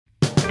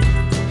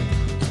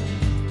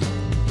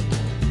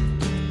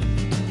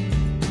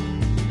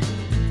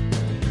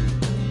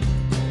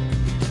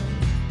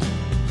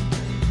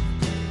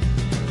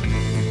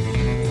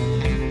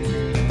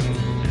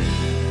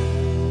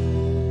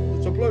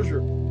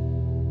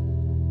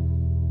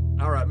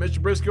Mr.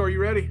 Brisco, are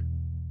you ready?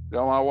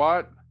 Am I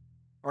what?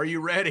 Are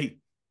you ready?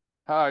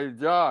 Hi,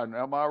 John.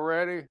 Am I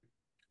ready?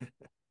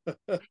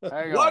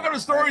 Hang Welcome to on.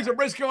 Stories of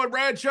Brisco and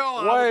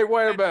Bradshaw. Wait a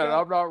minute.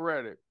 I'm not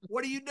ready.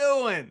 What are you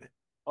doing?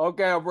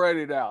 Okay, I'm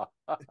ready now.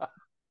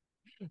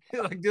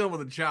 You're like dealing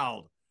with a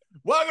child.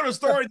 Welcome to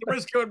Stories of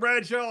Brisco and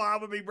Bradshaw. I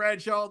would be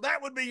Bradshaw.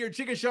 That would be your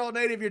Chickasaw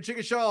native, your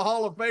Chickasaw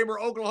Hall of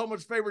Famer,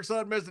 Oklahoma's favorite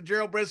son, Mr.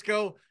 Gerald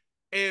Brisco.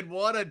 And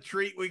what a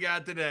treat we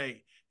got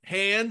today.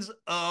 Hands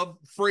of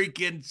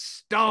freaking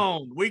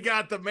stone. We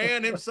got the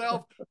man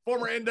himself,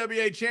 former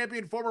NWA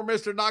champion, former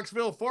Mr.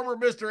 Knoxville, former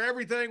Mr.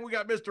 Everything. We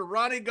got Mr.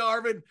 Ronnie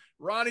Garvin.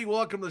 Ronnie,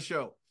 welcome to the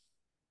show.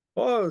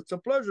 Oh, it's a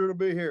pleasure to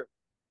be here.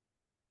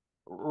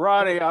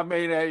 Ronnie,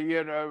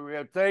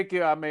 thank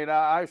you.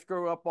 I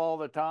screw up all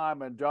the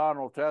time, and John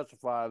will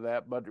testify to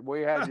that. But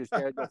we had you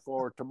scheduled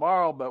for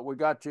tomorrow, but we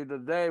got you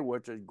today,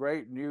 which is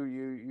great. And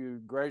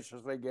you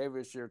graciously gave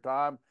us your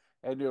time,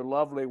 and your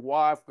lovely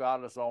wife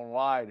got us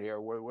online here.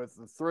 With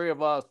the three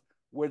of us,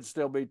 we'd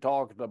still be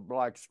talking to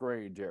black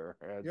screens here.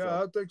 And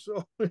yeah, I think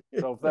so.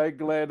 So thank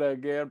Glenda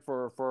again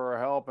for her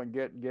help and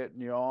getting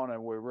you on,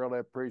 and we really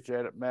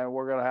appreciate it, man.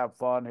 We're gonna have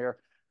fun here.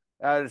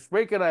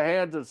 Speaking of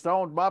hands and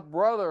stones, my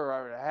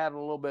brother had a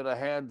little bit of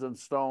hands and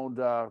stones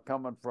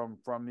coming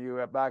from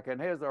you back in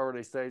his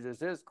early stages,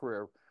 his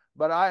career.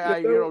 But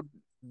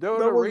doing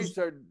the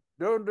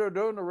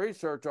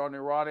research on you,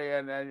 Ronnie,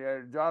 and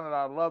John and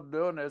I love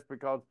doing this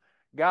because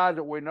guys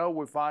that we know,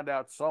 we find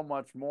out so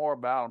much more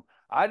about them.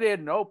 I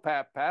didn't know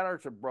Pat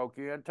Patterson broke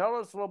you in. Tell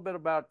us a little bit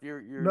about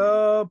your.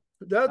 No,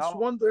 that's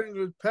one thing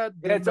that Pat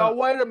did.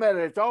 Wait a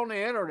minute. It's on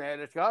the internet.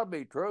 It's got to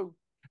be true.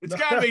 It's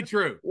got to be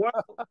true. Well,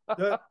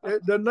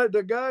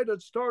 the guy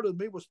that started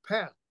me was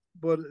Pat,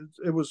 but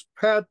it was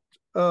Pat.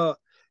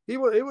 He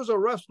was a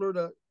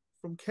wrestler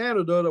from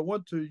Canada that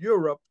went to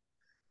Europe,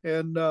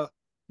 and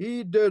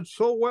he did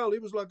so well. He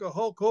was like a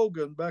Hulk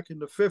Hogan back in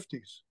the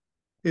 50s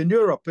in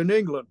Europe, in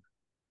England.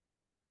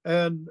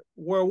 And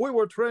where we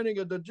were training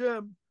at the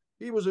gym,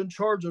 he was in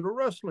charge of the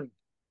wrestling,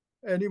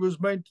 and he was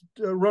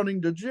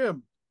running the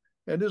gym.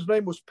 And his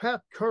name was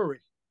Pat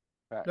Curry.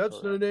 That's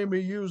the name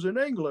he used in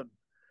England.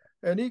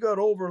 And he got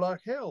over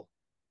like hell.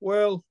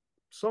 Well,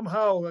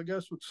 somehow, I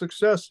guess with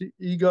success,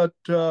 he got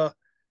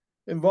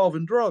involved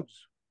in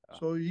drugs.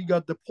 So he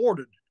got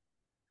deported.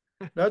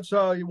 That's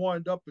how he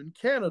wound up in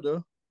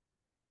Canada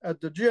at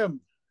the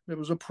gym. There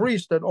was a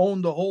priest that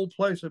owned the whole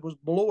place. It was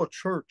below a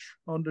church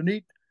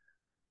underneath.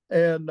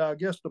 And I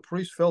guess the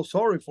priest felt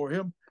sorry for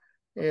him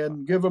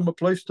and give him a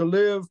place to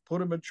live,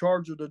 put him in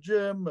charge of the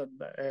gym,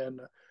 and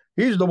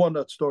he's the one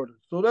that started.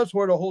 So that's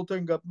where the whole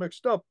thing got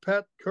mixed up,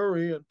 Pat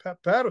Curry and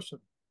Pat Patterson.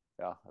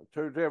 Yeah,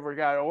 two different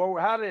guys.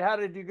 How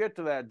did you get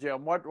to that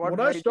gym? When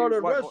I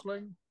started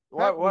wrestling,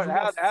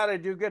 how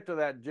did you get to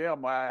that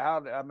gym? What did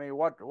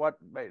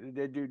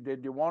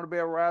you want to be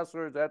a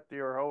wrestler? Is that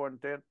your whole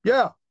intent?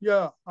 Yeah.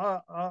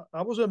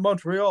 I was in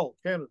Montreal,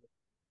 Canada,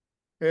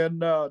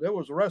 and there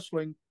was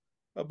wrestling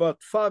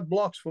about 5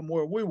 blocks from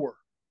where we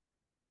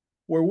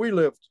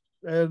lived,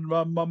 and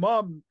my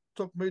mom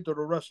took me to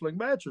the wrestling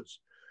matches,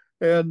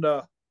 and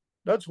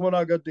that's when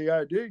I got the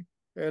ID.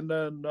 And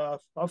then I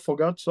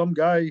forgot, some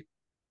guy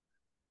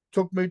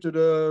took me to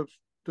the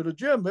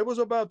gym. It was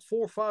about 4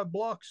 or 5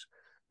 blocks,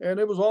 and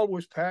it was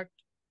always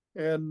packed.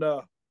 And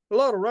a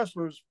lot of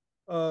wrestlers.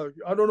 I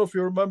don't know if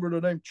you remember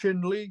the name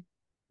Chin Lee.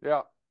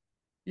 Yeah.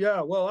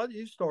 Well,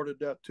 he started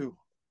that too.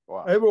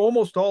 Wow.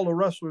 Almost all the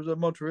wrestlers in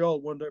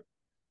Montreal went there.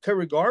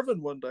 Terry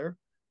Garvin went there.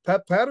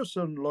 Pat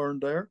Patterson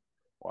learned there.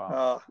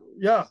 Wow.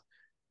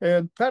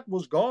 And Pat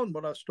was gone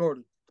when I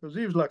started because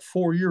he was like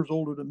 4 years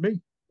older than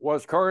me.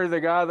 Was Curry the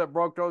guy that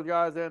broke those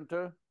guys in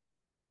too?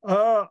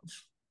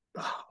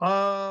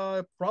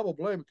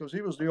 Probably, because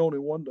he was the only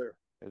one there.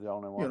 He's the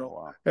only one.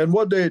 Wow. And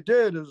what they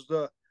did is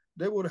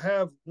they would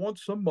have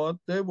once a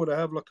month, they would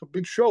have like a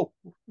big show.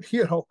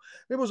 It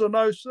was a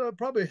nice,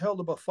 probably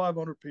held about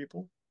 500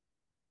 people,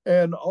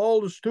 and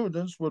all the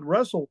students would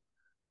wrestle.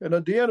 And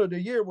at the end of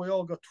the year, we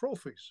all got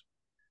trophies.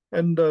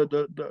 And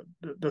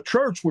the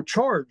church would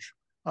charge,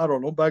 I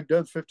don't know, back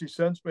then 50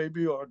 cents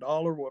maybe, or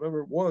 $1,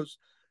 whatever it was.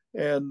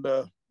 And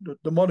the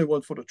money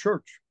went for the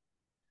church.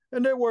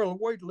 And there were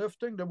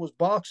weightlifting, there was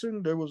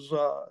boxing, there was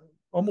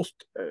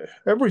almost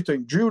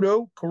everything,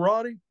 judo,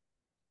 karate.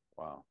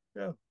 Wow.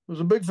 Yeah, it was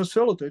a big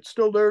facility. It's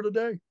still there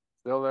today.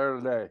 Still there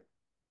today.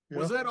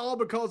 Was that all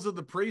because of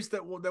the priest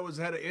that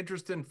had an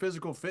interest in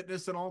physical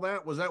fitness and all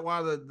that? Was that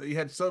why you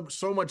had so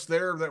much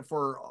there that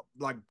for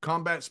like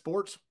combat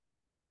sports?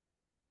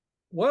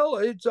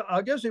 Well,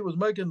 I guess he was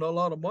making a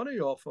lot of money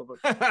off of it.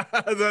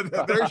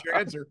 There's your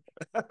answer.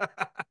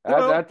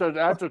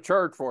 That's a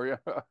church for you.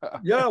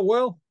 Yeah,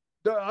 well,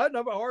 I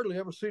never hardly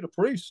ever seen a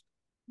priest.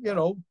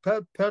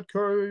 Pat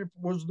Curry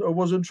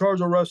was in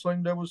charge of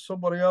wrestling. There was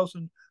somebody else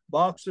in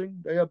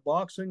boxing. They had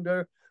boxing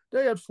there.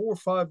 They had 4 or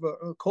 5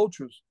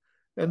 coaches,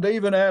 and they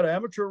even had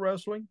amateur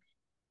wrestling.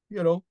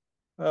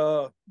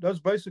 That's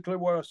basically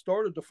where I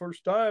started the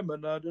first time,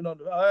 and I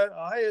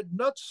had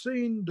not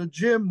seen the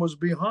gym was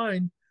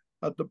behind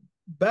at the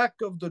back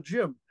of the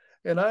gym.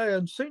 and I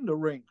hadn't seen the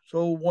ring.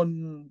 So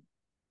when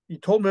he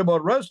told me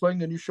about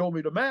wrestling and you showed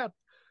me the mat,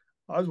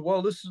 I was,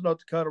 well, this is not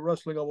the kind of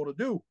wrestling I want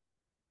to do,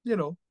 you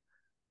know.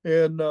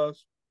 And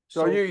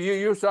so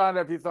you signed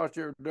up. You thought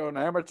you were doing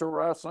amateur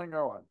wrestling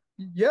or what?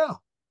 Yeah,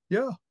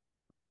 yeah,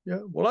 yeah.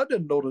 Well, I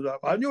didn't know that.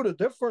 I knew the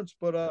difference,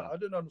 but I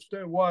didn't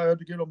understand why I had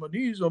to get on my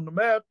knees on the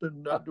mat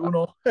and doing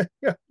all,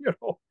 you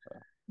know.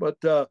 But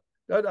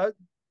that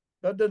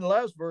didn't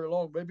last very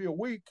long. Maybe a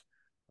week.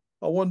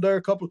 I went there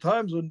a couple of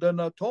times, and then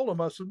I told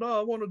him, I said, "No,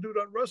 I want to do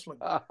that wrestling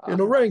in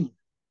the ring."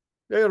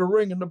 They had a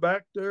ring in the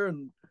back there,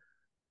 and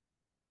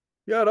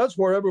yeah, that's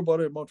where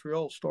everybody in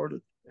Montreal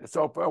started.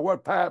 So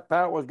what? Pat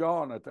was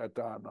gone at that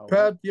time, though.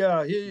 Pat, right?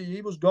 Yeah,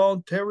 he was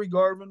gone. Terry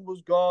Garvin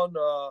was gone.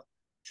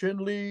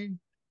 Chin Lee.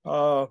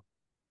 Well,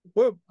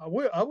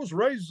 I was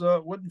raised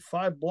within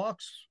 5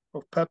 blocks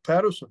of Pat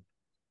Patterson.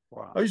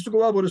 Wow. I used to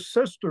go out with his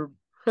sister.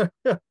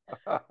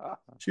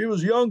 She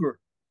was younger.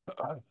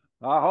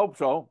 I hope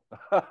so.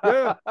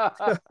 Yeah.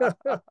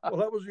 Well,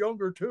 I was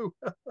younger too.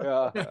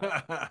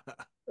 Yeah.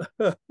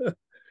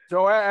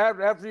 So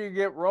after you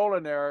get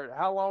rolling there,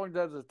 how long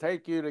does it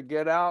take you to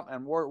get out,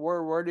 and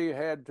where do you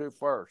head to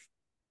first?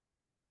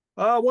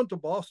 I went to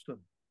Boston.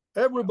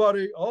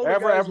 Everybody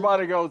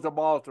goes to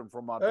Boston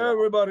from Montreal.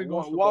 Everybody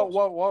goes to Boston.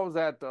 What was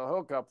that the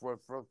hookup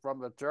from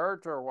the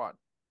church or what?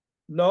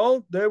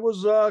 No, there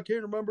was I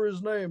can't remember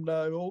his name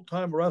now, old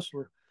time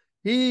wrestler.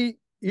 He's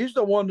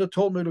the one that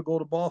told me to go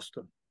to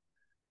Boston.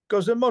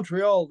 Because in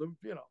Montreal,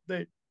 you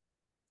know,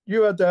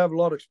 you had to have a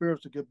lot of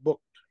experience to get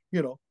booked,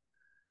 you know.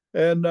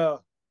 And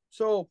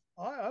so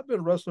I've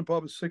been wrestling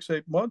probably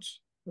 6-8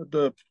 months at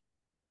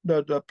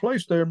the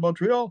place there in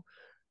Montreal.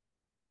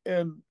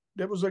 And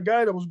there was a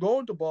guy that was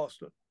going to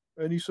Boston.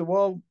 And he said,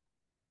 well,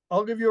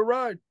 I'll give you a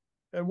ride.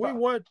 And we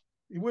went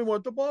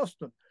to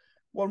Boston.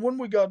 Well, when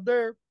we got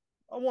there,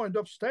 I wound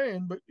up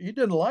staying, but he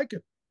didn't like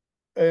it.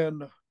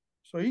 And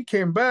so he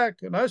came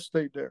back and I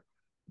stayed there.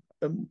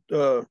 And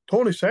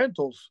Tony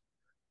Santos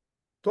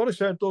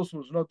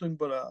was nothing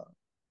but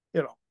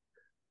you know,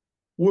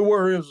 we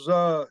were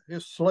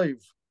his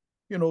slave.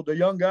 You know, the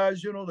young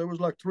guys, you know, there was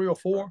like 3 or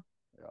 4.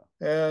 Yeah.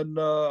 And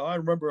I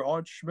remember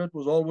Hans Schmidt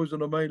was always in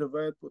the main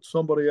event with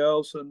somebody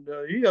else, and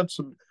he had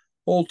some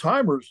old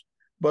timers.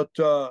 But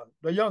the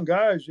young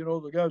guys, you know,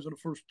 the guys in the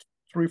first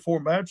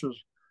 3-4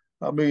 matches,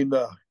 I mean,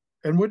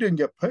 and we didn't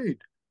get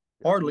paid.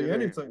 Hardly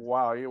anything.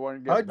 Wow, you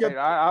wouldn't get paid.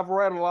 I've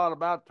read a lot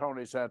about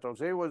Tony Santos.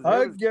 He was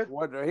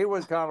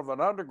kind of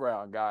an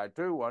underground guy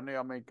too, wasn't he?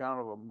 I mean, kind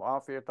of a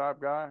mafia type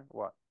guy.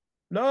 What?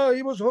 No,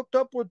 he was hooked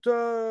up with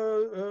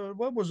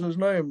what was his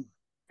name?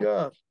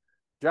 Yeah,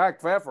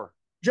 Jack Pfeffer.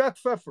 Jack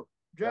Pfeffer.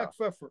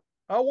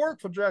 I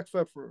worked for Jack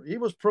Pfeffer. He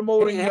was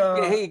promoting.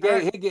 He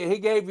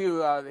gave you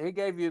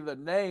the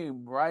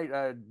name,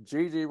 right?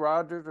 Gigi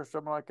Rogers or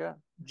something like that.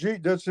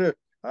 That's it.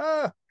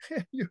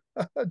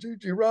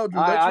 Gigi Rogers.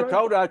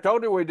 I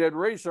told you we did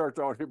research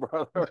on you,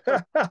 brother.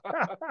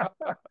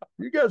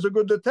 You guys are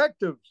good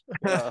detectives.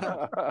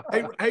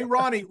 Hey,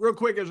 Ronnie, real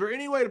quick, is there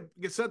any way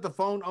to set the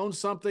phone on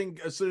something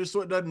so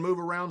it doesn't move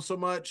around so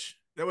much?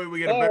 That way we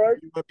get a better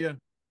view of you.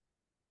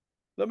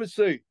 Let me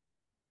see.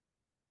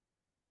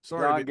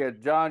 Sorry,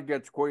 John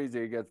gets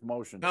queasy. He gets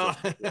motion. No.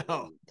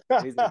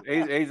 He's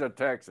a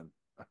Texan.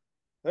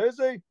 Is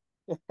he?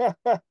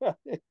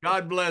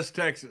 God bless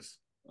Texas.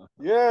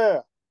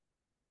 Yeah.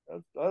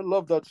 I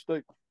love that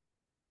state.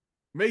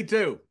 Me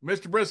too.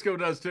 Mr. Brisco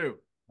does too.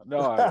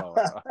 No, I don't.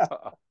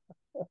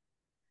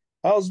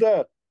 How's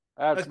that?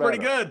 That's pretty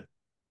good.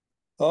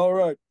 All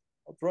right.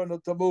 I'll try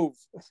not to move.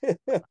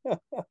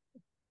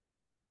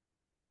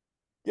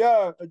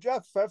 Yeah,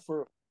 Jack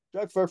Pfeffer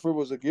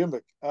was a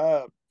gimmick.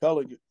 I'm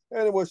telling you.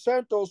 Anyway,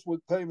 Santos would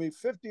pay me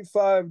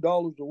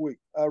 $55 a week.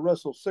 I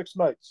wrestled 6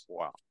 nights.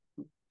 Wow.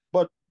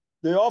 But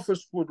the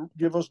office would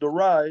give us the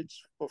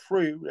rides for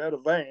free. We had a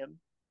van.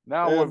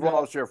 Now we've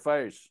lost your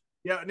face.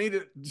 Yeah,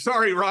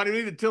 sorry, Ronnie,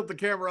 need to tilt the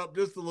camera up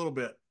just a little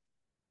bit.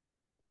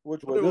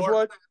 Which way? This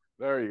way?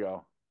 There you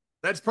go.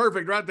 That's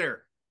perfect right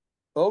there.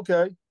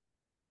 Okay.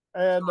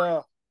 And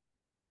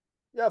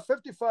yeah,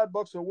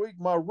 $55 a week.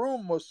 My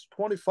room was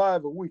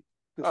 $25 a week.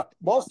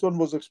 Boston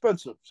was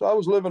expensive, so I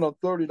was living on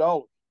 $30.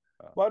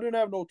 But I didn't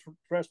have no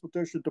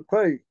transportation to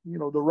pay. You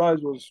know, the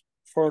ride was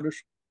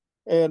furnished,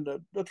 and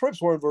the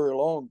trips weren't very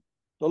long.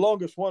 The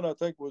longest one I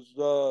think was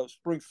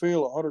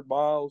Springfield, 100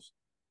 miles.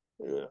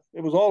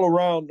 It was all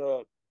around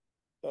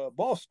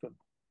Boston,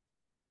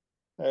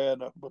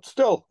 and but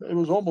still, it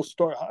was almost.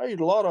 I ate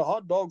a lot of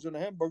hot dogs and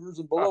hamburgers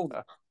and bologna.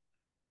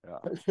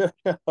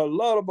 A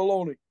lot of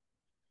bologna.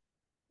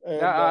 And,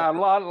 a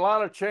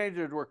lot of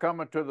changes were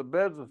coming to the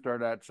business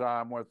during that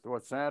time with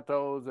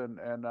Santos and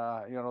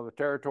you know, the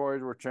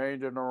territories were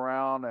changing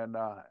around, and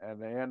the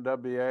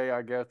NWA,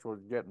 I guess, was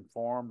getting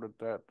formed at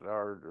that,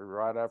 or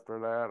right after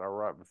that, or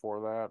right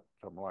before that,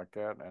 something like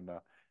that, and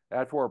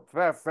that's where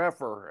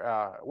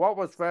Pfeffer. What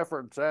was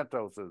Pfeffer and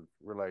Santos's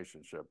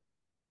relationship?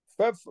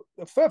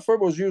 Pfeffer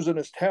was using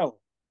his talent.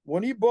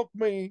 When he booked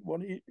me,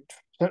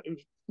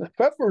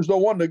 Pfeffer's the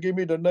one that gave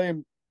me the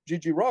name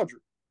Gigi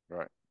Rogers.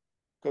 Right.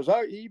 because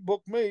he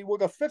booked me. We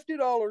got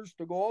 $50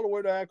 to go all the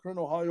way to Akron,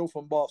 Ohio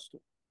from Boston.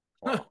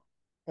 Wow.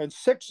 And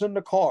 6 in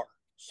the car.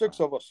 6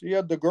 of us. He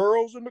had the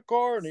girls in the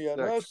car, and he had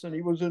 6. us, and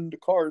he was in the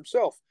car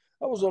himself.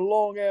 That was a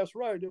long ass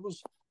ride. It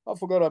was, I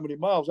forgot how many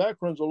miles.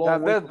 Akron's a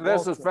long way.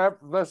 This is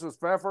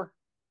Pfeffer.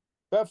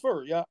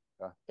 Pfeffer, yeah.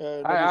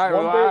 And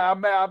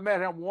I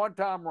met him one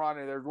time,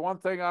 Ronnie. There's one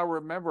thing I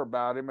remember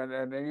about him,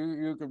 and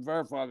you can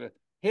verify that.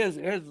 His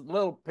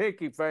little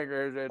pinky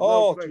finger,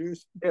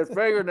 his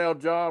fingernail,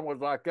 John,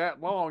 was like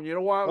that long. You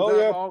know why it was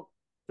that long?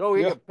 So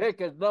he could pick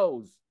his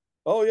nose.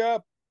 Oh yeah,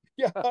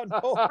 yeah. I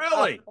know.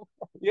 Really?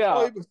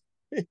 Yeah.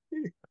 Oh,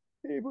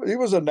 he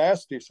was a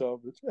nasty son.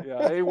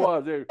 Yeah, he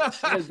was. He'd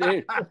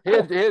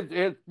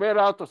spit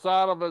out the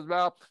side of his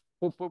mouth,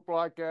 poop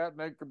like that, and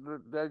they could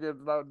dig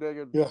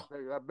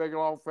that big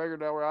long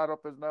fingernail right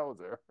up his nose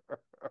there.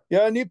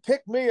 Yeah, and he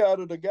picked me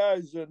out of the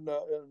guys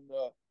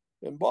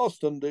in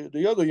Boston,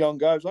 the other young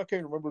guys. I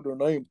can't remember their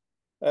name,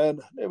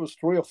 and there was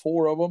 3 or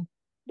 4 of them.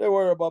 They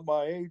were about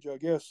my age, I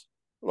guess,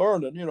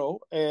 learning,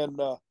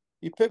 and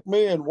he picked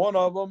me and one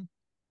of them,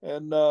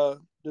 and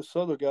this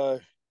other guy,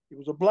 he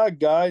was a black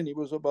guy, and he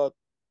was about,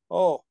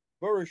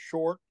 very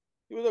short.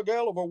 He was a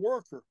hell of a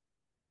worker,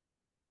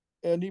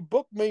 and he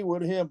booked me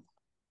with him,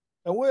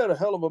 and we had a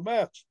hell of a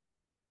match.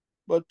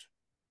 But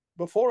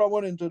before I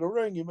went into the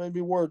ring, he made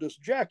me wear this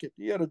jacket.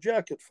 He had a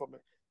jacket for me.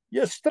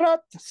 You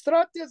strut,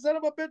 you son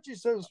of a bitch. He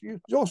says, you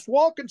just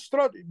walk and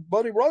strut.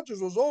 Buddy Rogers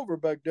was over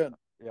back then.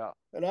 Yeah.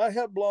 And I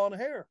had blonde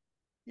hair,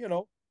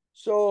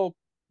 So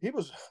he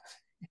was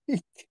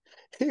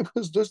he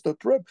was just a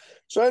trip.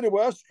 So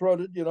anyway, I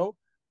strutted,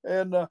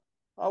 and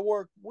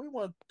we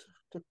went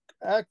to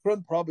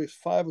Akron probably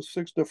 5 or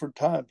 6 different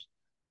times.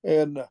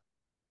 And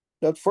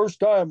that first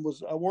time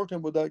was I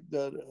working with that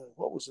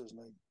what was his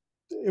name?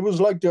 It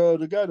was like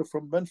the guy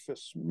from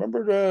Memphis.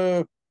 Remember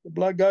the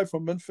black guy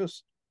from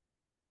Memphis?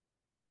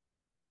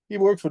 He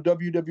worked for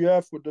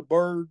WWF with the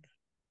Bird.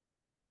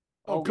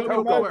 Kobe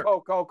Beware.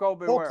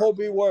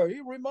 Kobe Beware.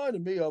 He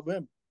reminded me of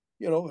him,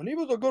 and he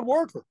was a good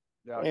worker.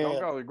 Yeah,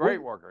 Coco was a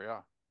great worker, yeah.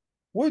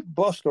 We'd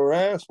bust our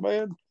ass,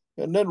 man,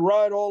 and then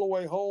ride all the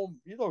way home.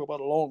 You talk about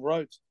a long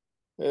rides.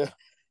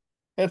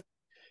 And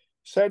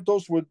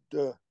Santos would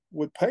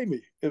pay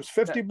me. It was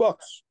 $50.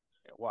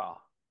 Wow.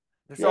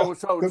 So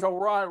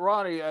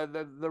Ronnie,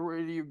 the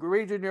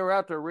region you're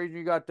out, the region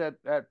you got that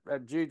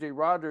at Gigi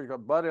Rogers,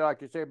 Buddy,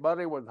 like you say,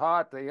 Buddy was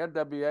hot. The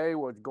NWA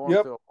was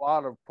going through a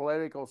lot of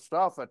political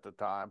stuff at the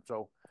time.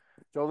 So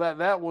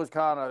that was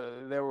kind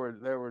of there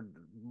were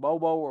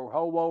Bobo or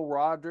Hobo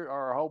Roger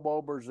or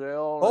Hobo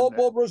Brazil.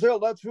 Hobo Brazil,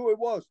 that's who it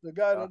was. The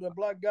guy, the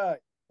black guy,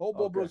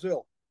 Hobo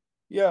Brazil.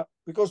 Yeah,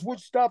 because we'd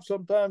stop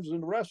sometimes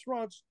in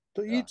restaurants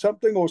to eat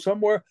something or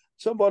somewhere.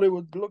 Somebody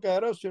would look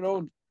at us,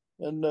 and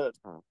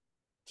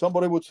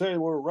somebody would say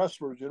we're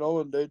wrestlers,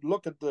 and they'd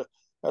look at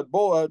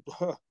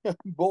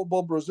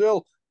Bobo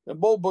Brazil, and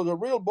the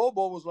real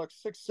Bobo was like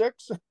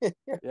 6'6".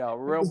 Yeah,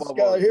 real this Bobo.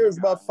 Guy here is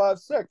about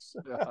 5'6".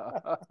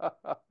 Yeah.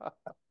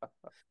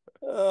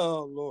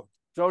 Oh Lord.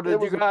 So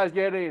did you guys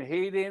get any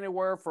heat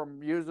anywhere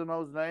from using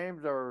those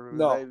names, or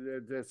no?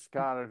 It's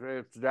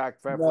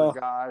Jack Pfeffer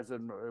guys,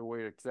 and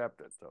we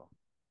accept it. So.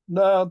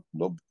 No,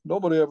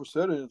 nobody ever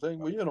said anything.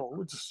 Well,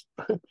 we just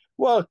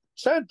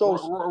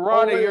Santos.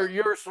 Ronnie,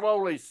 you're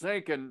slowly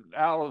sinking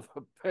out of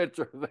the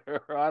picture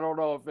there. I don't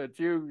know if it's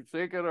you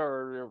sinking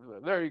or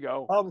there you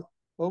go.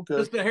 Okay.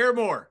 Just a hair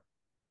more.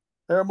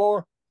 Hair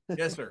more?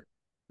 Yes, sir.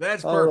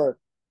 That's perfect.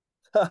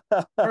 Right.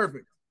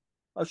 Perfect.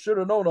 I should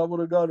have known I would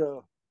have got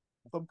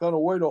some kind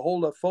of way to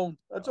hold that phone.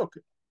 That's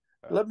okay.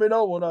 Let me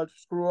know when I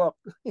screw up.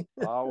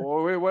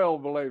 Well, we will,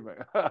 believe me.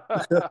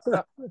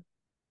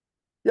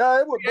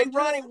 Yeah, it would. Hey,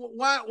 Ronnie,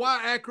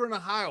 why Akron,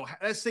 Ohio?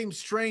 That seems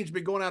strange.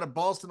 Be going out of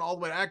Boston all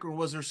the way to Akron.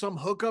 Was there some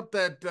hookup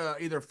that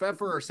either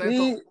Pfeffer or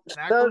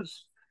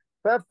Santos?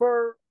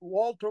 Pfeffer,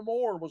 Walter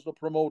Moore was the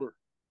promoter,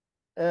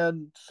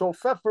 and so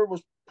Pfeffer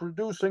was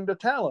producing the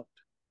talent,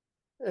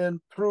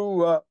 and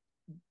through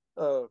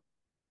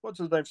what's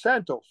his name,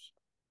 Santos.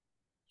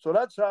 So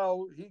that's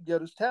how he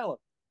get his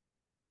talent.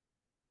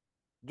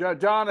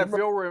 John, if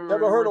you'll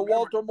ever heard of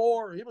Walter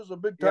Moore? He was a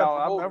big time. Yeah,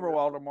 I remember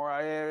Walter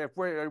Moore.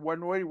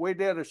 When we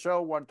did a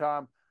show one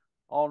time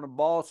on the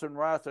Boston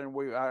wrestling,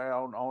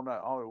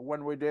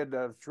 when we did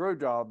the screw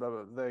job,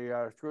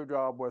 the screw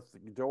job with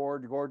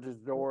Gorgeous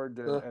George,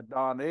 and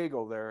Don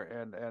Eagle there,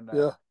 and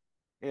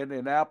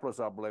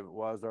Indianapolis, I believe it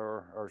was,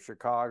 or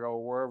Chicago,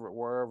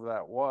 wherever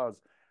that was.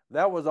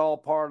 That was all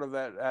part of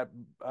that.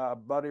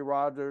 Buddy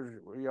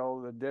Rogers,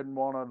 that didn't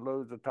want to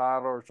lose the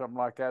title or something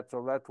like that.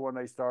 So that's when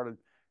they started.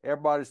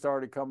 Everybody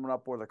started coming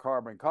up with a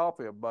carbon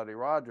copy of Buddy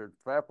Rogers.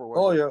 Pfeffer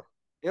was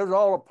it was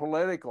all a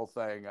political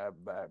thing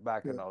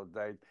back in those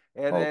days,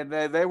 and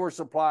they were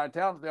supplying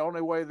talent. The only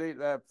way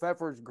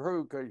Pfeffer's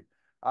crew could,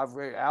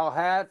 Al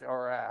Hat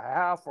or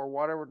Half or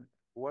whatever,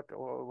 what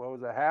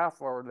was it, Half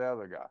or the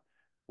other guy,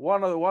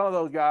 one of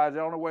those guys.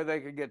 The only way they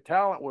could get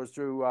talent was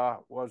through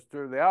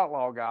the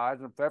Outlaw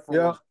guys, and Pfeffer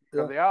was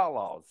for the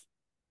Outlaws.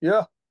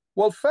 Yeah,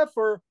 well,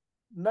 Pfeffer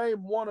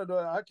name one of the.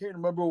 I can't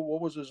remember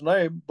what was his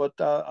name, but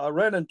I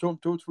ran into him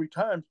 2 or 3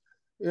 times.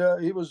 Yeah,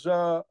 he was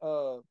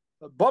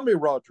Bummy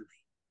Rogers.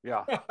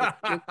 Yeah.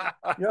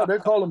 Yeah, they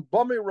call him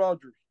Bummy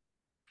Rogers.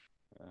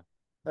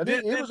 And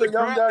he was a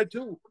young guy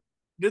too.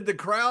 Did the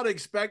crowd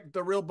expect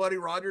the real Buddy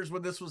Rogers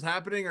when this was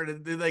happening, or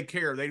did they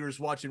care? They were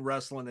just watching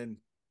wrestling, and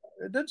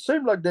it didn't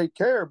seem like they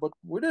care, but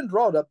we didn't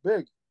draw that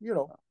big, you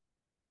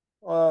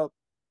know.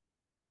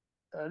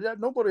 And yeah,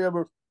 nobody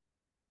ever.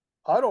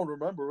 I don't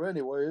remember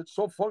anyway. It's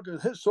so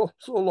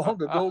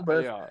long ago,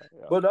 man. Yeah.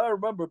 But I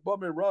remember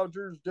Bummy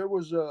Rogers. There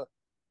was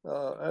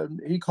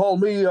and he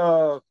called me.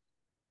 Let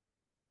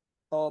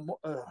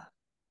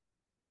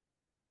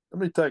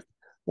me think.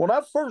 When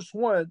I first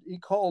went, he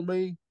called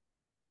me.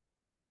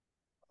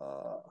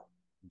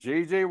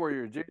 Gigi, were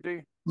you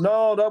Gigi?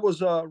 No, that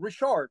was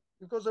Richard,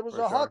 because there was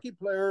Richard. a hockey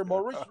player,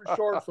 Maurice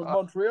Richard from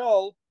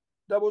Montreal,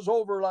 that was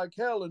over like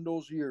hell in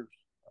those years.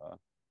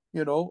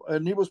 You know,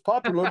 and he was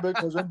popular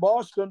because in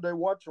Boston they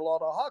watch a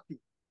lot of hockey.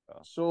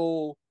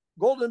 So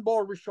Golden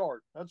Boy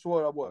Richard, that's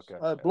what I was. Okay.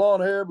 I had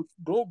blonde hair,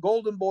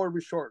 Golden Boy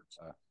Richard.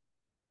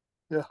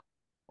 Yeah. Wow.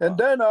 And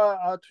then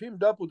I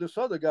teamed up with this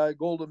other guy,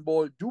 Golden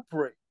Boy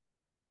Dupre.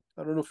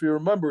 I don't know if you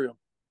remember him.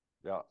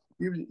 Yeah.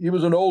 He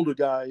was an older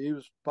guy. He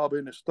was probably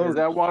in his 30s. Is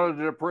that one of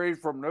the Duprees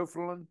from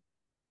Newfoundland?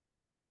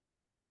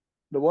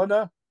 The one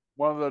now?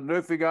 One of the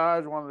Newfie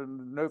guys, one of the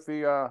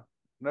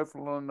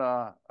Newfoundland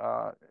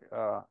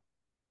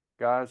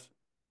guys?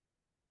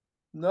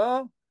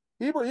 No,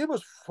 he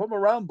was from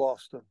around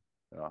Boston.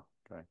 Yeah,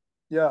 okay.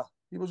 Yeah,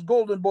 he was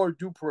Golden Boy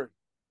Dupre,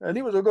 and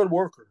he was a good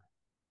worker.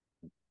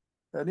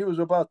 And he was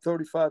about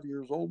 35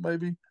 years old,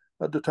 maybe,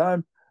 at the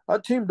time. I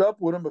teamed up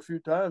with him a few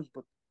times,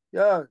 but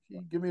yeah, he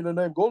gave me the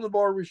name Golden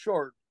Boy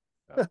Richard.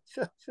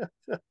 Yeah.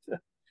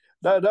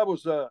 that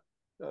was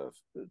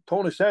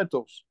Tony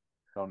Santos.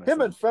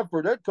 Him and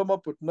Pfeffer, they'd come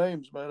up with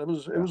names, man. It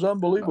was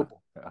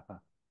unbelievable.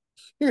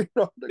 You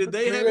know, did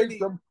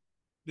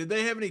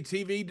they have any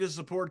TV to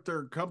support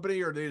their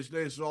company, or they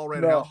just all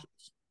ran houses?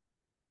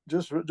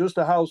 Just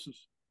the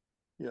houses.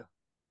 Yeah.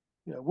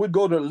 Yeah. We'd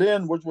go to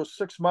Lynn, which was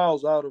 6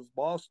 miles out of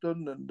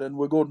Boston, and then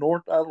we'd go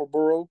north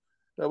Attleboro.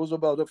 That was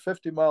about a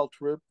 50-mile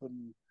trip,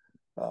 and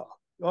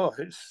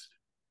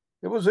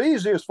it was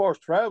easy as far as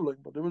traveling,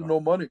 but there was no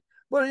money.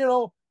 But you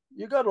know,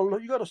 you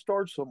gotta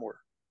start somewhere.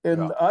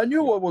 And I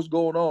knew what was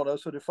going on. I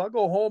said, if I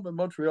go home in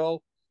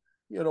Montreal,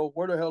 you know,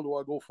 where the hell do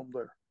I go from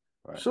there?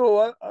 Right. So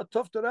I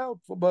toughed it out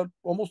for about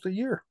almost a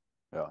year.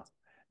 Yeah.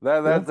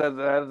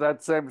 That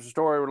same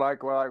story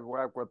like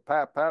with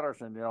Pat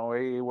Patterson. You know,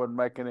 he wouldn't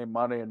make any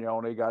money, and you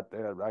know, he got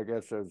I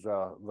guess it was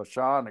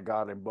Vachon that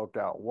got him booked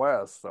out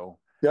west. So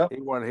yeah,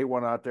 he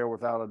went out there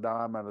without a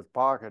dime in his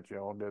pocket. You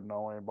know, didn't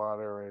know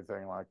anybody or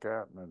anything like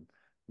that, and then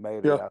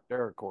made it out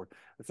there, of course.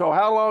 So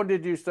how long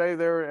did you stay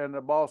there in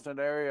the Boston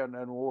area, and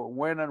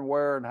when and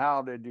where and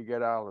how did you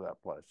get out of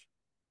that place?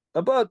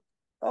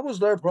 I was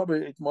there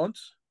probably 8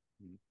 months.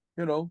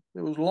 You know,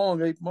 it was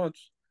long, 8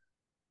 months.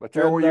 But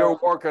you're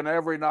working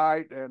every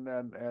night and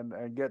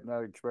getting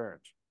that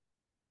experience.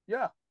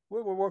 Yeah,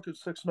 we were working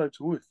 6 nights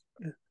a week.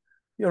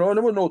 You know, and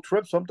there were no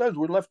trips. Sometimes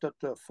we left at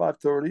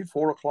 5:30,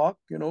 4 o'clock.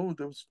 You know, it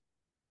was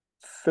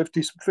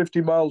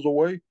 50 miles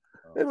away.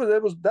 It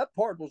was that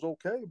part was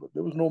okay, but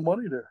there was no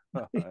money there.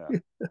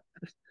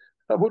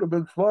 That would have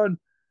been fun.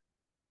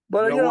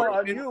 But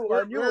I knew.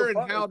 Where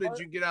and how did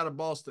you get out of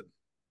Boston?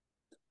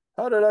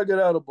 How did I get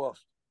out of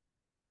Boston?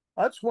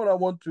 That's when I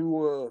went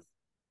to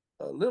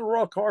Little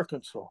Rock,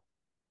 Arkansas.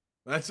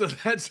 That's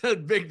a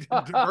big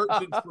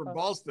divergence from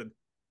Boston.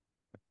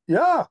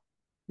 Yeah,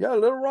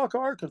 Little Rock,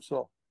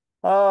 Arkansas.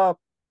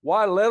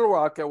 Why Little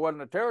Rock? There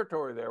wasn't a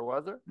territory there,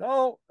 was there?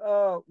 No.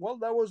 Well,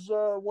 that was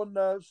when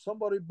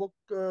somebody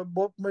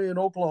booked me in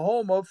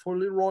Oklahoma for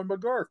Leroy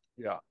McGurk.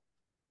 Yeah.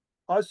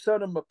 I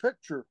sent him a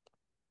picture.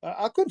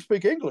 I couldn't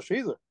speak English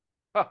either.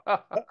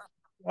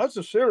 That's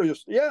a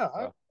serious.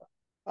 Yeah.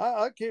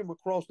 I came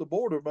across the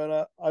border,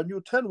 man. I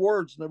knew 10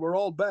 words, and they were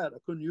all bad. I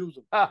couldn't use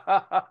them.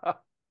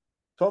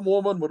 Some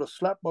woman would have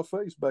slapped my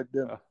face back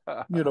then,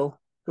 you know,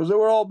 because they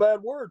were all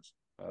bad words.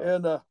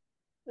 And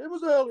it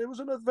was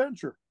an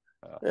adventure.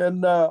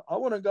 And I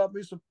went and got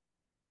me some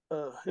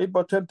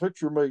 8x10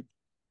 picture made.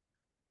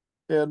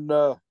 And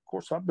of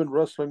course, I've been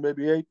wrestling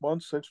maybe 8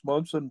 months, 6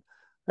 months, and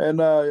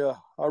I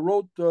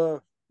wrote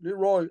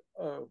Leroy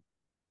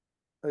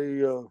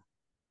a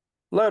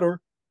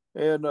letter.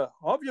 And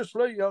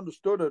obviously, he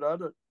understood it.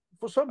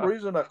 For some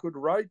reason, I could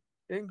write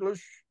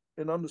English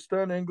and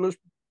understand English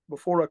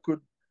before I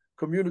could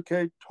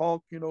communicate,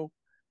 talk. You know,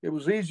 it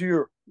was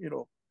easier. You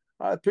know,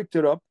 I picked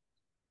it up,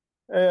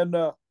 and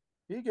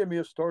he gave me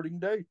a starting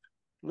date,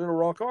 Little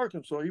Rock,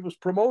 Arkansas. He was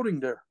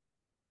promoting there.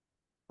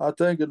 I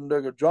think in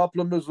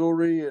Joplin,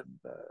 Missouri, and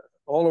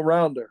all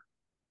around there.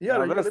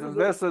 Yeah, this is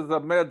the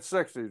mid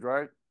 '60s,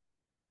 right?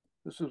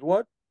 This is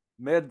what?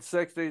 Mid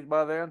 '60s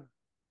by then.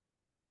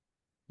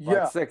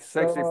 Yeah. Like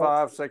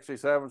 65,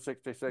 67,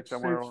 66,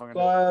 somewhere along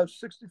there.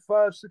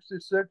 65,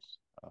 66,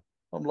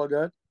 something like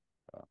that.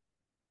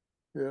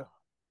 Yeah.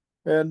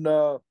 And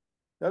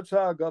That's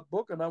how I got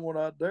booked, and I went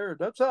out there.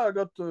 That's how I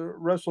got to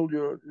wrestle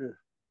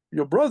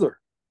your brother.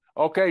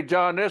 Okay,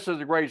 John, this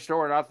is a great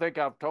story, and I think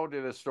I've told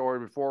you this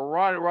story before.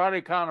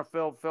 Ronnie kind of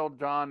filled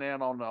John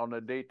in on the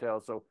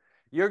details. So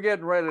you're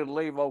getting ready to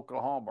leave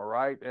Oklahoma,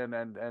 right? And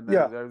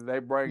Yeah, they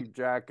bring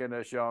Jack and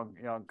this young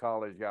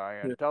college guy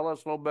in. yeah, Tell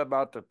us a little bit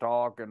about the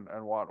talk and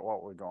what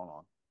was going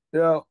on.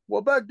 yeah.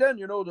 Well, back then,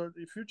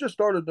 if you just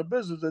started the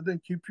business, it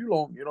didn't keep you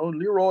long.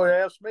 Leroy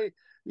asked me.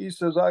 He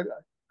says,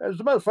 As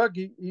a matter of fact,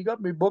 he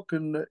got me booked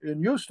in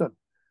Houston.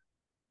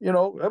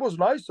 That was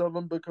nice of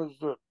him because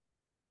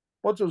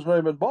what's his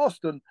name in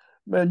Boston,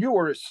 man, you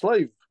were a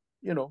slave,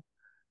 you know.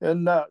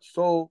 And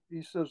so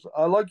he says,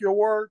 I like your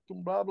work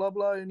and blah, blah,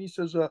 blah. And he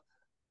says, uh,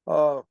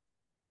 I'll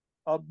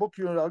book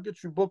you, I'll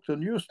get you booked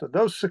in Houston.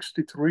 That was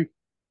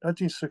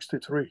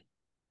 1963.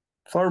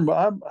 If I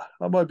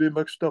might be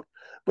mixed up.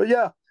 But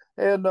yeah,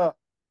 and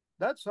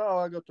that's how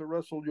I got to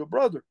wrestle your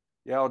brother.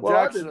 Yeah,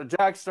 well,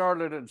 Jack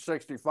started in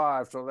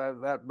 '65, so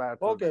that match.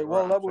 Okay,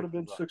 well, that would have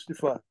been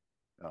 65.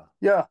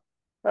 Yeah.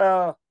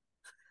 Yeah.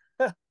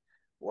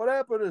 What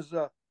happened is,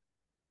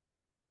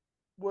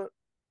 what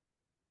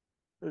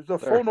is the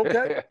phone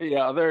okay?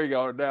 Yeah, there you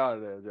go. Now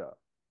it is. Yeah.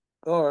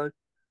 All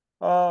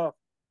right.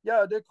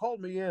 Yeah, they called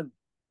me in,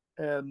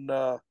 and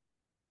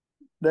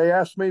they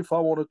asked me if I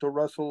wanted to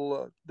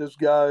wrestle this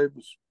guy.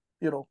 Was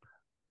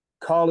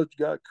college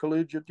guy,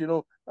 collegiate.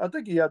 I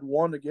think he had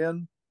won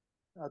again.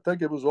 I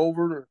think it was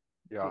over.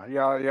 Yeah.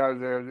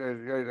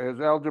 His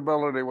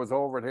eligibility was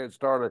over, and he had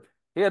started.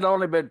 He had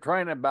only been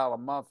training about a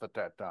month at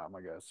that time,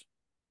 I guess.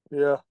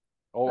 Yeah.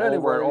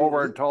 Anyway,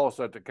 over in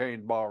Tulsa at the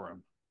Canes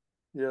Ballroom.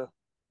 Yeah,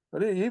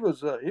 but he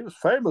was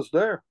famous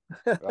there.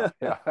 Yeah.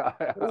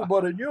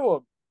 Everybody knew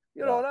him.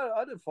 And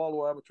I didn't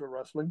follow amateur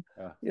wrestling.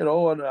 And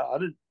I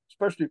didn't,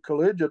 especially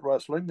collegiate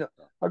wrestling.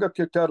 I got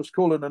kicked out of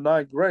school in the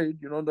 9th grade.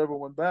 Never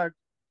went back.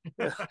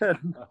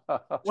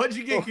 What'd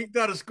you get kicked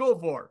out of school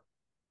for?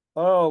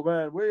 Oh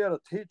man, we had a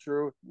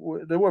teacher.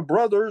 They were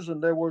brothers,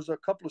 and there was a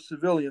couple of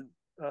civilian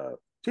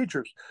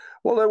teachers.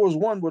 Well, there was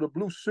one with a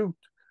blue suit.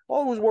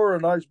 Always wore a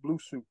nice blue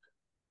suit.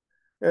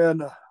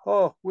 And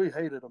we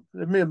hated him.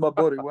 And me and my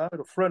buddy, I had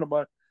a friend of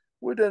mine.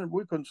 We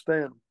couldn't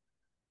stand him.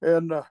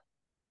 And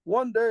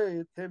one day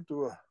it came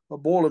to a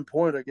boiling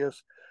point, I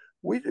guess.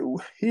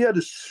 He had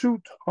his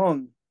suit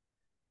hung,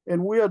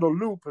 and we had a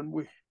loop, and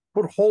we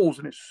put holes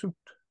in his suit.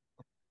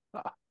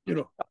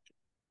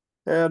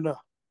 And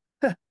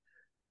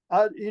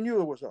he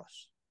knew it was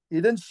us. He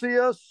didn't see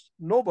us.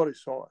 Nobody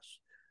saw us,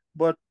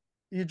 but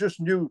he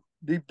just knew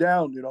deep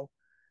down,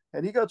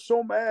 And he got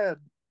so mad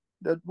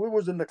that we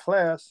was in the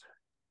class.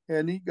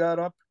 And he got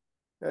up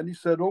and he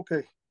said,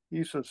 okay.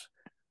 He says,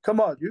 come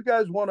on, you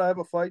guys want to have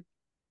a fight?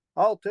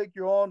 I'll take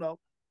you on.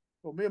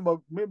 So me and my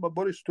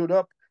buddy stood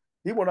up.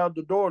 He went out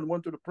the door and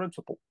went to the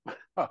principal.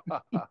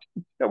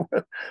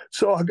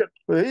 So I got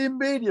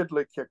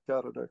immediately kicked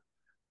out of there.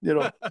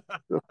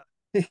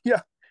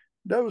 Yeah,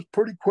 that was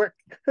pretty quick.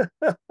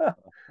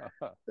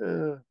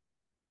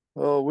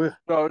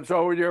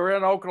 So you're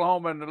in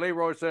Oklahoma, and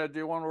Leroy said, "Do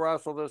you want to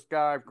wrestle this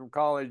guy from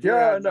college?" You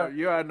had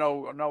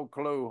no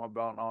clue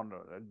about on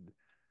the.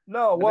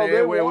 No, well,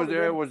 it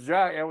was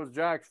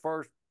Jack's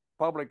first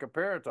public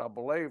appearance, I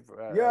believe.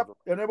 Yeah,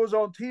 and it was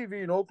on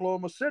TV in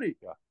Oklahoma City.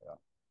 Yeah.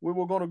 We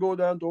were going to go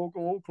down to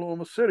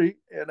Oklahoma City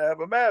and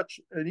have a match,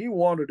 and he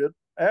wanted it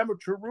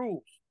amateur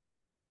rules,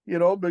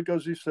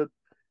 because he said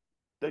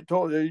they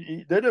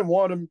didn't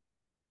want him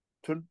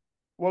to.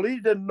 Well, he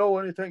didn't know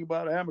anything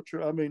about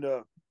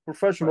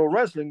professional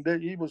wrestling.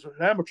 He was an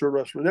amateur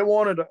wrestler. They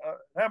wanted an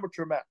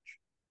amateur match.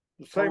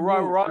 The same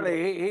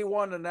Ronnie, he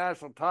won the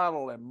national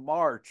title in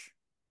March,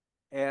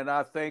 and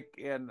I think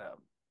in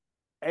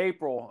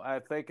April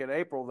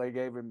they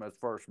gave him his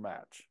first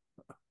match.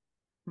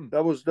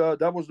 That was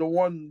the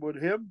one with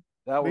him.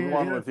 That was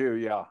one with you,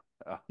 yeah.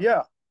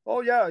 Yeah.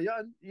 Oh yeah.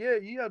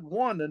 He had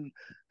one, and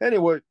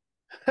anyway,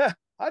 I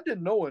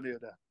didn't know any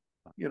of that.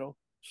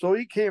 So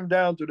he came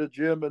down to the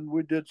gym, and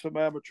we did some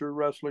amateur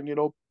wrestling.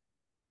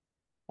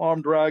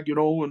 Arm drag,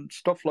 and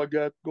stuff like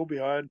that. Go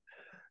behind,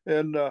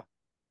 and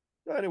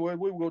anyway,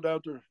 we would go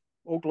down to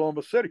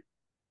Oklahoma City.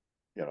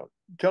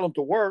 Tell them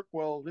to work.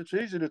 Well, it's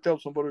easy to tell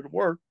somebody to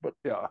work, but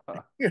yeah.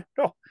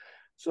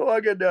 So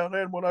I get down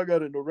there, and when I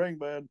got in the ring,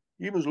 man,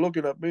 he was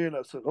looking at me, and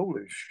I said,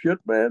 "Holy shit,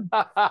 man!"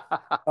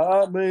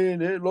 I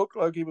mean, it looked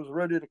like he was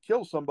ready to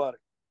kill somebody.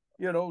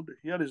 He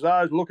had his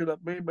eyes looking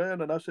at me,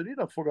 man, and I said, "He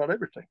done forgot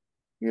everything."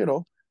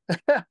 Am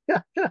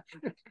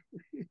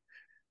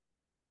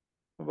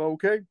I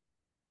okay? A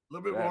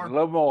little bit more. A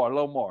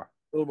little more.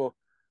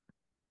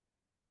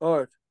 All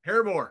right.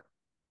 Hair more.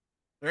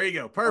 There you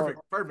go. Perfect.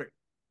 Perfect.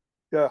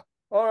 Yeah.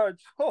 All right.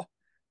 So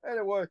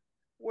anyway,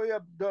 we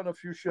have done a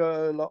few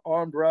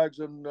arm drags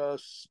and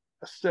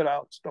sit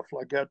out stuff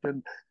like that.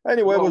 And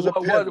anyway, it was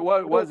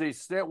was he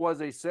stiff? Was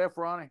he stiff,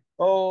 Ronnie?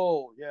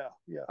 Oh yeah.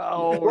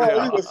 Oh, well,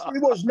 yeah. he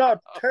was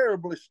not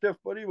terribly stiff,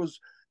 but he was,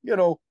 he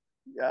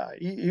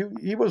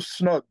was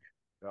snug.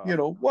 Yeah.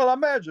 Well,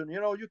 imagine,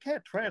 you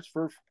can't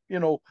transfer,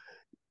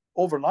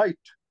 overnight.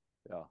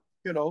 Yeah.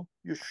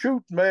 You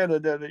shoot, man,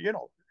 and then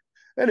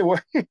Anyway,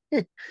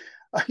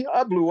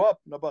 I blew up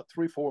in about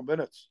 3-4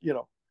 minutes.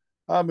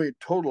 I mean,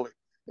 totally.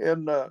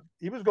 And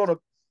he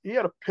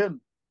had a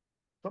pin,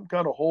 some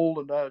kind of hole,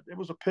 and it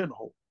was a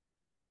pinhole.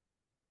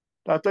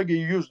 I think he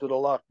used it a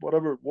lot,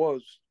 whatever it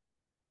was,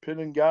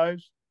 pinning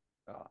guys.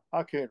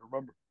 I can't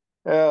remember.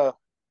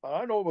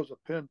 I know it was a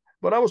pin,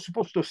 but I was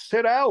supposed to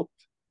sit out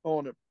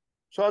on him.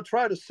 So I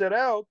tried to sit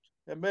out,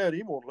 and man,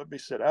 he won't let me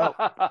sit out.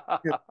 I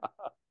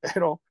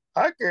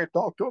can't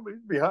talk to him.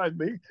 He's behind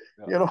me,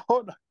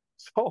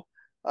 So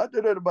I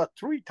did it about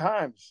 3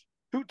 times,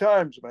 2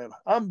 times, man.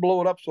 I'm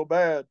blowing up so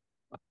bad.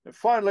 And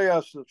finally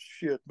I said,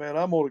 shit, man,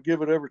 I'm going to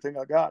give it everything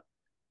I got.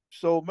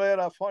 So, man,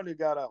 I finally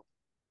got out.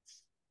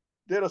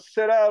 Did a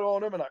sit out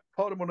on him, and I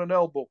caught him with an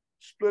elbow,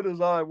 split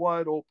his eye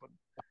wide open.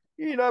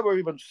 He never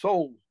even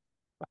sold.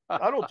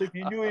 I don't think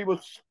he knew he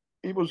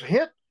was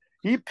hit.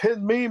 He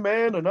pinned me,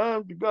 man, and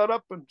I got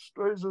up and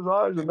raised his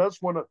eyes, and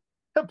that's when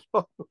the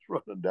blood was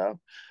running down.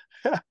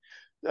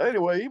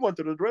 Anyway, he went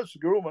to the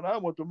dressing room, and I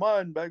went to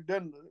mine. Back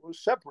then, it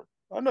was separate.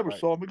 I never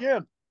saw him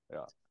again.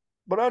 Yeah.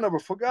 But I never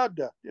forgot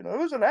that. It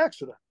was an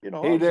accident. He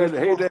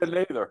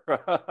didn't either.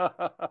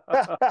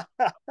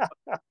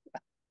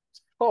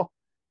 So,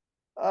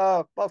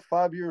 about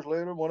 5 years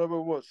later, whenever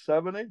it was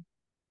 70,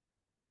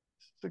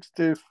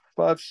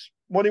 65,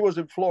 when he was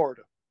in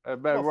Florida.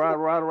 Right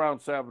around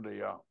 70,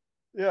 yeah.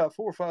 Yeah,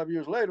 4 or 5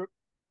 years later,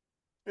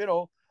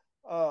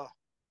 I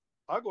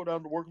go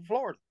down to work in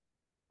Florida.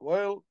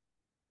 Well,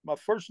 my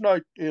first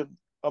night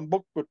I'm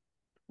booked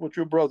with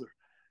your brother.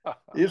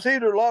 It's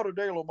either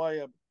Lauderdale or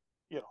Miami,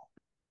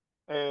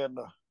 and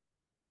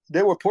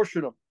they were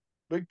pushing him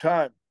big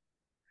time.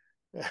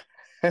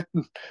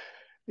 And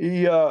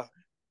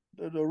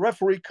the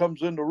referee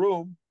comes in the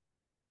room,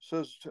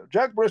 says,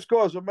 Jack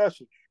Brisco has a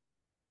message.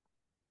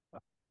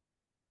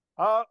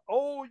 I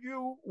owe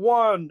you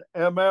one,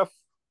 MF.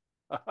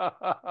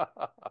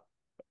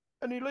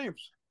 And he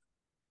leaves.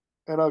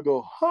 And I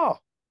go,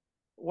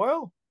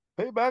 well,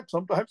 payback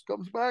sometimes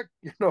comes back,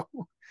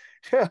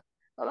 Yeah.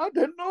 And I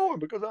didn't know him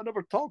because I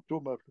never talked to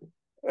him after.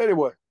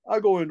 Anyway, I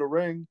go in the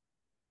ring,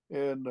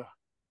 and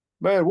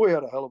man, we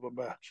had a hell of a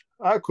match.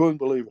 I couldn't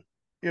believe it.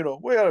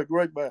 We had a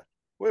great match.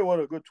 We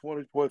went a good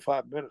 20,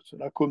 25 minutes,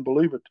 and I couldn't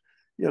believe it.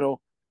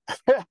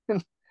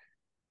 And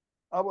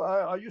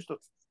I used to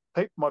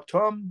take my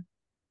thumb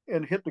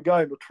and hit the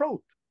guy in the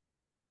throat,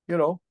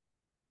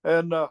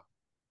 And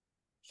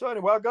so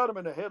anyway, I got him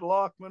in a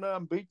headlock, and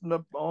I'm beating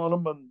up on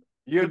him. And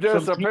you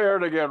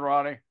disappeared again,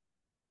 Ronnie.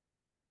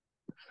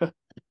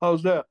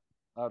 How's that?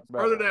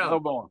 Further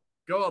down. Go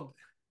on.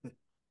 A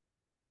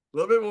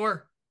little bit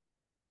more.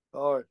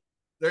 All right.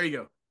 There you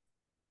go.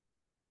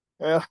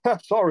 Yeah,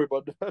 sorry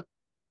about that.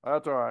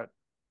 That's all right.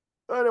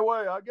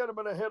 Anyway, I get him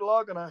in a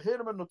headlock, and I hit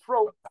him in the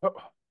throat,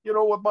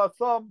 with my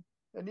thumb,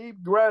 and he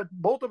grabbed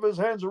both of his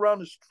hands around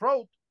his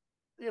throat,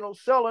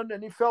 selling,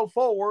 and he fell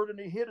forward, and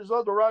he hit his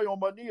other eye on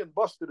my knee and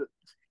busted it.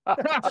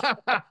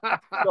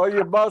 So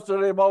you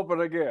busted him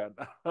open again.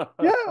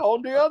 Yeah,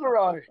 on the other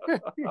eye.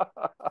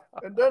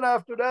 And then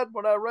after that,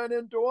 when I ran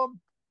into him,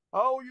 I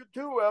owe you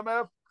too,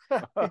 MF.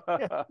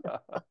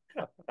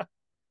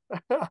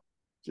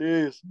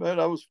 Jeez, man,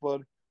 that was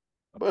funny.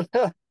 But,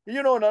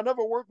 and I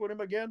never worked with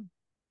him again.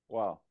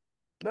 Wow.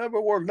 Never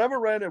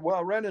ran it. Well,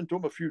 I ran into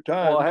him a few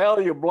times. Well,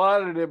 hell, you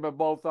blinded him in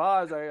both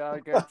eyes. I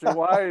can't see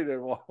why he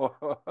didn't.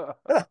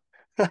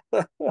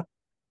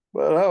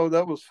 But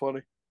that was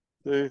funny.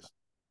 Jeez.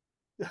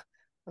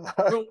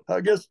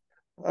 I guess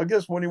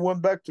when he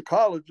went back to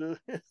college,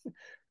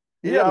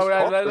 you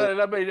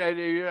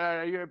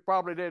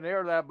probably didn't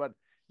hear that, but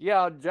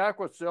yeah, Jack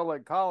was still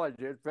in college.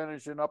 He's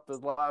finishing up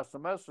his last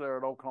semester there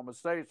at Oklahoma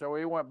State, so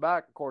he went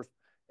back. Of course,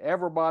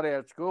 everybody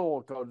at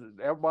school, because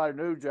everybody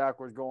knew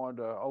Jack was going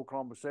to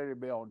Oklahoma City to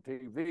be on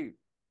TV.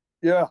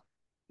 Yeah.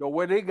 So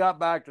when he got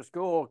back to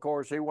school, of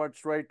course, he went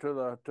straight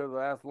to the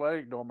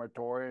athletic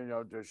dormitory,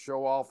 to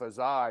show off his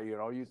eye.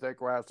 You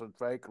think we're having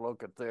fake?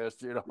 Look at this,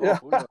 Yeah.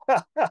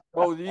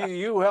 So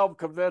you helped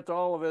convince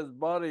all of his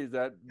buddies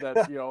that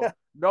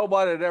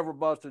nobody had ever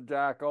busted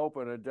Jack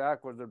open, and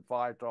Jack was in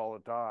fights all the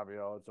time.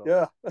 So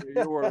yeah.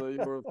 you were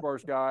the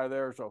first guy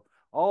there. So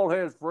all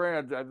his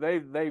friends,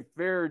 they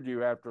feared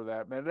you after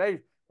that, man.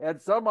 And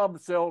some of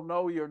them still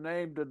know your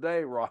name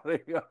today,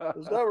 Ronnie.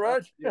 Is that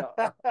right?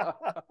 Yeah.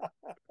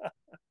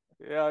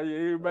 Yeah,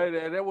 you made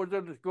it, and it was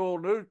in the school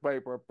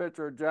newspaper. A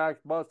picture of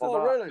Jack's busted.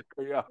 Oh, really?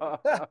 Yeah.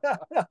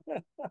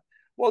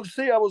 Well,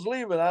 see, I was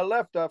leaving. I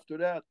left after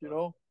that,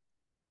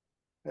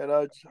 and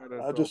I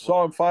just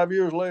saw him 5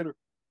 years later.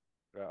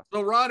 Yeah.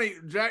 So Ronnie,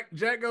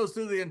 Jack goes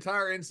through the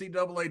entire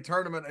NCAA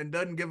tournament and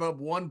doesn't give up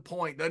 1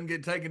 point, doesn't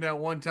get taken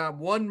down one time,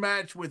 one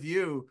match with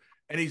you,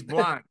 and he's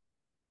blind.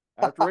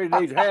 After he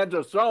needs hands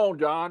of sewn,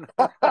 John.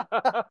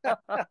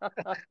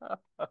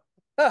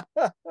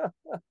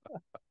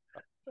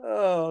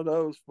 Oh,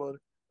 that was funny.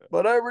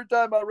 But every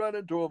time I run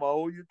into him, I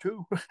owe you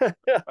two.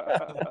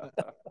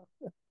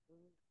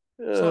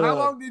 So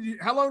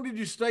how long did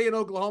you stay in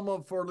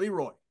Oklahoma for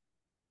Leroy?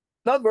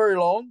 Not very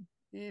long.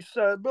 He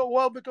said,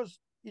 because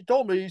he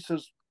told me, he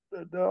says,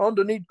 the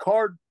underneath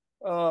card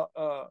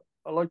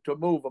I like to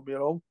move them,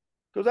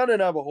 because I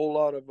didn't have a whole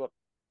lot of,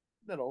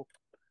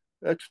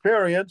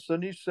 experience.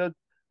 And he said,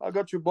 I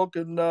got your book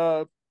in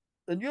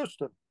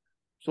Houston.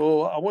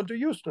 So I went to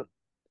Houston,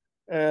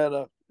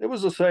 and it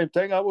was the same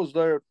thing. I was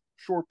there a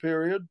short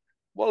period.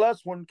 Well,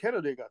 that's when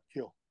Kennedy got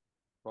killed.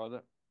 Was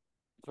it?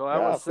 So that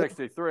Yeah, was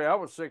 63. I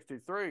was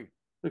 63.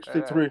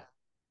 63.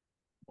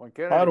 When I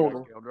Kennedy don't got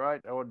know. killed,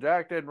 right? Well,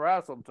 Jack didn't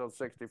wrestle until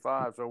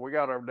 65, so we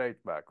got our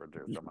dates backwards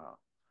here somehow.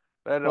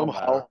 That don't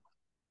matter.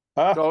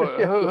 Somehow. So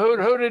Yeah.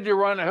 who did you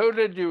run? Who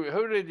did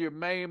you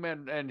maim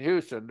in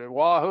Houston?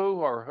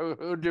 Wahoo, or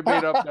who'd you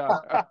beat up down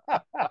there?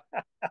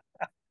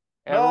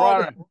 And No,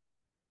 Ron.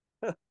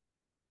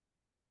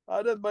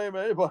 I didn't maim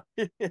anybody.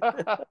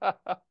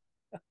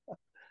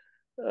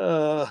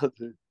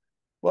 Dude.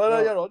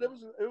 Well, No. it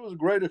was a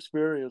great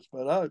experience,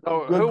 man. So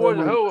Good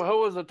memories. who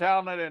was the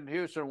talent in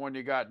Houston when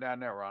you got down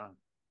there, Ron?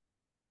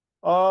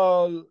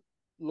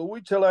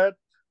 Louis Tillett,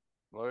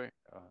 Louis,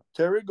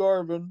 Terry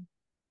Garvin.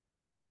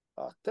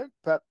 I think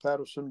Pat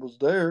Patterson was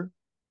there.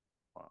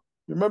 wow.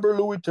 You remember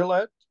Louis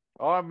Tillett?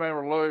 Oh, I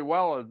remember Louis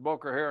well as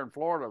booker here in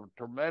Florida.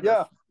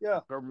 Tremendous,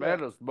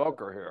 tremendous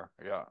booker here.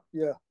 Yeah.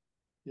 Yeah.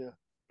 Yeah.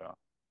 Yeah.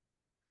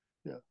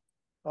 Yeah.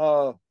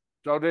 Uh,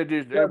 So did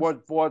you? yes. Was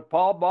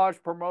Paul Bosch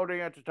promoting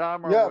at the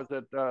time, or Yeah. was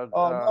it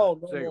No.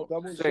 Siegel?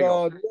 That was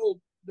Siegel.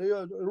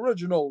 the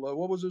original.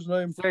 What was his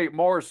name?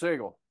 Morris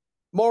Siegel.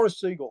 Morris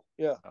Siegel.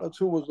 Yeah, that's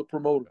who was the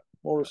promoter.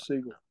 Morris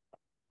Siegel.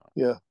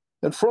 Yeah.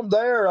 And from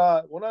there,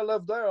 when I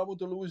left there, I went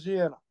to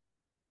Louisiana.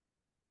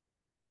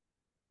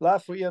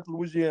 Lafayette,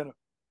 Louisiana.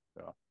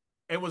 Yeah.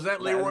 And was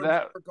that Leroy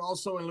Burke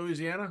also in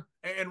Louisiana?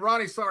 And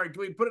Ronnie, sorry, can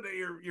we put it?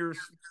 Your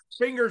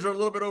fingers are a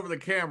little bit over the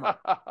camera.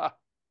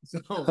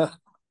 So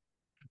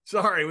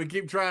sorry, we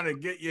keep trying to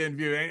get you in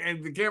view,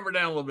 and the camera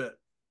down a little bit.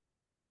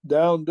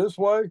 Down this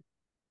way.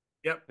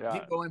 Yep. Yeah.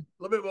 Keep going a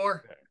little bit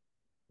more. Okay.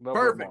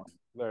 Perfect. Bit more.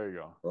 There you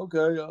go.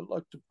 Okay, I'd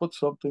like to put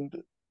something.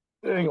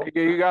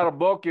 You got a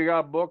book. You got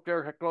a book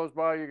there close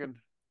by. You can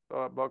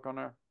throw that book on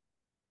there.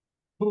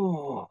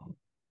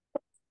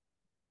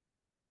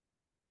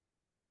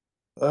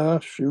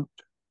 Shoot.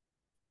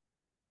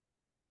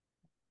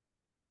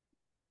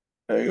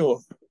 Hang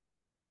on.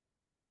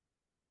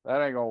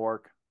 That ain't gonna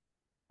work.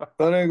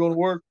 That ain't gonna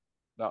work.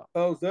 No.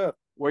 How's that?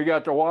 We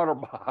got the water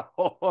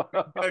bottle.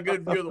 Got a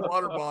good view of the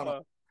water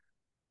bottle.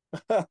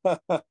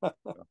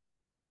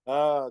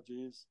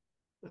 Jeez.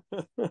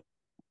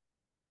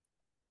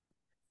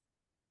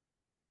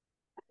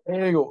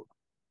 Hang on.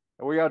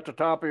 We got the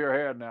top of your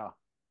head now.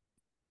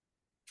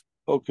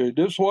 Okay,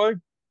 this way?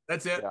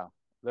 That's it. Yeah,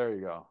 there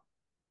you go.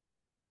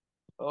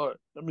 All right,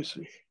 let me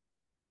see.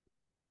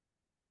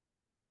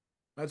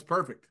 That's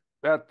perfect.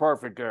 That's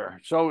perfect there.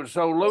 So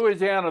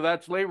Louisiana,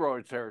 that's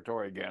Leroy's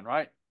territory again,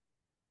 right?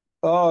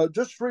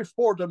 Just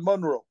Shreveport and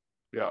Monroe.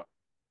 Yeah.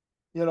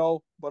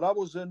 But I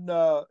was in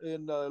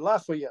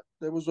Lafayette.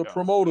 There was a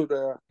promoter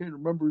there. I can't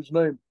remember his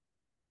name.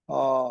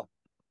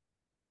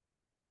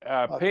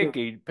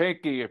 Pinky,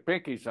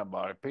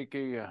 somebody.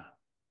 Pinky.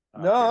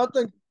 No.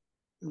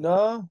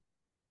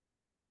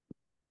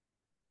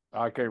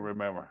 I can't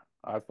remember.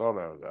 I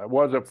thought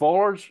was it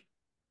Fuller's?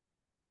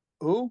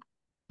 Who?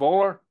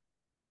 Fuller?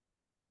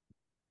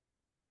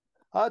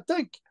 I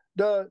think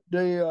the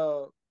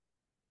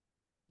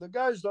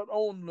guys that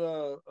own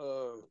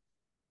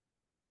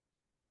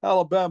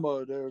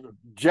Alabama there.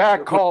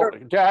 Jack Calter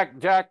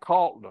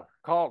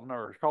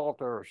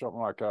or something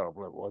like that. I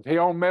believe it was. He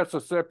owned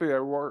Mississippi.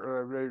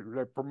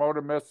 They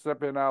promoted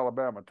Mississippi and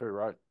Alabama too,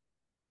 right?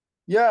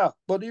 Yeah,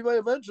 but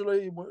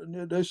eventually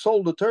they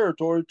sold the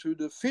territory to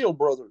the Field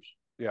brothers.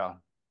 Yeah.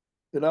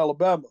 In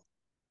Alabama.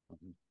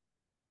 Mm-hmm.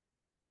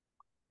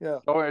 Yeah.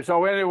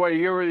 So anyway,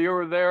 you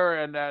were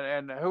there, and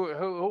who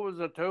was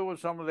it? Who was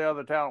some of the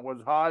other talent?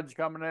 Was Hodge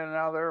coming in and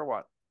out there, or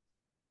what?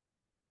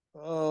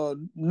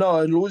 No,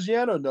 in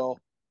Louisiana, no.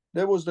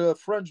 There was the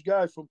French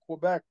guy from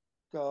Quebec.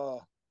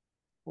 What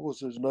was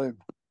his name?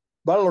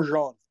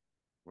 Baillargeon.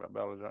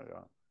 Baillargeon,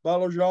 yeah.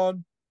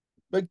 Baillargeon,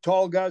 big,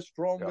 tall guy,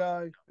 strong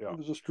guy. Yeah. He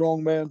was a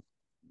strong man.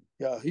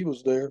 Yeah, he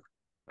was there.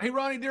 Hey,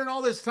 Ronnie, during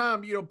all this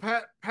time,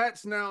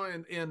 Pat's now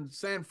in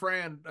San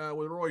Fran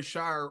with Roy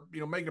Shire,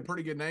 making a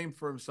pretty good name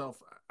for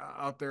himself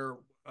out there.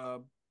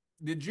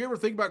 Did you ever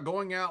think about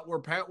going out where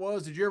Pat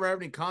was? Did you ever have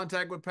any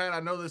contact with Pat? I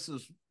know this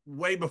is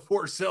way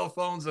before cell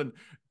phones and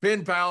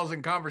pen pals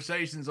and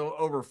conversations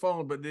over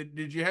phone, but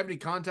did you have any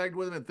contact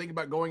with him and think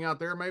about going out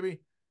there maybe?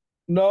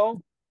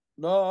 No,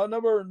 I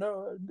never.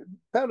 No,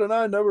 Pat and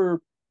I never.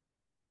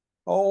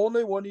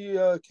 Only when he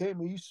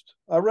came east.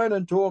 I ran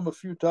into him a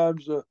few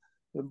times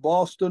in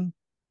Boston.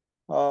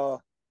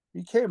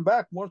 He came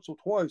back once or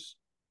twice,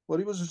 but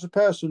he was just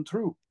passing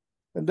through.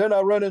 And then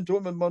I ran into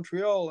him in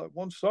Montreal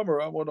one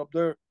summer. I went up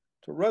there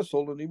to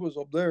wrestle, and he was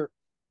up there.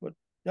 But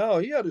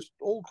he had his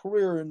old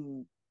career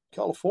in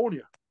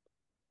California.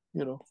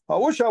 I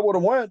wish I would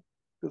have went,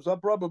 because I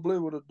probably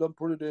would have done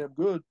pretty damn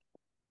good.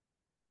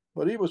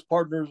 But he was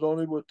partners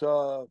only with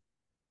what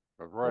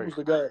was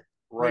the guy?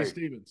 Ray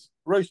Stevens.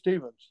 Ray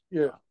Stevens.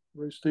 Yeah,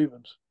 Ray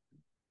Stevens.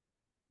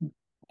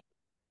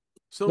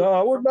 So No,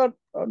 I was not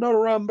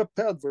around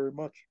Pat very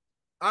much.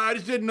 I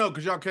just didn't know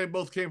because y'all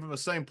both came from the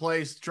same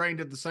place,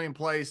 trained at the same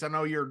place. I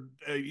know you're,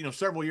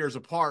 several years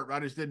apart. But I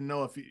just didn't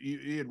know if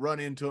you had run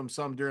into him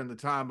some during the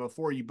time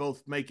before you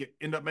both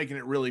end up making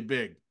it really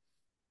big.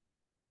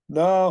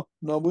 No,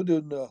 we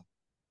didn't.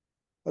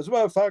 As a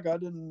matter of fact, I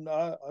didn't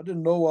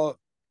know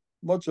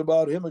much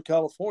about him in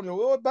California.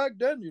 Well, back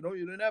then, you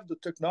didn't have the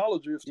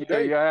technology of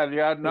today. You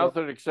had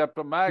nothing except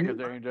the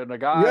magazines, and the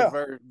guys Yeah,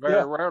 very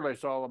yeah. rarely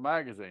saw the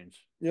magazines.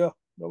 Yeah,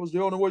 that was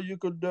the only way you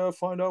could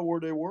find out where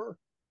they were.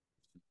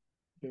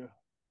 Yeah.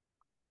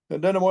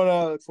 And then when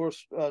I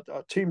first I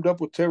teamed up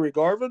with Terry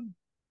Garvin,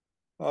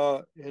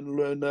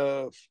 and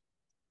that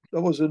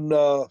was in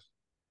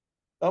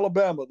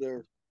Alabama.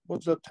 There,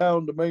 what's that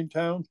town? The main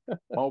town?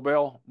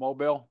 Mobile.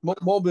 Mobile.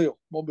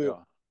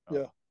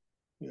 Yeah.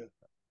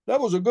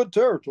 That was a good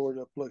territory.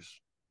 That place.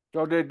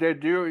 So did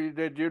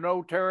you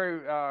know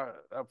Terry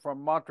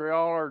from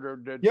Montreal, or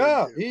did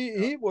Yeah, you,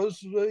 he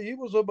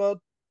was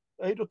about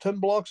 8 or 10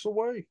 blocks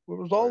away. It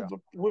was all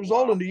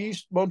Wow. in the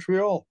East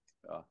Montreal.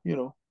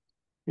 Yeah.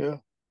 Yeah.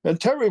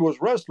 And Terry was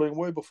wrestling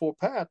way before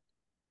Pat.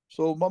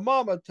 So my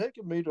mom had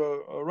taken me to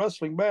a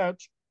wrestling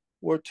match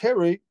where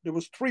Terry, there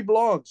was three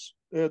blondes.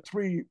 He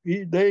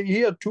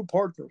had two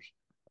partners,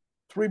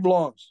 three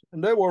blondes,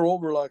 and they were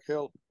over like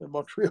hell in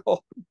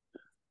Montreal.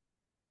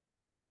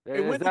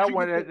 Is that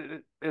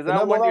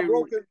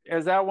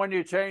when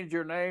you changed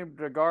your name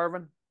to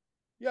Garvin?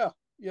 Yeah.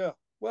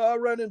 Well, I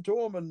ran into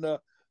him and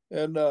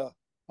I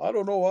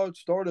don't know how it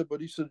started,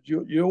 but he said,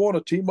 "You want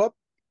to team up?"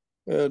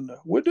 And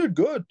we did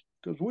good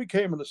because we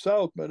came in the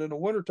South, man, in the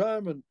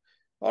wintertime. And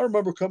I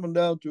remember coming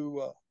down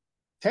to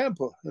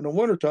Tampa in the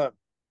wintertime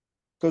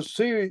because,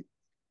 see,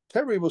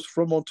 Terry was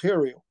from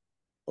Ontario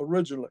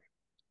originally,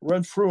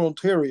 Renfrew,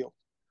 Ontario.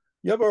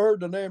 You ever heard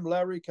the name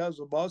Larry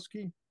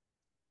Kazaboski?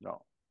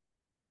 No.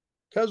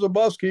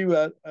 Kazaboski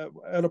had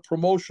a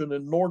promotion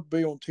in North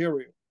Bay,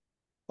 Ontario.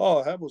 Oh,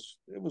 it was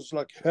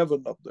like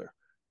heaven up there.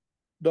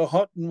 The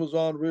hunting was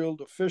unreal.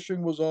 The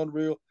fishing was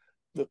unreal.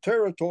 The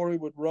territory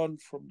would run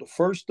from the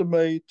 1st of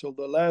May till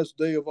the last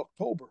day of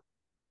October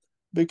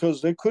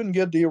because they couldn't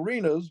get the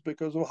arenas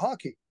because of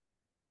hockey.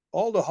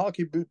 All the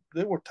hockey,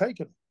 they were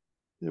taken.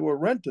 They were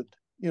rented,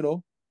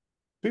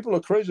 People are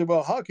crazy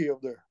about hockey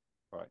up there.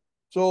 Right.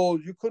 So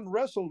you couldn't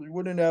wrestle. You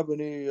wouldn't have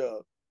any,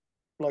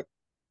 like,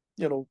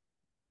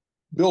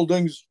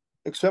 buildings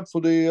except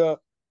for the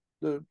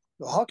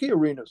hockey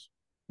arenas.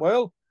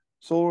 Well,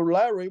 so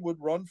Larry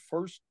would run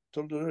first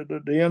till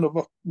the end of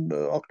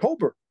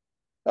October.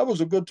 That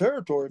was a good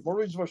territory.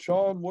 Maurice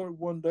Vachon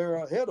won there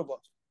ahead of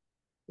us,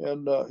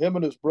 and him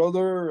and his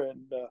brother,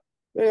 and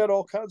they had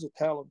all kinds of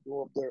talent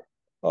go up there.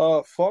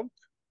 Funk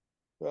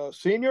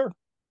Senior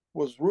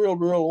was real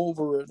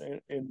over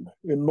in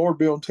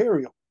Northby,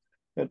 Ontario,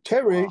 and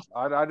Terry.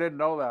 Wow. I didn't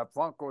know that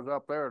Funk was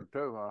up there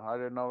too. I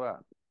didn't know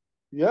that.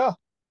 Yeah,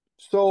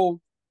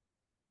 so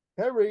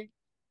Terry,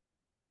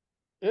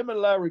 him and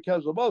Larry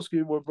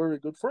Kazaboski were very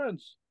good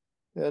friends,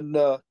 and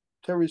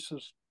Terry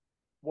says,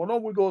 "Why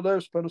don't we go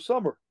there, spend a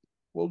summer?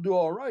 We'll do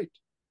all right."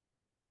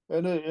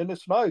 And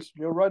it's nice.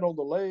 You're right on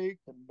the lake,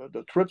 and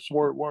the trips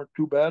weren't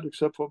too bad,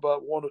 except for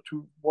about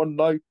one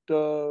night.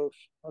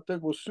 I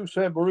think it was Sault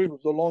Ste. Marie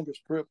was the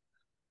longest trip.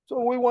 So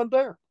we went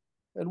there,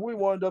 and we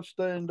wound up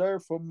staying there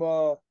from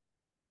all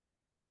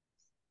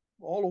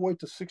the way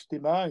to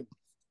 '69.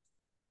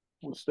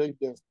 We stayed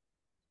there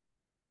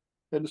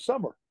in the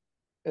summer,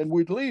 and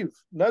we'd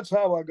leave. And that's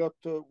how I got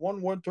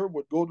one winter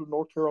would go to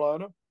North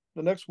Carolina,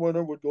 the next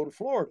winter would go to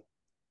Florida,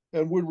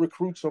 and we'd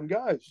recruit some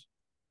guys,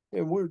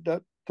 and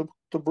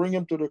to bring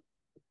him to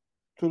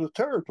the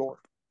territory.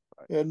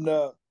 Right. And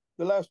the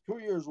last 2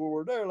 years we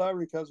were there,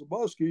 Larry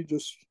Kazaboski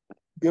just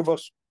give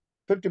us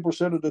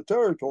 50% of the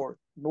territory,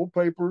 no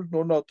papers,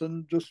 no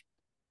nothing, just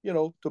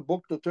to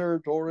book the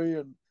territory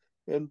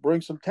and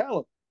bring some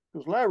talent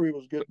because Larry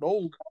was getting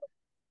old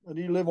and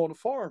he lived on a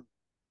farm,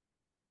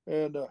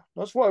 and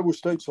that's why we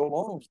stayed so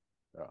long.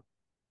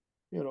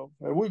 Yeah.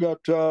 And we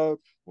got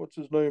what's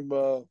his name,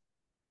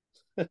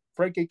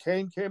 Frankie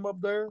Kane came up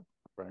there.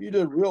 Frankie. He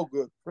did real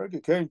good. Frankie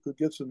Kane could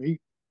get some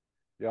heat.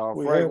 Yeah,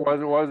 Frank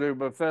was he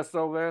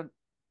Mephisto then?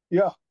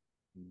 Yeah.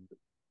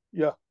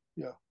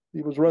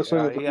 He was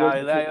wrestling.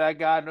 Yeah, that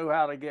guy knew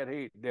how to get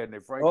heat, didn't he?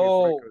 Frank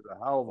was a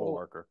hell of a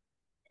worker.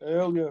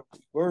 Hell yeah,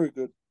 very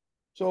good.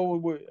 So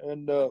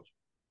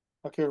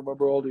I can't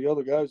remember all the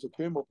other guys that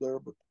came up there,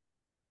 but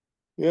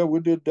yeah, we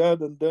did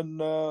that, and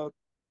then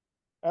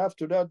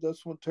after that,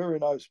 that's when Terry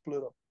and I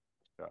split up.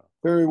 Yeah.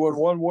 Terry went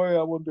one way,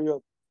 I went the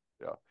other.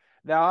 Yeah.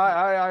 Now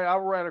I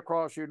ran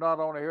across you not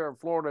only here in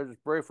Florida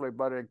just briefly,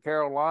 but in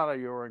Carolina.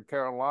 You were in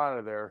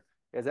Carolina there.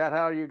 Is that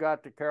how you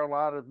got to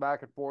Carolina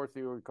back and forth?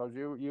 Because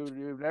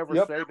you never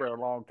stayed there a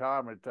long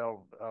time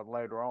until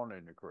later on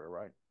in your career,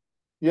 right?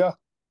 Yeah.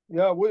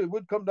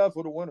 We'd come down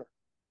for the winter.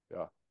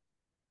 Yeah.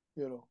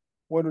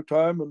 Winter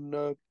time,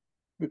 and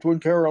between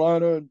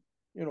Carolina and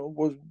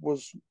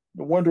was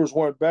the winters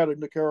weren't bad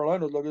in the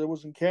Carolinas like it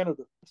was in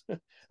Canada.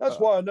 That's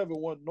why I never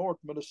went north,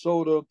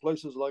 Minnesota,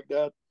 places like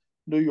that,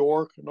 New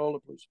York, and all the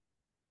places.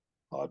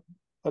 I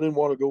didn't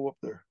want to go up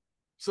there.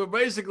 So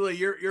basically,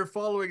 you're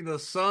following the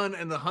sun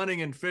and the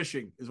hunting and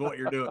fishing is what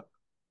you're doing.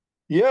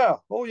 Yeah.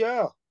 Oh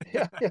yeah.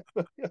 Yeah.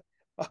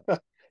 Yeah.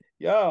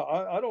 Yeah.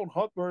 I don't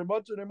hunt very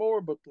much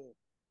anymore, but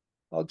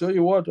I'll tell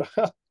you what,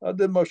 I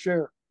did my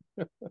share.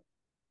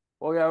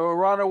 Well, yeah, well,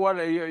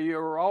 Ronnie,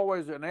 you're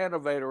always an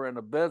innovator in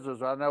the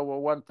business. I know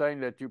one thing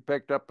that you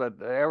picked up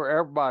that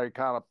everybody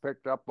kind of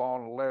picked up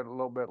on a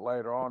little bit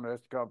later on.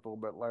 This comes a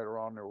little bit later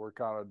on, and we're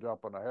kind of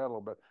jumping ahead a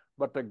little bit.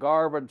 But the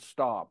Garvin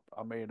stomp,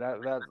 I mean,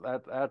 that's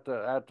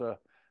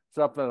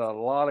something that a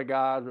lot of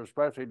guys,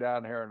 especially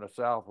down here in the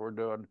South, were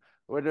doing.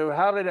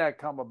 How did that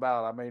come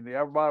about? I mean,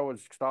 everybody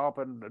was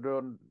stomping,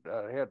 doing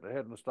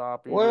hitting the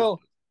stomp. Well,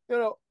 I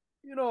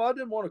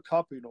didn't want to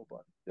copy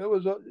nobody. There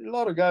was a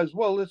lot of guys.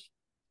 Well,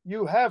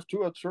 you have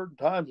to at certain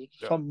times.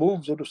 Yeah. Some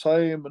moves are the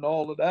same and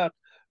all of that.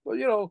 But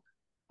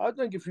I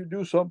think if you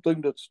do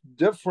something that's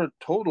different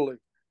totally,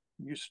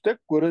 you stick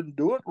with it and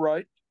do it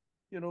right.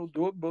 Do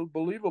it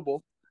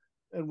believable.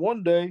 And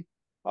one day,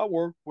 I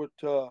worked with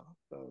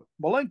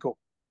Malenko,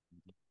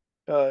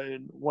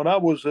 and when I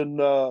was in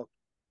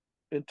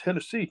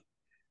Tennessee,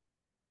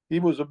 he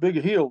was a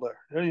big heel there.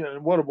 And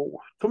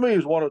to me,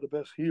 he's one of the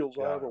best heels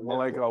I ever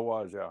worked with. Malenko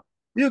was, yeah.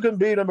 You can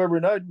beat him every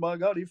night. My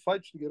God, he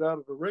fights to get out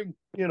of the ring.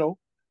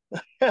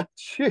 I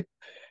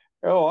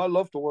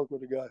love to work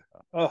with the guy.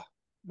 Oh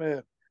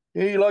man,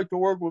 he liked to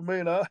work with me,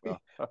 and I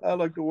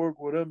like to work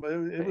with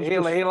him. He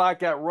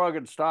liked that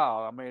rugged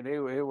style. I mean, he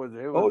was.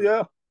 Oh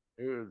yeah,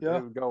 he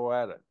would go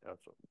at it.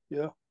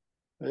 Yeah.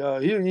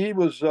 He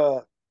was.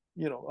 I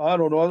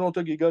don't know. I don't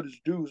think he got his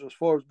dues as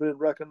far as being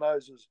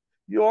recognized as.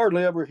 You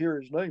hardly ever hear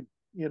his name.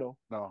 No.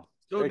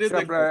 So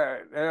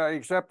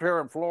except here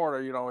in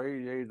Florida,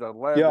 he's a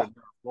legend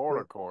in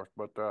Florida, of course.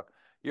 But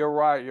you're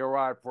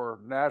right for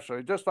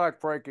nationally. Just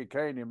like Frankie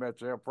Kane, you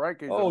mentioned him.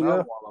 Frankie's another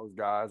one of those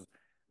guys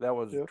that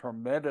was a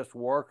tremendous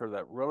worker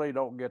that really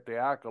don't get the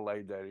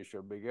accolade that he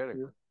should be getting.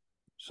 Yeah.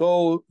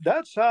 So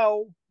that's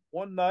how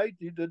one night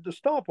he did the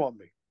stomp on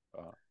me.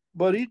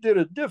 But he did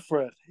it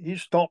different. He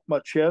stomped my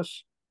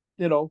chest,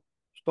 and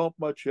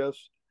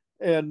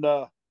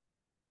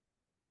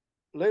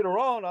later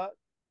on I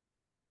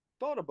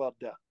thought about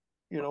that,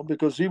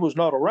 because he was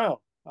not around.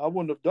 I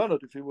wouldn't have done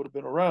it if he would have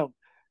been around.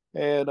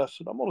 And I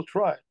said, I'm going to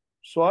try it.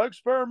 So I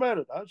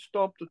experimented. I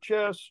stomped the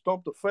chest,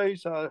 stomped the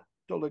face.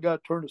 Till the guy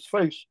turned his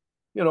face,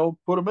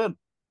 put him in.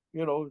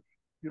 You don't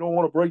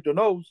want to break the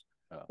nose.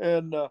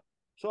 And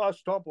so I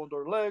stomped on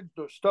their legs,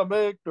 their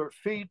stomach, their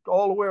feet,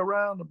 all the way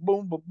around. And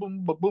boom, boom,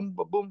 boom, boom, boom,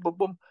 boom, boom,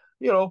 boom.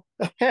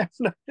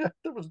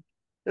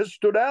 It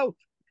stood out.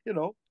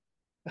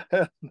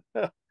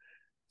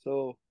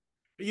 So.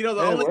 The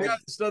only guy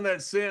that's done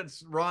that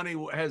since Ronnie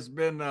has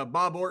been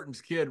Bob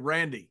Orton's kid,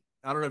 Randy.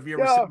 I don't know if you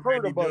ever seen I've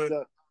heard about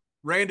that.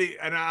 Randy,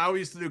 and I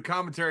used to do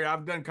commentary.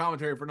 I've done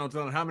commentary for no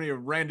telling how many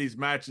of Randy's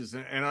matches,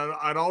 and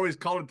I'd always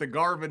call it the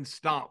Garvin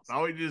stomp.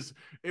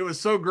 It was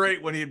so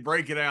great when he'd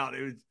break it out.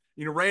 It was,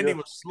 Randy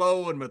was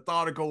slow and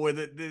methodical with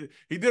it.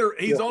 He's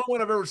the only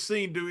one I've ever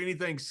seen do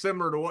anything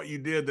similar to what you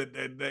did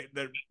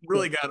that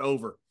really got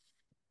over.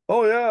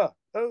 Oh yeah,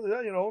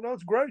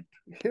 that's great.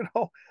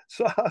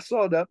 So I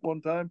saw that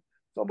one time.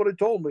 Somebody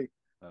told me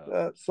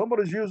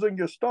somebody's using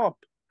your stomp.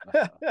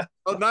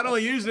 Well, not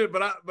only used it,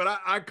 but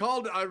I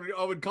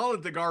would call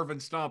it the Garvin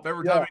stomp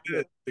every time he did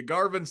it. The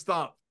Garvin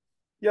stomp.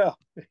 Yeah.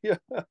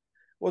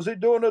 Was he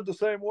doing it the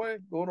same way,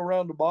 going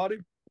around the body?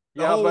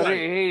 Yeah, but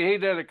he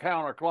did it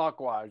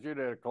counterclockwise. You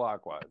did it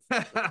clockwise.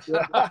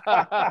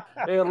 A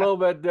little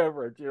bit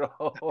different,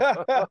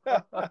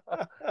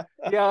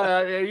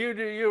 Yeah,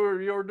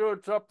 you were doing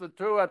something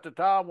too at the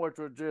time, which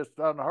was just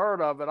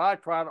unheard of. And I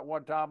tried it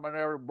one time and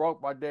never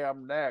broke my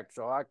damn neck,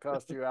 so I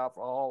cussed you out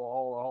for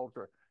all the whole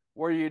trip.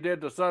 Where you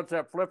did the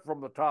sunset flip from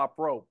the top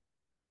rope.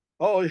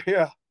 Oh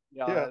yeah.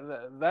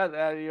 That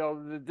it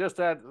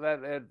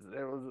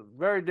was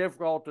very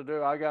difficult to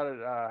do. I got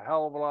a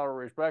hell of a lot of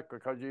respect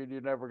because you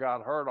never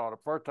got hurt on it.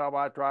 First time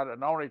I tried it,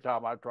 and the only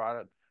time I tried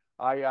it,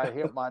 I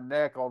hit my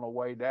neck on the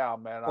way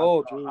down, man. I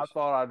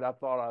thought I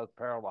was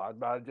paralyzed,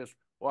 but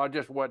I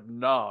just went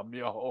numb.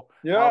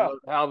 Yeah.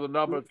 How the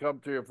numbers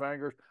come to your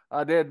fingers.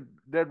 I didn't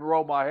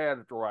roll my head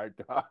at the right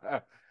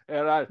time.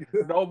 And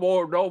no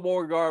more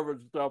Garvin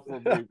stuff for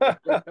me.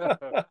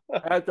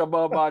 That's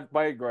above my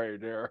pay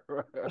grade here.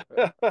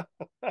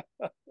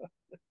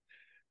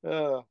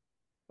 I've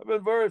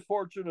been very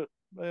fortunate,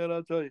 man.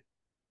 I tell you,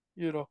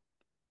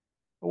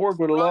 I work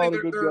with a lot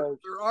of good guys.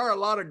 There are a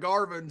lot of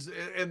Garvins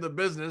in the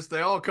business.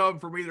 They all come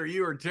from either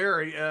you or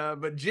Terry.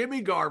 But Jimmy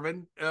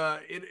Garvin,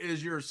 it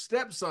is your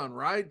stepson,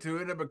 right? To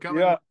end up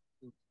becoming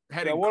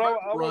had a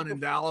run in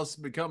Dallas,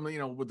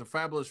 becoming with the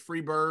fabulous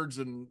Freebirds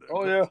and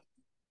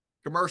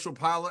commercial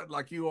pilot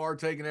like you are,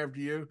 taking after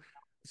you.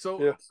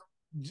 So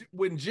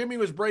when Jimmy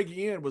was breaking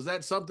in, was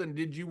that something?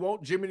 Did you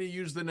want Jimmy to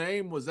use the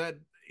name? Was that?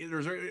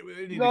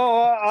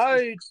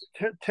 No,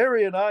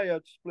 Terry and I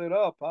had split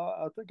up.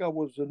 I think I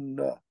was in.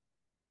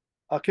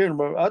 I can't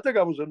remember. I think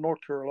I was in North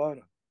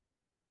Carolina,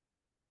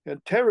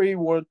 and Terry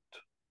went.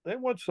 They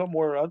went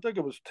somewhere. I think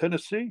it was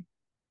Tennessee.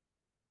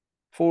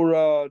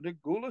 for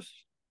Nick Goulas.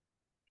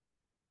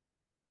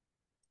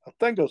 I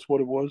think that's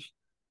what it was.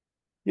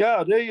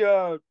 Yeah, they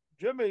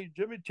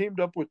Jimmy teamed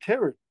up with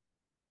Terry,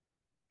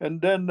 and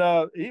then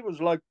he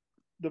was like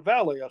the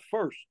valet at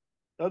first.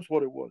 That's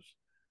what it was,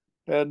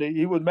 and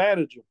he would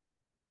manage him.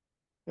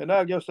 And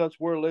I guess that's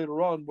where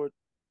later on, where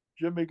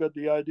Jimmy got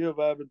the idea of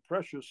having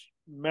Precious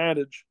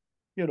manage.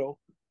 You know,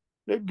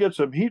 they can get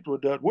some heat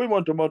with that. We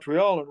went to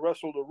Montreal and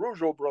wrestled the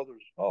Rougeau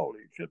brothers. Holy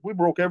shit, we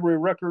broke every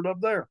record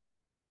up there.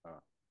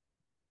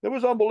 It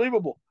was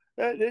unbelievable.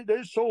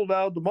 They sold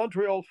out the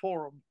Montreal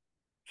Forum.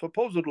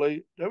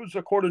 Supposedly, that was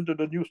according to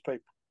the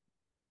newspaper,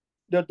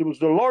 that there was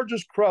the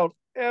largest crowd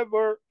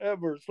ever.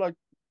 It's like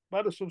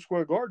Madison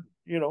Square Garden,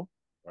 you know.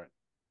 Right.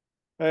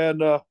 And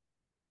the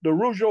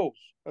Rougeaus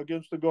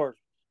against the Gardens.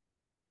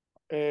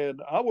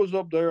 And I was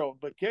up there on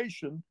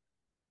vacation,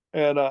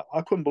 and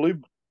I couldn't believe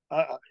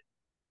it.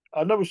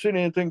 I never seen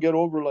anything get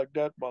over like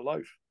that in my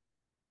life.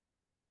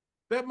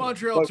 That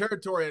Montreal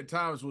territory at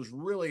times was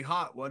really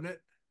hot, wasn't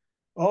it?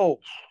 Oh,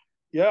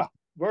 yeah,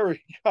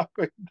 very.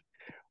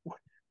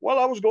 Well,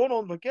 I was going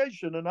on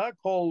vacation, and I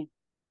called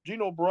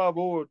Gino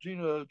Bravo or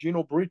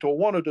Gino Brito,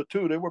 one of the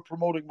two. They were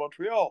promoting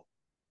Montreal.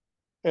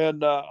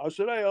 And I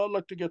said, hey, I'd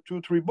like to get 2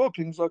 or 3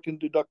 bookings. I can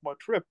deduct my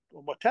trip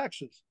or my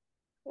taxes.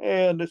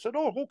 And they said,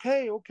 oh,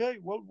 okay,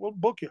 we'll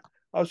book you.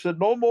 I said,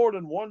 no more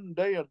than 1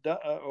 day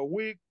a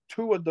week,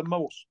 2 at the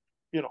most,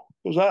 you know,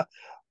 because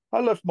I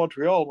left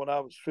Montreal when I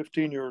was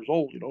 15 years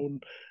old, you know,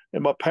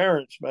 and my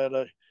parents, man,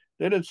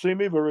 they didn't see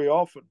me very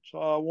often. So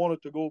I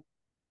wanted to go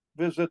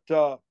visit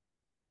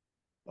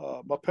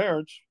my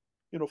parents,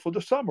 you know, for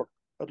the summer,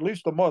 at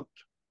least a month.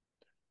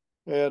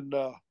 And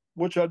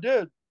which I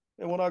did.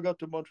 And when I got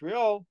to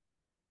Montreal,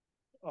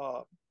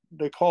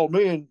 they called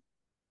me and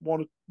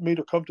wanted me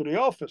to come to the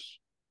office.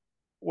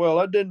 Well,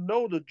 I didn't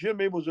know that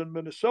Jimmy was in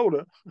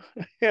Minnesota,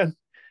 and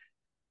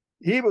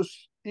he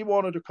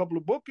wanted a couple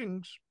of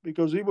bookings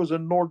because he was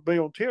in North Bay,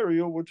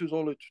 Ontario, which is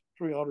only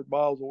 300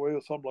 miles away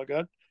or something like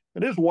that.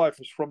 And his wife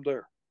was from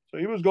there. So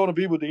he was going to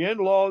be with the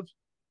in-laws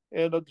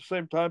and at the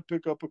same time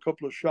pick up a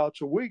couple of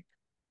shots a week.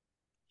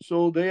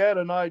 So they had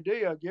an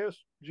idea, I guess,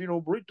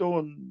 Gino Brito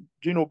and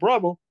Gino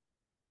Bravo,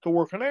 to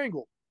work an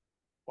angle.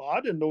 Well,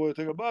 I didn't know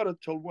anything about it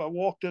until I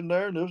walked in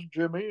there and there's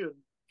Jimmy. And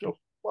so,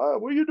 wow,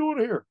 what are you doing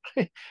here?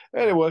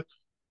 Anyway,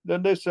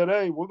 then they said,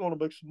 hey, we're going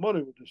to make some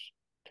money with this.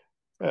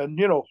 And,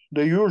 you know,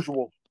 the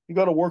usual. You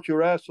got to work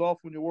your ass off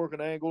when you work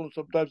an angle, and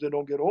sometimes they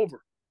don't get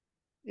over.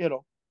 You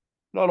know,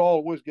 not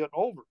always getting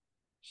over.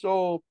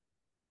 So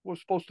we're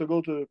supposed to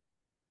go to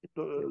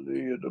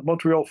the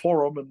Montreal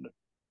Forum and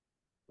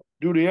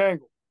do the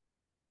angle.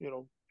 You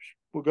know,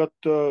 we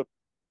got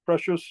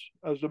Precious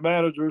as the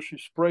manager. She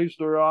sprays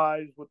their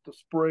eyes with the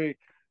spray,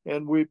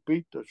 and we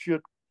beat the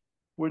shit.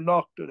 We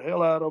knocked the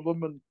hell out of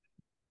them, and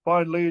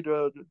finally,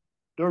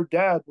 their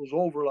dad was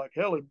over like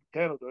hell in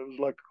Canada. It was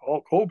like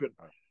Hulk Hogan.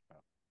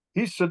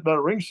 He's sitting at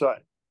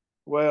ringside.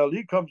 Well,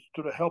 he comes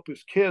to help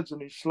his kids,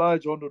 and he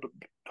slides under the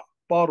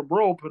bottom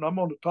rope, and I'm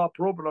on the top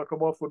rope, and I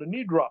come off with a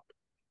knee drop.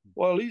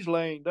 Well, he's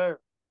laying there,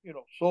 you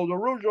know. So the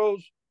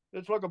Rougeaus,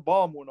 it's like a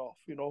bomb went off,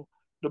 you know.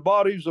 The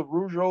bodies of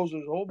Rougeaus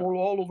is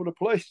all over the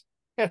place.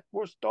 And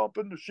we're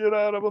stomping the shit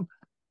out of them.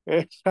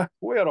 And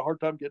we had a hard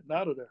time getting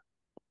out of there.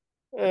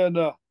 And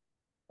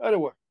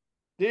anyway,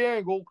 the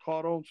angle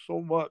caught on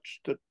so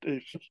much that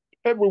it's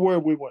everywhere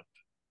we went,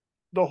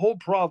 the whole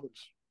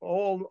province,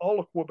 all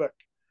of Quebec,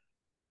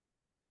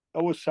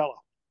 I was selling.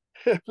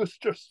 It was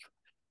just,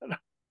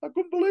 I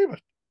couldn't believe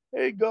it.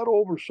 It got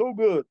over so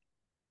good.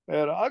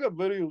 And I got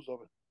videos of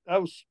it.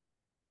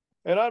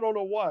 And I don't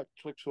know why it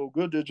clicked so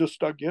good. They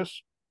just, I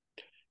guess,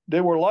 they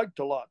were liked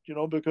a lot, you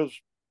know, because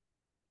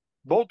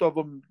both of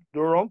them,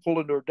 their uncle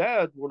and their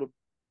dad, were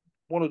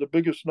one of the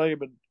biggest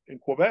name in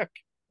Quebec,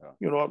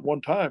 you know, at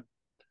one time.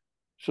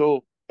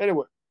 So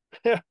anyway,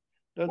 that's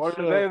well,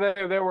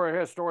 they were a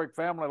historic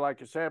family,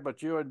 like you said,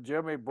 but you and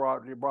Jimmy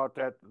brought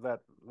that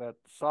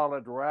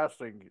solid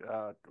wrestling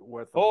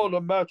with them. Oh, the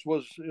match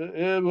was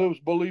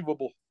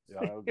believable.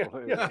 Yeah,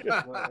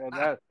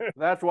 and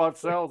that's what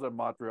sells in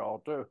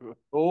Montreal too.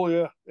 Oh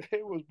yeah,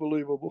 it was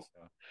believable.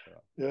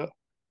 Yeah.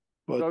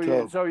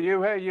 But, so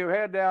you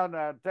head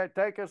down.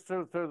 Take us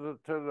to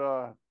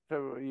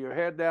you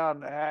head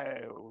down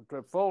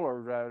to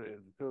Fuller,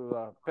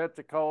 to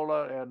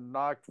Pensacola and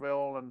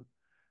Knoxville, and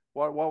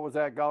what was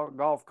that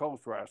Gulf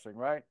Coast Wrestling,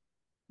 right?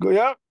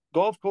 Yeah,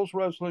 Gulf Coast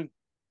Wrestling.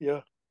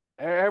 Yeah.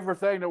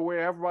 Everybody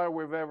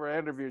we've ever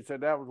interviewed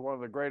said that was one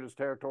of the greatest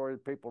territories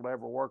people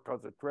ever worked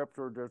because the trips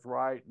were just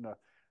right, and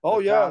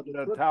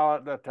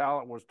the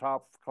talent was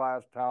top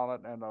class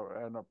talent, and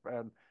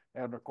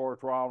of course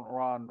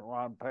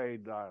Ron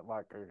paid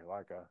like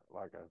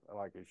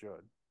he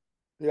should.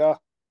 Yeah.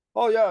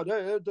 Oh yeah,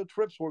 the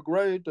trips were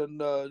great,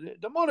 and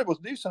the money was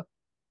decent,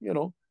 you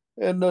know.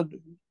 And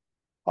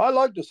I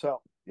liked the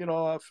South. You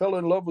know, I fell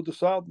in love with the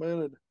South, man,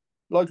 and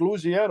like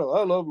Louisiana.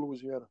 I love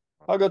Louisiana.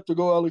 I got to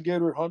go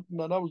alligator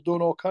hunting, and I was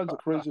doing all kinds of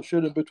crazy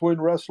shit in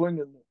between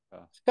wrestling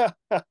and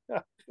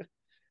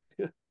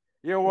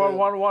Yeah, one.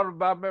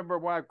 I remember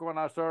when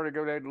I started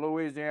going to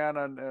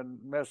Louisiana and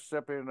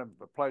Mississippi and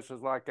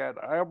places like that.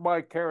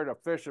 Everybody carried a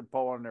fishing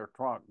pole in their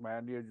trunk,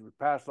 man. You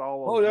passed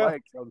all Oh those yeah,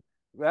 lakes. So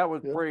that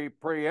was yeah,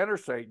 pre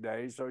interstate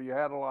days. So you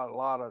had a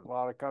lot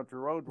of country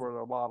roads where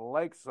there were a lot of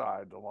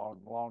lakesides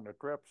along the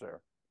trips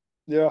there.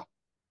 yeah,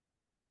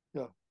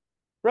 yeah.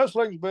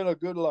 Wrestling's been a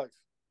good life.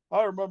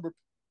 I remember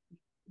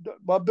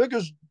my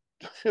biggest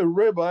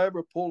rib I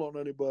ever pulled on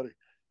anybody.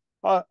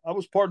 I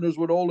was partners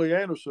with Ole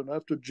Anderson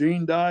after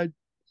Gene died.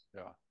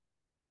 Yeah.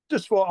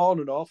 Just for on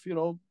and off,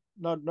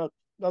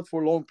 not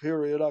for a long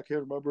period. I can't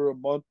remember, a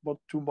month,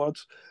 2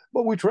 months,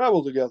 but we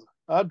traveled together.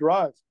 I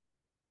drive.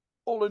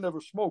 Ole never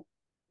smoked,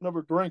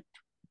 never drank,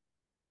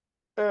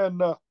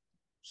 and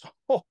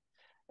so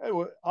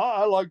anyway,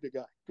 I like the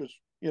guy because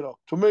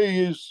to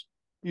me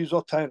he's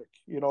authentic.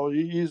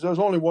 There's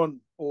only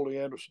one Ole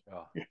Anderson.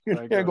 Yeah.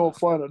 You can't go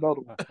find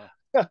another one.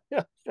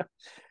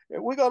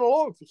 And we got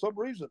along for some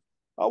reason.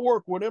 I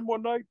worked with him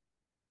one night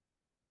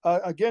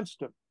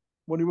against him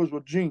when he was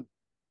with Gene.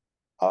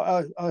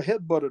 I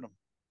headbutted him.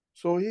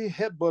 So he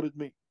headbutted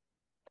me.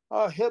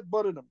 I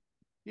headbutted him.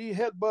 He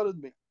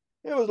headbutted me.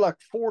 It was like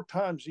 4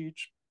 times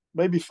each,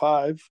 maybe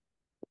 5.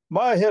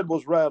 My head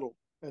was rattled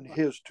and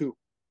his too.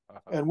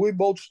 And we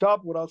both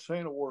stopped without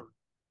saying a word.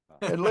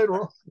 And later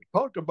on, we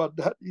talked about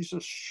that. He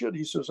says, shit.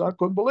 He says, I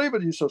couldn't believe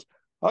it. He says,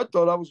 I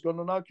thought I was going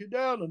to knock you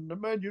down. And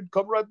man, you'd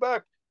come right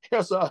back.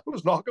 Yes, I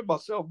was knocking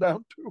myself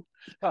down too.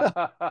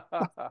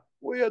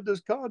 We had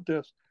this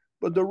contest.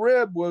 But the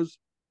reb was,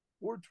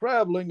 we're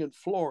traveling in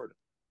Florida.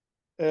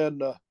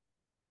 And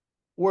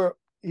where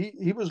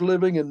he was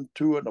living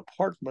into an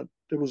apartment.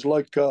 It was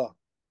like, you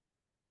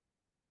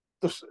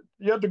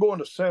had to go in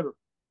the center.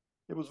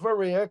 It was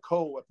very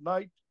echo at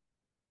night.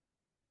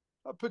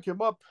 I pick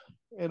him up,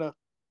 and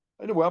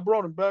anyway, I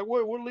brought him back.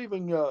 We're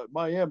leaving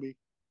Miami,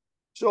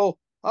 so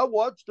I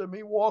watched him.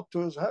 He walked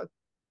to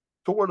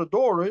where the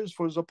door is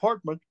for his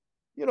apartment,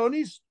 and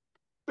he's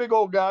big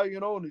old guy,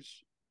 and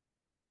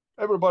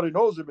everybody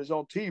knows him. He's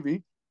on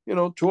TV,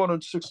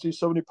 260,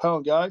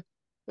 70-pound guy,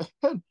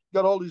 and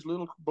got all these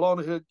little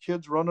blonde-haired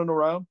kids running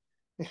around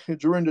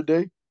during the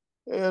day.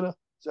 And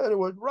so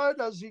anyway, right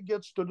as he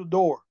gets to the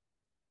door,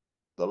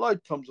 the light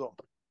comes on.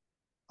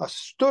 I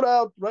stood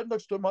out right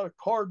next to my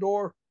car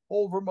door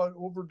over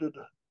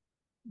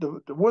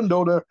the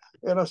window there,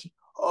 and I said,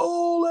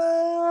 Ole,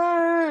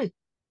 I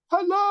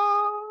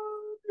love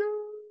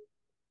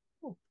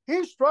you.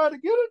 He's trying to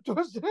get into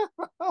his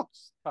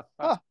house.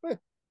 Man,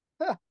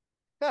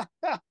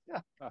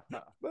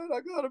 I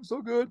got him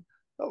so good.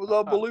 That was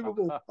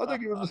unbelievable. I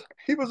think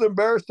he was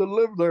embarrassed to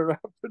live there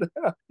after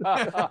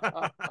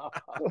that.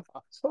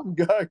 Some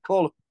guy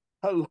called him,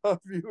 I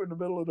love you in the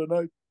middle of the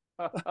night.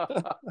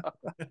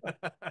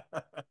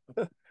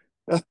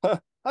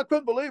 I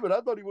couldn't believe it. I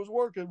thought he was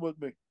working with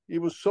me. He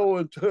was so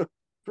into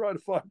trying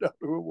to find out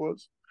who it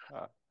was.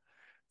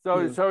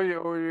 So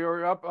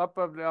you're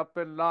up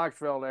in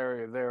Knoxville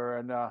area there,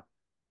 and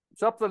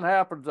something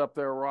happens up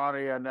there,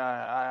 Ronnie. And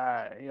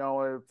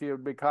if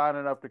you'd be kind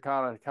enough to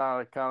kind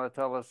of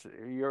tell us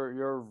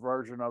your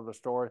version of the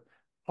story.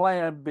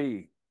 Plan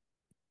B.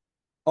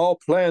 Oh,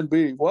 Plan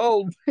B.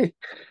 Well,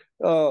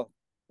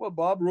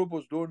 Bob Roop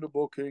was doing the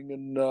booking,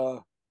 and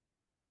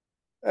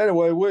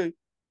anyway,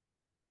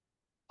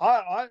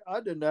 I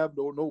didn't have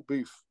no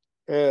beef,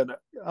 and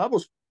I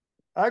was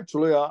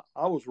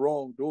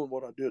wrong doing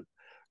what I did,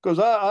 because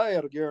I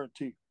had a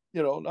guarantee,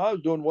 and I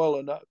was doing well,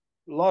 and a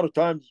lot of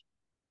times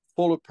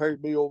Fuller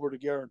paid me over the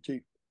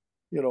guarantee,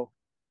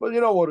 but you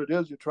know what it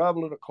is. You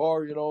travel in a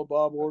car,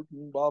 Bob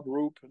Orton, Bob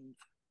Roop,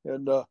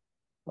 and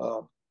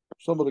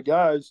some of the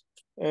guys,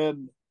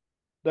 and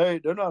they're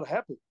not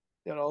happy.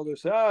 They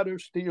say, they're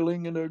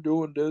stealing and they're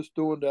doing this,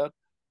 doing that.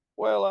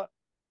 Well,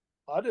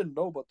 I didn't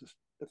know about this,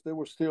 if they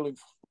were stealing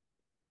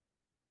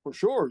for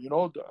sure,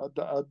 at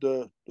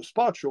the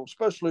spot show,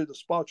 especially the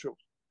spot shows,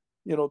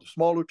 the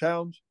smaller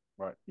towns.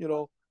 Right.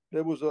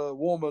 There was a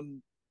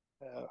woman,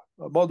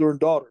 a mother and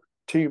daughter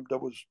team that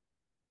was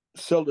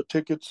sell the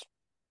tickets,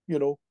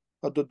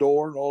 at the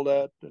door and all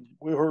that. And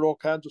we heard all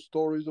kinds of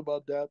stories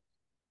about that.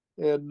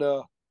 And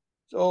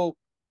so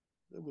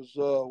it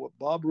was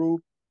Bob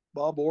Roop,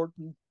 Bob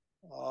Orton,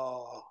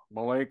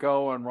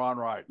 Malenko and Ron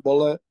Wright.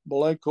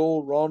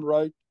 Malenko, Ron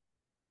Wright,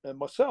 and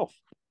myself.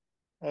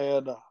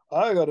 And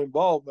I got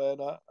involved, man.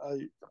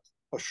 I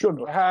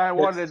shouldn't have.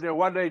 What did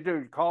they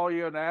do? Call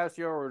you and ask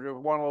you, or just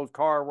one of those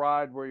car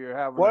rides where you're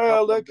having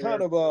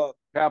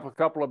have a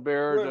couple of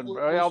beers, and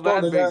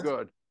that'd be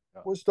good.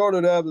 We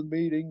started having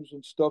meetings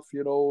and stuff,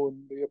 in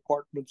the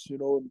apartments,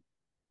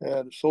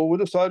 and so we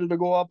decided to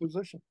go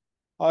opposition.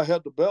 I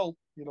had the belt,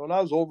 and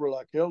I was over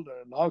like hell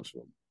there in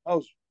Knoxville. I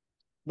was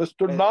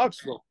Mr.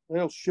 Knoxville.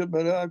 Hell, shit,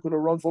 man, I could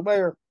have run for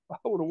mayor. I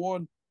would have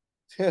won.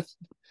 That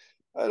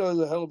was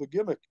a hell of a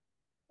gimmick.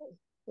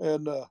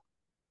 And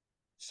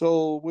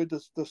so we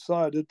just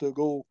decided to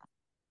go,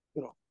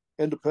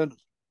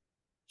 independent.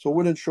 So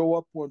we didn't show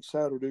up one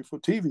Saturday for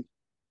TV.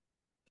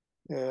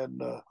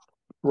 And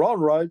Ron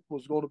Wright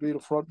was going to be the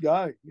front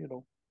guy,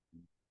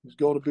 he's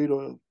going to be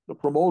the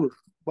promoter.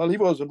 well, he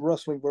wasn't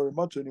wrestling very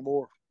much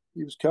anymore.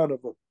 He was kind of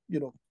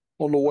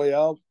on the way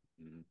out,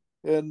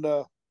 and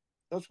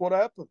that's what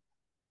happened.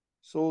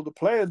 So the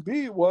plan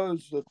B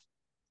was that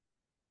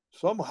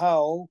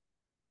somehow,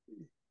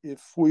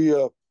 if we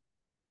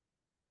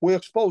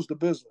exposed the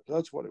business,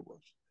 that's what it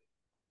was.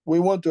 We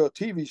went to a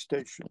TV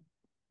station.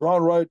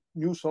 Ron Wright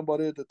knew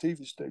somebody at the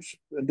TV station,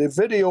 and they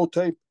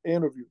videotape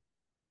interview,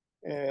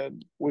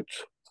 and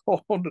which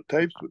on the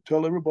tapes would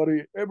tell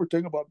everybody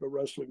everything about the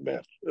wrestling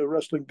match, the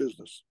wrestling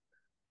business,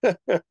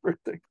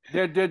 everything.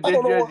 Have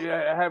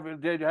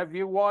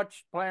you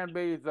watched Plan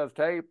B, the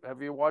tape?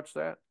 Have you watched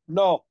that?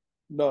 No.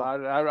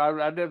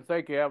 I didn't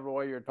think you have the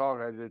way you're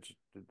talking. I didn't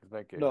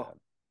think you had.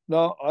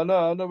 No, I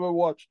never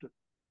watched it.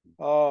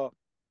 Well,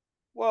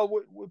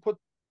 we put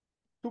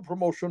two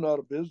promotion out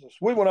of business.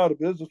 We went out of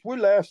business. We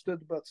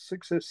lasted about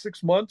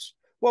 6 months.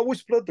 Well, we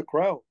split the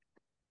crowd,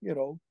 you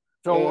know.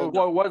 So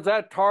was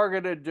that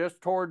targeted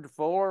just toward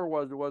Fuller?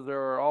 Was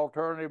there an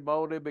alternative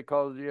motive?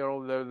 Because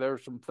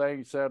there's some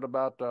things said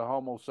about the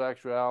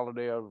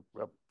homosexuality of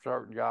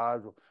certain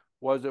guys.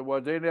 Was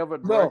any of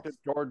it directed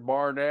toward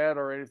Barnett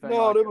or anything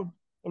like that?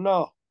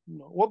 No.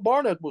 Well,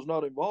 Barnett was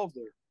not involved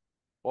there.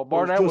 Well,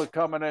 Barnett was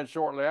coming in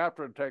shortly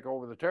after to take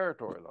over the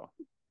territory, though.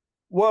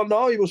 Well,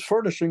 no, he was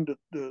furnishing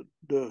the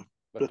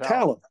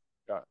talent.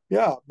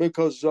 Yeah,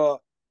 because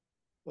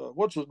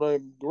what's his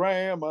name,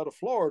 Graham out of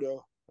Florida.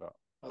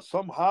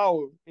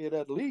 Somehow it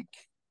had leaked,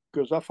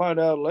 because I find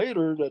out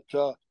later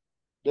that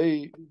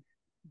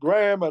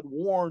Graham had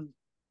warned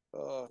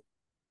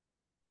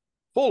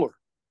Fuller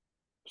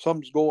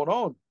something's going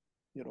on,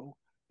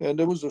 and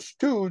there was a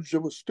stooge that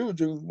was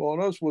stooging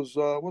on us. Was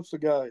what's the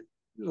guy?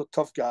 He's a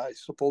tough guy,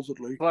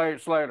 supposedly.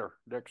 Slater,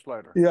 Dick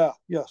Slater. Yeah,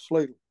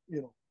 Slater.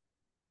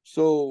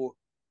 So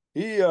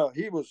he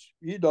was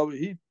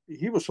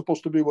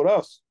supposed to be with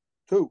us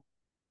too,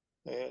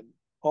 and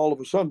all of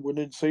a sudden we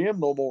didn't see him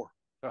no more.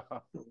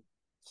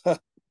 So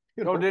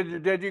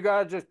did you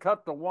guys just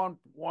cut the one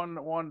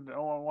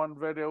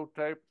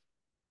videotape?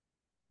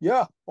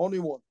 Yeah, only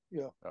one.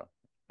 Yeah.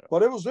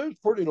 But it was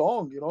pretty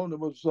long, and it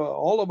was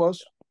all of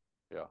us.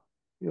 Yeah.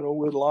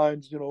 With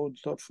lines, and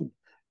stuff.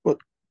 But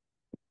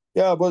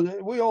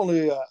we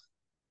only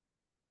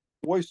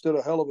wasted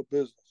a hell of a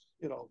business.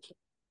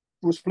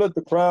 We split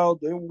the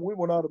crowd. We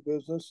went out of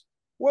business.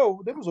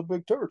 Well, there was a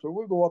big territory.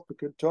 We go up to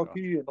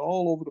Kentucky and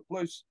all over the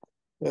place,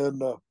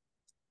 and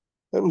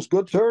it was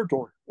good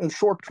territory and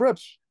short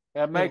trips.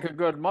 And making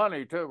good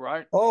money too,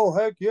 right? Oh,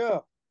 heck yeah.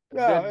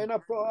 And I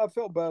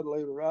felt bad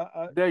later.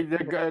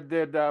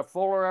 Did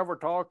Fuller ever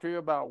talk to you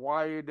about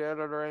why he did it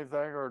or anything,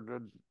 or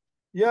did?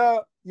 Yeah,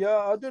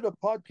 I did a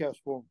podcast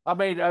for him. I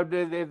mean,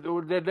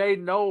 did they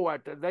know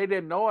they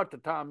didn't know at the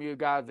time you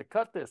guys had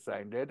cut this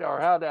thing, did? Or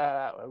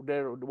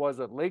was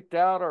it leaked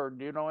out, or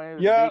do you know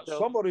anything? Yeah,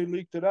 somebody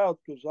leaked it out,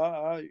 because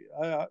I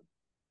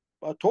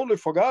totally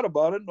forgot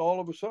about it, and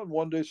all of a sudden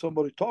one day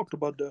somebody talked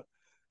about that.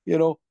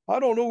 I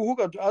don't know who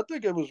got. I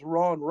think it was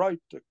Ron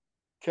Wright that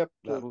kept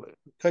the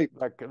tape.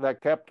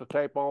 That kept the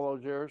tape all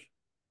those years.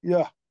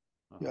 Yeah,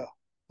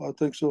 I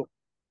think so.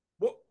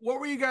 What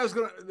were you guys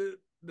gonna?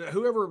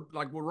 Whoever,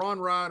 like with Ron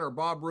Wright or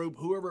Bob Roop,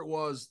 whoever it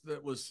was that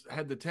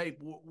had the tape,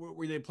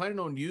 were they planning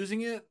on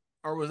using it,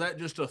 or was that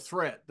just a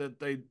threat that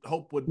they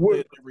hope they'd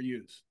never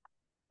use?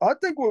 I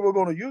think we were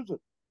going to use it.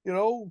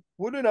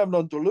 We didn't have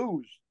nothing to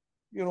lose.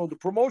 The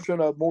promotion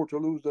had more to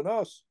lose than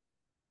us.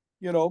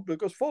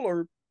 Because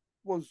Fuller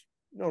was,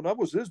 that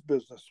was his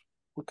business.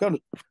 We kind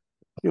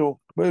of,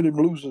 made him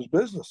lose his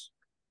business.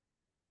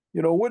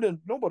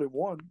 Nobody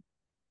won.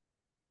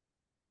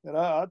 And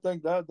I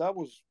think that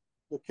was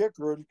the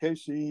kicker, in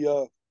case he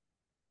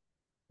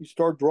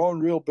started drawing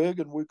real big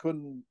and we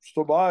couldn't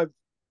survive.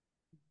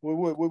 We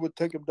would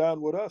take him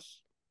down with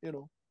us,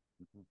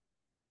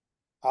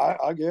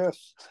 I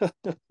guess.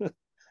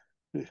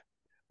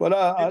 But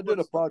I did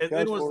a podcast. And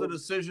then was the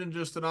decision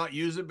just to not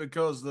use it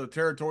because the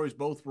territories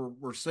both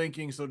were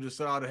sinking, so just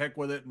said, "Oh, to heck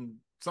with it," and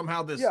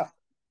somehow this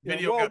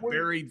video got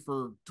buried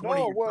for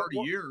 20 or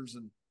 30 years.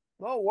 And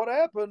no, what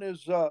happened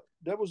is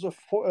there was the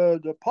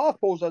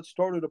Poppos that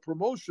started a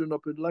promotion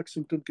up in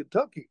Lexington,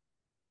 Kentucky.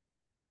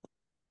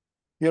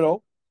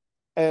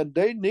 And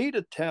they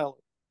needed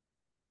talent,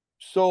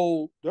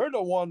 so they're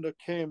the one that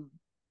came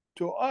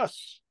to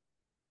us.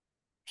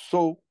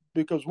 So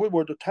because we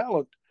were the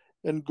talent.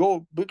 And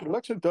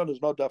Lexington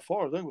is not that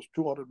far. I think it was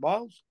 200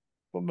 miles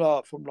from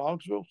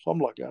Knoxville,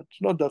 something like that.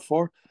 It's not that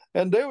far.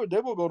 And they were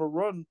going to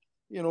run,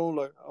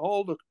 like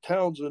all the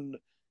towns in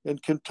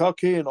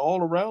Kentucky and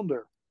all around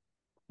there.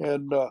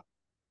 And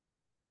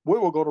we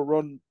were going to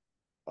run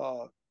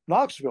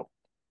Knoxville.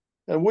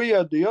 And we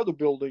had the other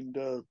building,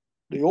 the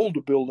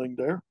older building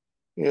there.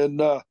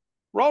 And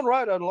Ron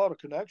Wright had a lot of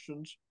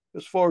connections,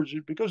 as far as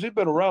because he'd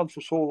been around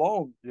for so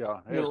long.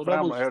 Yeah, his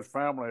family,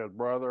 his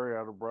brother, he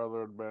had a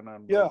brother had been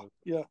in.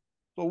 Yeah.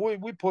 So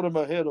we put him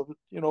ahead of it.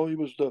 He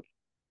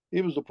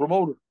was the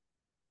promoter.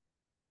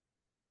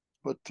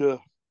 But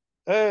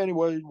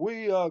anyway,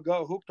 we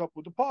got hooked up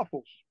with the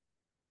Poppos,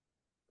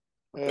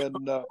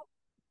 and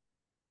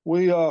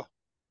we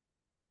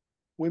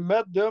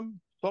met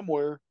them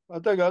somewhere. I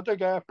think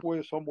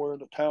halfway somewhere in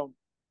the town,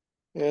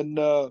 and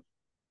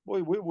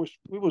we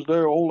was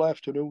there all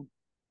afternoon,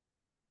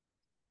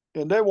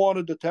 and they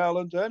wanted the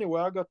talents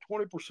anyway. I got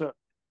 20%,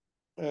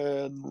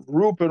 and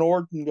Roop and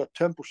Orton got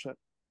 10%,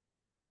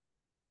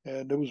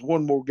 and there was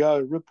one more guy,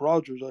 Rip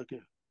Rogers, I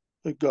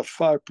think got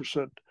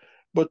 5%,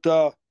 but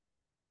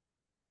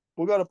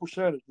we got a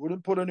percentage. We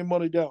didn't put any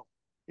money down,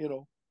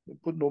 didn't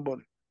put no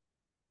money,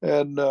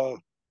 and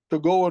to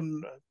go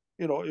and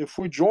if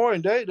we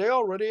joined, they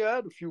already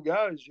had a few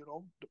guys,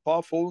 the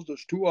Poffos,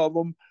 there's two of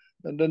them,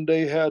 and then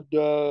they had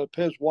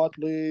Pez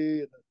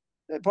Watley, and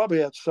they probably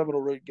had 7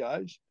 or 8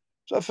 guys.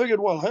 So I figured,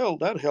 well, hell,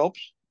 that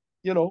helps,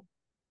 So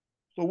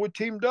we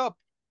teamed up,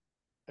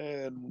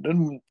 and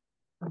then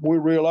we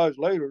realized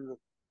later it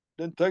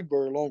didn't take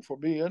very long for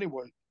me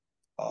anyway.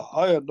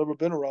 I had never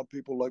been around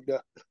people like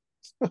that.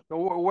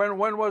 So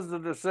when was the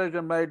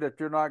decision made that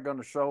you're not going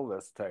to show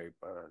this tape?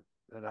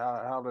 And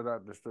how did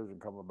that decision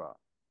come about?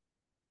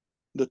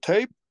 The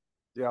tape?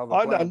 Yeah,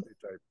 the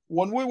tape.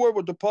 When we were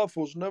with the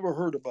Puffles, never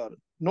heard about it.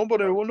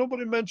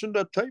 Nobody mentioned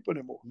that tape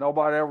anymore.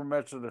 Nobody ever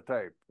mentioned the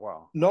tape.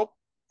 Wow. Nope.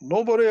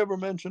 Nobody ever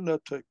mentioned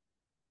that tape.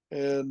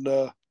 And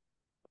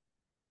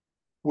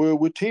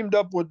we teamed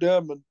up with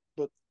them,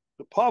 but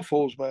the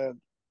Puffles, man,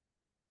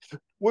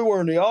 we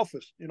were in the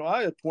office.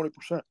 I had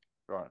 20%.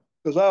 Right.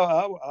 Because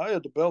I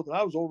had the belt, and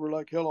I was over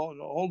like hell on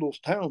all those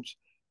towns,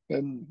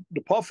 and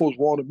the Puffles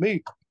wanted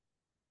me.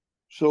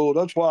 So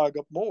that's why I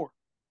got more.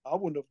 I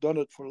wouldn't have done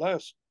it for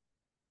less.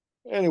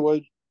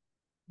 Anyway,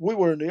 we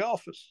were in the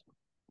office,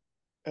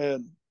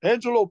 and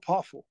Angelo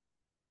Poffo,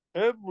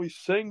 every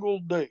single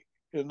day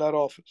in that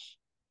office,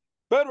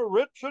 better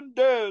rich and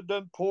dead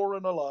than poor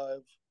and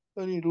alive.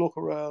 And he'd look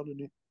around,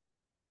 and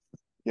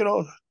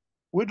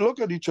we'd look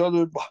at each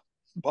other,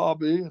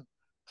 Bobby,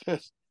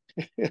 and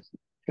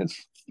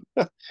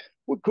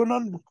we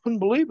couldn't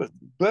believe it.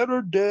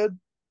 Better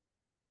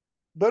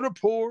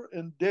poor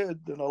and dead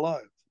than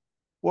alive.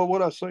 What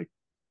would I say?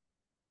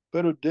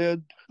 Better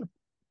dead.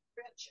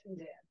 Rich and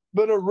dead.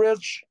 Better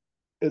rich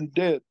and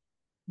dead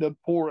than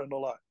poor and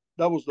alive.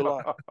 That was the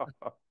line.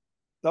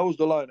 That was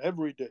the line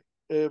every day,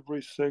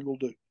 every single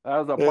day.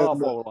 That was a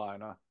powerful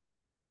line, huh?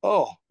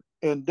 Oh,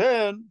 and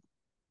then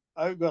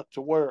I got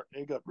to where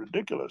it got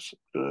ridiculous.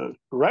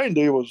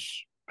 Randy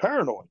was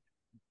paranoid.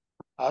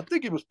 I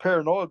think he was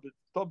paranoid, but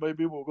thought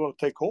maybe we were going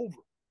to take over.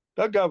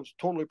 That guy was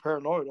totally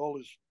paranoid.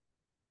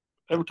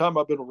 Every time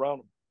I've been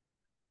around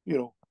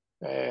him,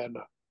 and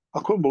I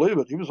couldn't believe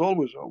it. He was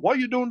always, why are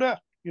you doing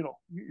that?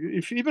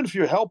 Even if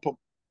you help him,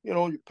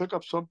 you pick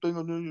up something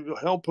and then you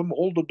help him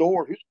hold the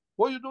door.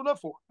 What are you doing that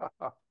for?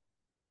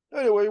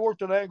 Anyway, he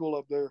worked an angle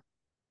up there.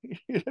 He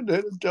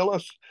didn't tell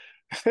us.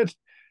 And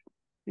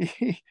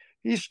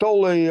he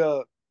stole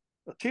a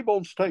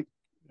T-bone steak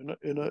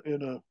in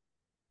a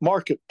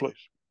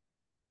marketplace.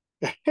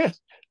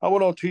 I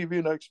went on TV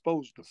and I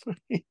exposed him.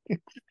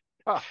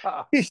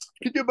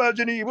 Can you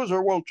imagine? He was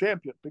our world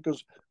champion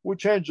because we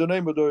changed the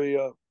name of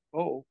the.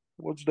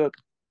 What's that?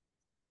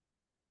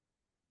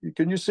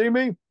 Can you see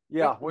me?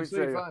 Yeah, we see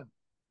you.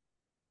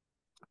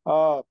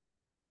 Fine.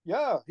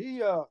 Yeah,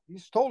 he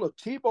stole a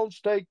T-bone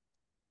steak,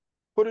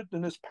 put it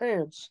in his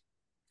pants,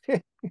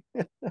 and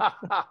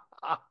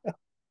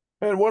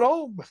went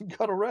home and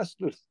got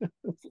arrested.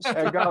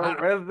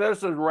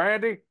 This is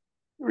Randy?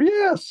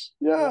 Yes,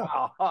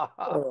 yeah.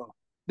 Wow.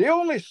 The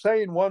only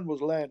sane one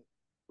was Lanny.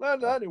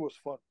 Lanny was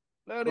fun.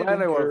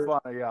 Lanny was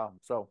funny, yeah.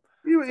 So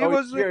you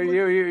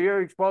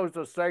exposed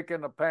a steak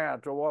in the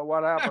pan. So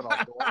what happened?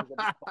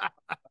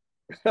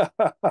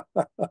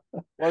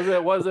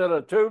 Was it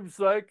a tube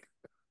steak?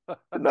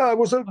 No, it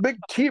was a big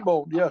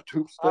T-bone. Yeah,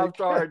 tube steak. I'm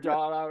sorry,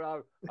 John.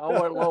 I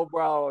went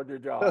lowbrow on you,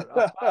 John.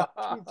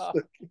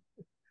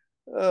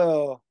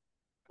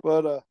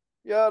 But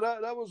yeah,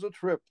 that was a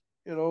trip.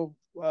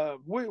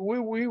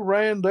 We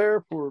ran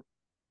there for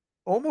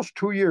almost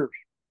 2 years,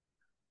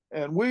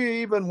 and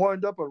we even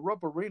wound up at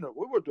Rupp Arena.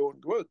 We were doing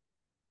good.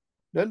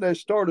 Then they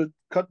started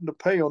cutting the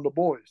pay on the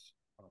boys,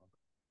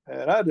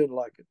 and I didn't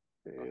like it.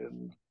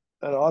 And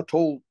I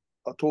told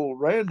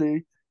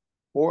Randy,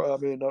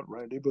 not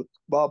Randy, but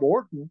Bob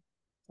Orton,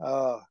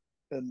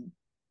 and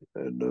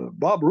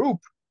Bob Roop.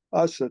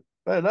 I said,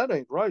 man, that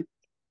ain't right.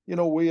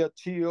 We had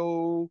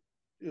T.O.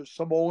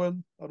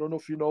 Samoan. I don't know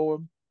if you know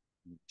him.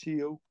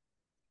 T.O.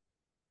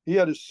 He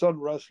had his son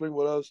wrestling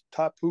with us,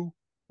 Tapu,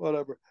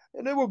 whatever.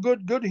 And they were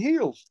good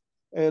heels.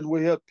 And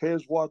we had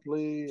Pez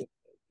Watley.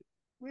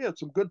 We had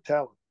some good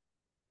talent.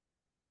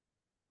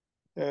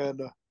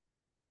 And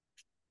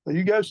are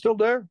you guys still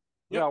there?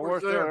 Yeah, we're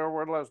still there.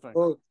 We're listening.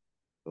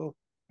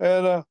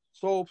 And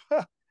so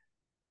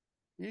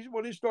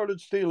when he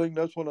started stealing,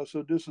 that's when I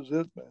said, this is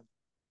it,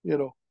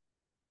 man.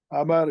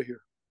 I'm out of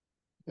here.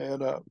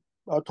 And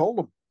I told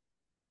him,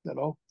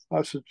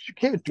 I said, you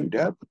can't do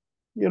that.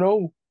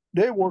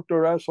 They worked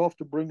their ass off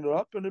to bring it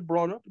up, and it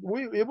brought up.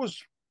 We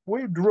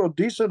drew a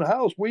decent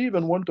house. We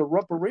even went to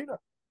Rupp Arena,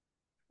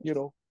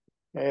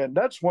 and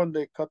that's when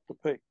they cut the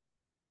pay.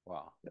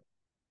 Wow.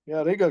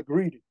 Yeah, they got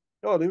greedy.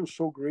 Oh, they were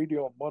so greedy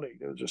on money.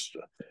 They were just,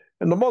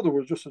 and the mother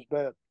was just as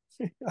bad.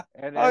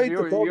 And I and hate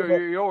to talk about.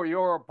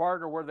 you're a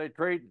partner where they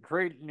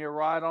treating you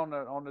right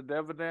on the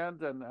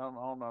dividends and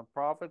on the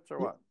profits or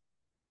what?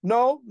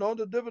 No, no,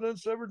 the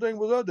dividends, everything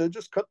was up. They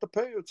just cut the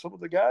pay of some of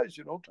the guys,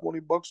 $20,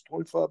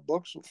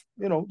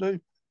 $25. They,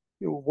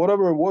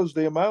 whatever it was,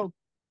 the amount.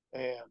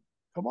 And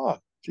come on,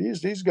 geez,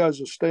 these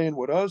guys are staying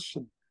with us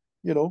and,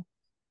 you know,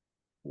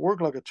 work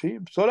like a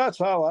team. So that's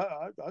how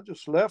I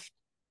just left.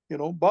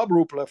 Bob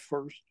Roop left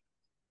first.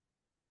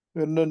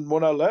 And then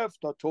when I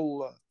left, I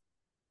told,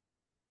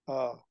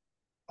 I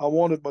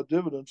wanted my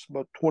dividends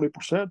about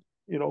 20%,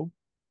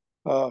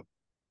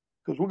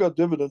 because we got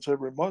dividends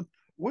every month.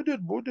 We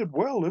did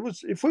well. It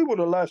was, if we would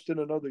have lasted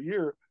another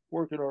year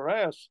working our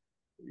ass,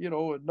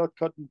 and not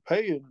cutting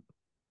pay, and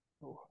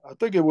I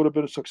think it would have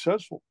been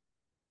successful.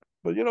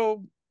 But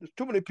there's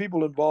too many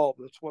people involved.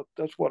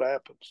 That's what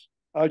happens.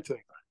 I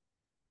think.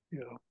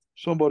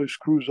 Somebody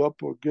screws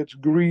up or gets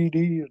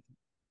greedy,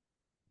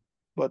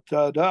 but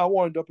I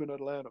wound up in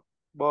Atlanta.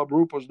 Bob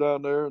Roop was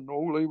down there, and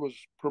Ole was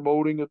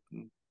promoting it,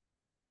 and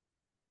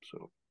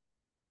so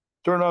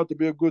turned out to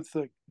be a good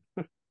thing.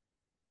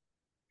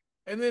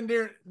 And then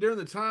during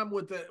the time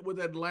with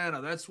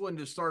Atlanta, that's when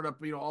to start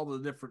up, all the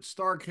different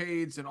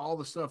Starcades and all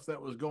the stuff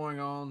that was going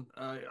on.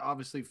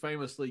 Obviously,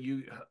 famously,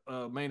 you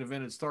main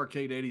evented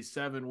Starcade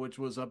 '87, which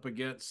was up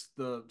against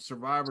the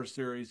Survivor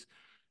Series.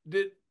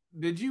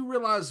 Did you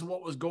realize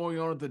what was going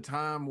on at the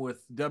time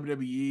with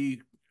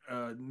WWE?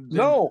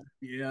 No,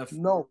 Yeah,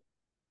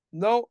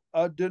 no,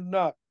 I did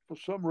not. For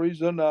some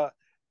reason, I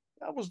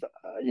was,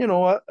 I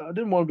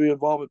didn't want to be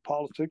involved with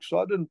politics, so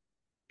I didn't,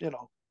 you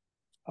know,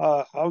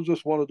 I was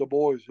just one of the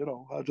boys.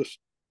 I just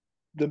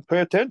didn't pay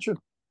attention.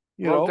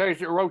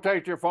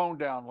 Rotate your phone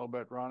down a little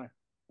bit, Ronnie.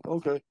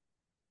 Okay.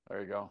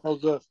 There you go.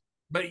 How's that?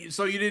 But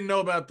so you didn't know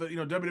about the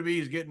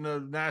WWE is getting the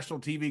national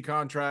TV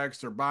contracts,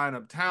 they're buying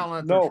up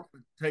talent, they're No.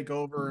 trying to take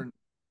over and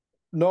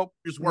Nope.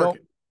 just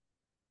working.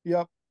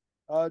 Yep.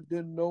 I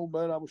didn't know,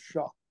 man. I was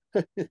shocked.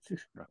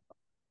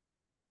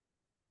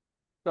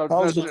 So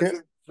How's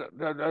the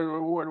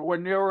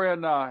when you were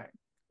in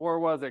where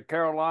was it,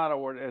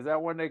 Carolina? Is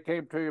that when they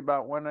came to you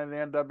about winning the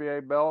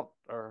NWA belt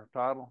or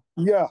title?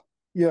 Yeah,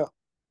 yeah,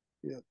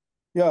 yeah,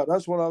 yeah.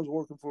 That's when I was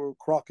working for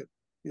Crockett.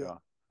 Yeah.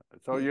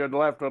 So you had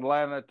left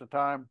Atlanta at the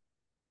time.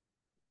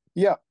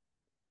 Yeah.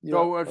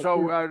 So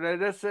they're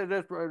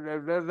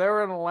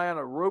in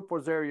Atlanta. Roop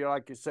was there,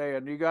 like you say,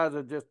 and you guys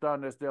had just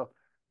done this deal.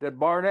 Did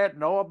Barnett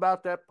know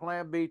about that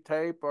Plan B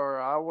tape,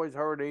 or I always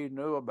heard he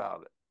knew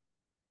about it?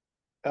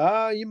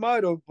 You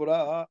might have, but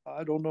I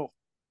don't know.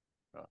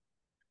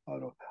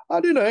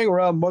 I didn't hang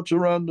around much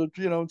around the.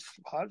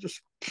 I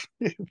just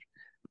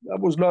I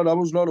was not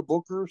a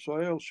booker, so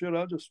hell shit.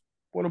 I just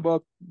went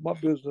about my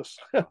business.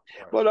 But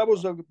that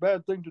was a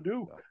bad thing to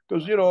do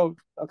because I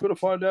could have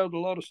found out a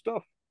lot of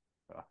stuff.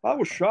 I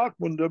was shocked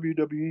when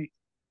WWE,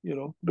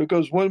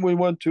 because when we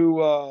went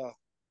to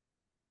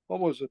what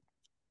was it?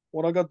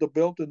 When I got the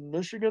belt in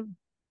Michigan,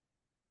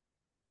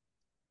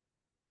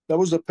 that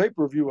was a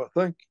pay-per-view, I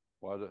think.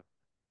 Was it?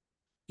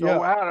 So yeah.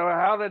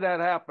 How did that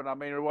happen? I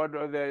mean,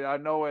 I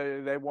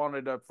know they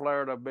wanted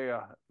Flair to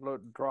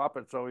drop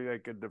it so they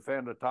could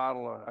defend the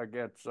title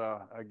against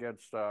what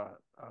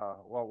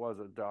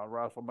was it,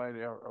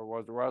 WrestleMania, or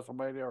was it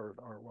WrestleMania or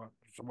what?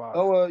 Survivor?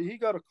 Oh, he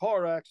got a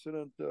car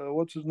accident.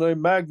 What's his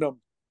name? Magnum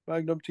TA.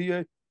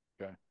 Okay.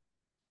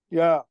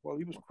 Yeah, well,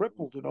 he was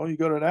crippled. He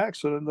got an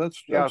accident. That's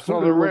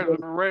so the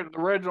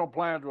original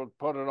plans was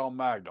put it on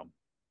Magnum.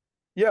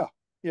 Yeah,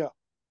 yeah,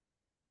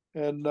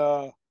 and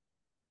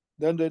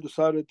then they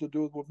decided to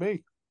do it with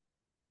me.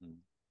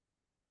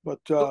 But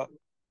Ronnie,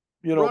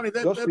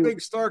 that big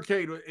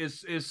Starcade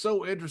is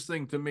so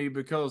interesting to me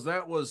because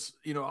that was,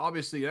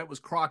 obviously that was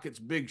Crockett's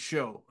big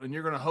show, and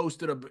you're going to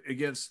host it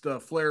against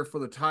Flair for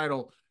the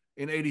title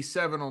in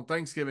 '87 on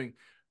Thanksgiving.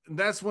 And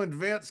that's when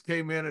Vince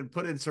came in and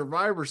put in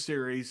Survivor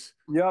Series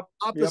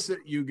opposite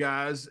you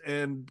guys,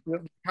 and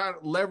kind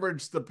of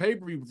leveraged the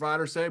pay-per-view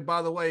provider, saying,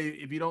 by the way,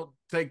 if you don't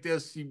take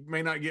this, you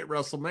may not get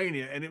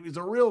WrestleMania. And it was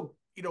a real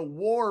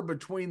war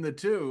between the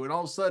two, and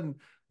all of a sudden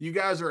you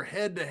guys are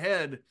head to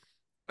head.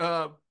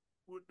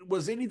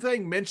 Was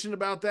anything mentioned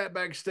about that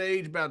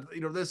backstage about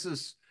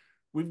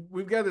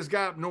we've got this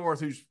guy up north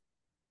who's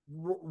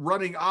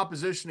running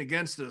opposition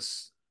against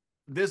us?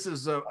 This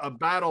is a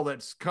battle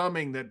that's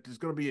coming that is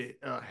going to be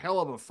a hell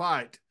of a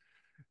fight.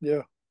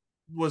 Yeah.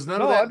 Was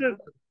none of that?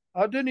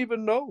 I didn't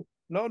even know.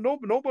 No,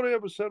 nobody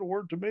ever said a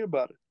word to me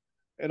about it,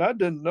 and I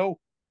didn't know.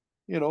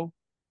 I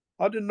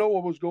didn't know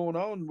what was going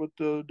on with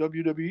the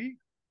WWE.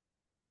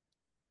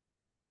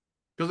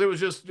 Because it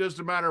was just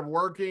a matter of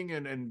working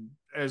and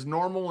as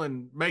normal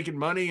and making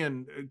money,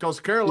 and because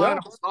Carolina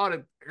was hot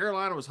at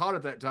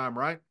that time,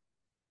 right?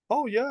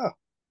 Oh yeah.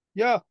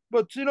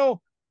 But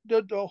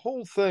the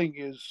whole thing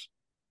is,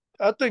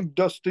 I think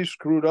Dusty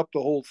screwed up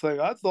the whole thing.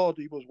 I thought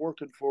he was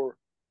working for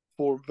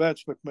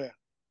Vince McMahon.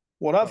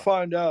 When I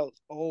find out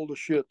all the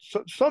shit,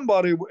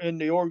 somebody in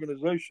the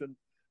organization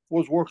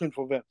was working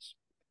for Vince,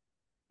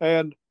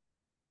 and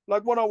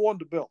like when I won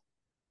the belt,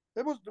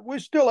 we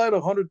still had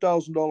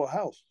 $100,000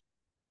 house.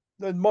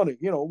 and money,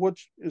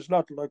 which is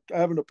not like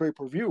having a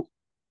pay-per-view.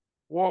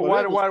 Well,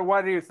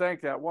 why do you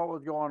think that? What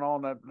was going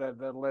on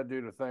that led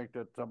you to think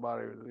that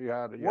somebody you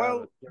had a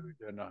suit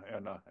in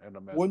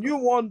a mess? When you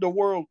won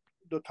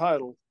the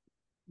title,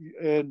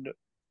 and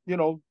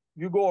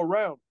you go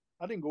around.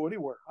 I didn't go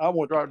anywhere. I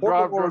went to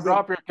Portland, Oregon.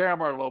 Drop your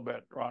camera a little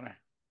bit, Ronnie.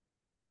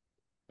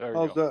 There you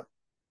How's go. that?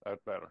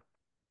 That's better.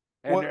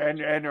 And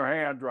your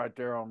hands right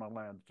there on the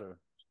lens too.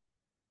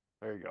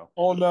 There you go.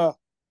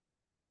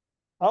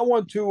 I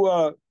went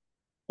to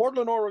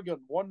Portland,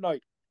 Oregon one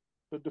night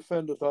to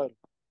defend the title.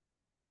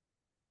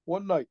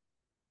 One night.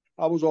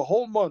 I was a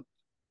whole month.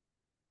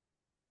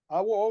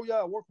 I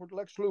worked with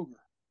Lex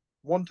Luger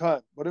one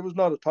time, but it was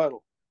not a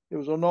title. It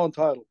was a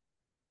non-title.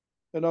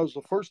 And that was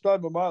the first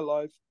time in my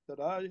life that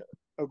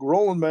a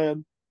grown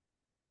man,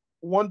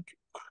 not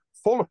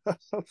Fuller,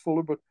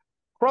 but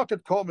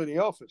Crockett called me in the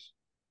office.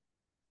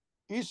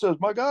 He says,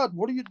 "My God,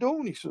 what are you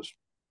doing?"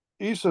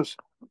 He says,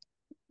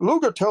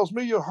 "Luger tells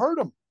me you hurt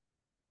him.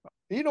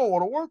 He don't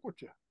want to work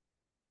with you."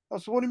 I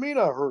said, "What do you mean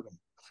I hurt him?"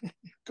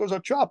 Because I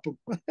chopped him.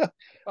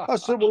 I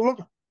said, "Well,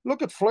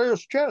 look at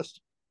Flair's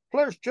chest.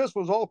 Flair's chest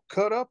was all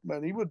cut up,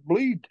 man. He would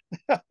bleed.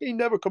 He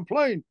never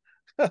complained."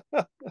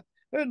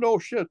 And no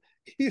shit.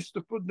 He used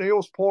to put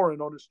nails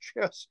pouring on his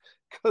chest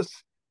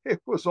because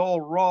it was all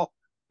raw.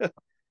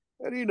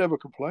 And he never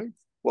complained.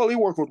 Well, he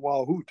worked with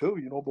Wahoo too,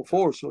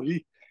 before, so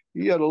he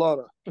had a lot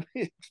of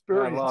experience.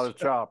 Had a lot of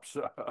chops.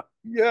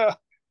 Yeah.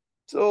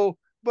 So,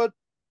 but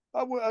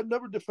I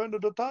never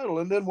defended the title.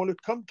 And then when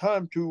it come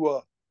time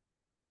to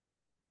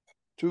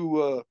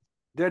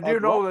did you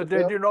know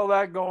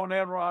that going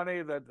in,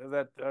 Ronnie?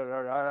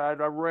 I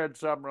read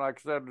something, like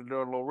I said, to do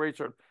a little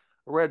research.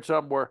 I read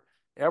something where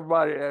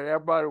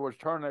everybody was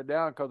turning it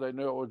down because they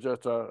knew it was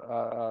just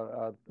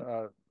a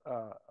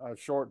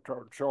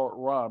short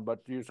run. But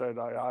you said,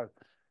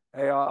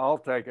 "Hey, I'll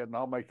take it and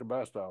I'll make the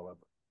best out of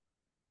it."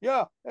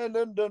 Yeah, and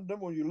then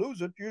when you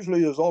lose it,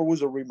 usually there's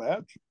always a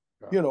rematch,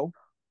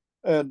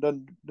 and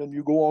then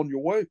you go on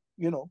your way,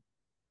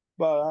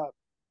 But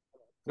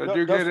did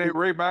you get any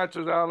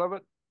rematches out of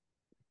it?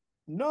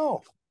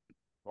 No,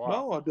 wow.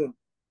 No, I didn't.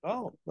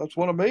 No, that's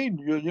what I mean.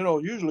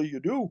 Usually you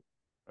do.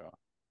 Yeah.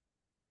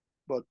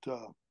 But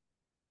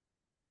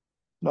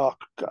no,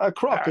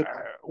 Crockett.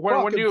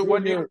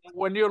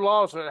 When you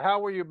lost it, how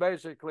were you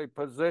basically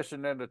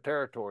positioned in the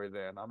territory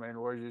then? I mean,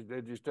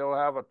 did you still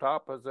have a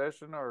top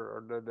position,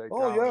 or did they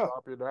kind of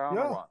drop you down?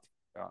 Yeah. Or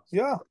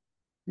what?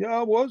 Yeah,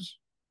 I was.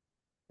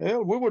 Yeah,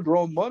 we were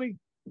drawing money,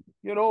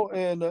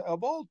 and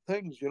of all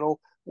things,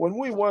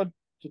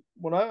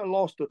 when I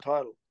lost the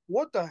title,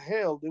 what the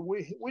hell did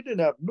we didn't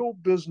have no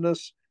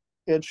business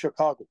in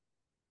Chicago.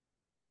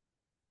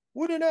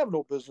 We didn't have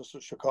no business in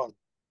Chicago.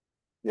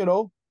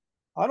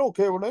 I don't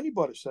care what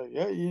anybody say.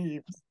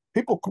 Yeah,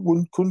 people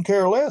couldn't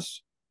care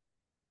less.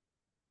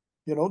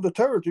 The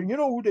territory. You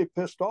know who they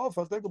pissed off?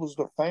 I think it was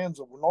the fans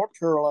of North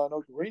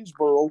Carolina,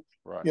 Greensboro,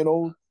 right.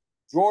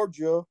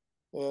 Georgia,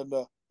 and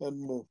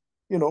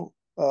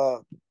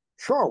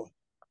Charlotte.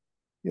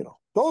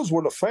 Those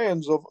were the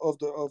fans of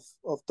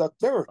that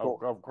territory.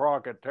 Of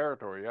Crockett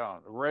territory, yeah.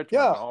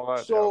 Richmond, all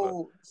that.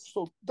 So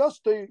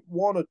Dusty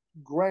wanted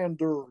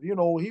grandeur. He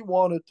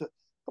wanted to,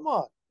 come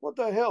on, what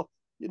the hell?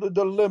 The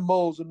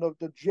limos and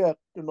the jet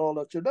and all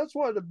that shit. That's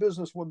why the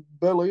business went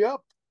belly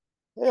up.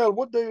 Hell,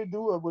 what they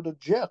do with a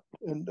jet?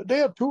 And they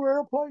had 2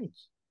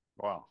 airplanes.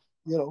 Wow.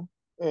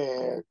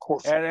 And of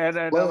course.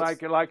 And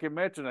like you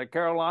mentioned, the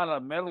Carolina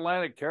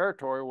Mid-Atlantic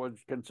territory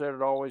was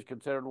always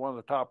considered one of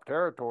the top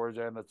territories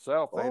in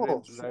itself. They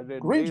didn't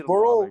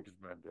Greensboro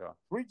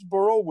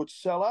would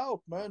sell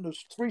out, man.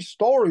 There's 3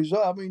 stories.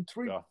 I mean,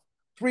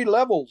 three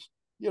levels.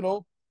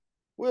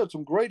 We had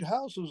some great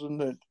houses in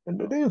there,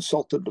 and they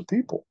insulted the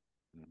people.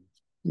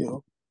 We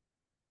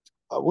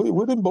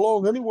didn't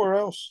belong anywhere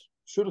else.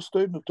 Should have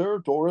stayed in the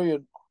territory,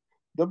 and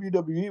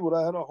WWE would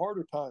have had a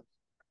harder time.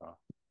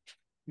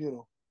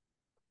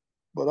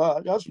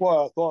 But that's why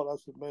I thought, I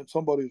said, man,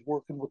 somebody's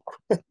working with.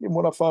 And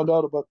when I found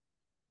out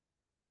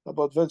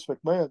about Vince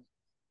McMahon,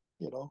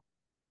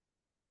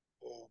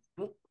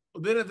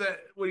 Then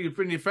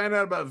when you found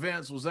out about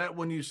Vince, was that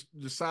when you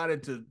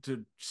decided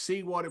to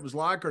see what it was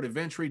like, or did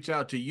Vince reach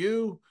out to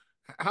you?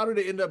 How did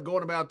it end up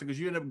going about? Because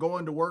you ended up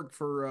going to work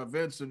for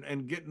Vince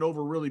and getting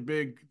over really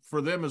big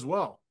for them as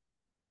well.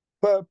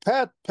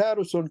 Pat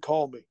Patterson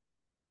called me.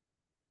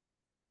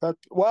 I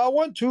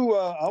went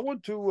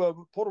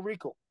to Puerto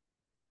Rico.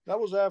 That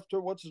was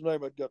after what's his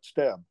name had got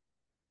stabbed.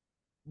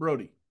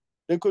 Brody.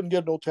 They couldn't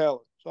get no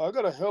talent, so I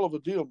got a hell of a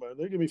deal, man.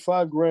 They give me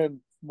 $5,000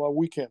 for my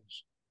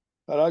weekends,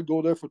 and I'd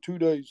go there for 2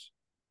 days.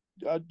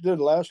 I didn't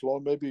last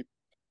long, maybe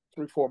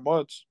 3-4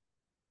 months,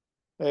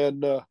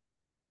 and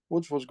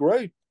which was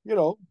great.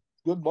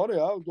 Good money.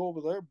 I would go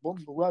over there,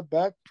 boom, right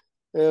back,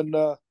 and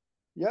they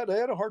had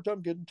a hard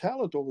time getting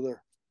talent over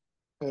there.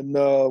 And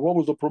what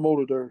was the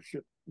promoter there?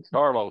 Shit.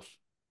 Carlos.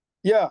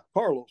 Yeah,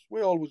 Carlos.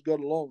 We always got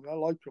along. I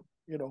liked him.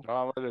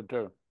 I did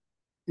too.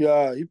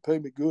 Yeah, he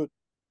paid me good.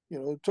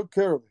 Took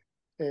care of me,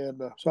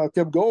 and so I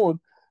kept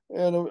going.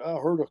 And I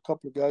heard a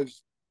couple of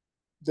guys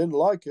didn't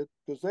like it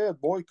because they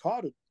had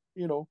boycotted.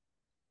 You know,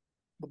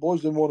 the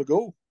boys didn't want to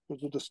go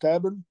because of the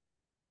stabbing.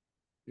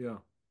 Yeah.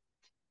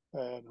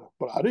 And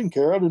but I didn't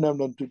care. I didn't have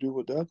nothing to do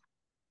with that.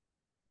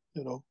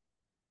 You know.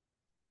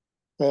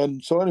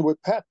 And so anyway,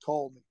 Pat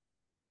called me,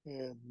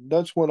 and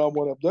that's when I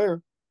went up there.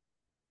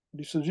 And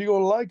he says, "You're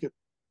gonna like it."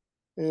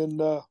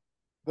 And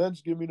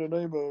Vince gave me the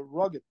name of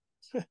Rugged.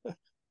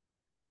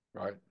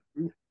 Right.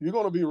 You're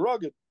gonna be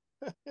rugged.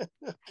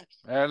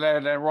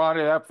 And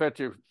Ronnie, that fits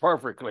you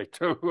perfectly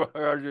too.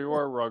 You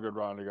were rugged,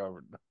 Ronnie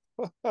Garvin.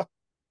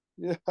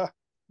 Yeah,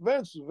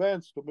 Vince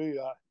to me,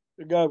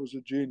 the guy was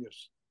a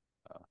genius.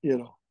 You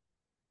know,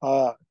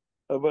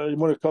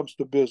 when it comes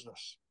to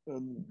business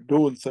and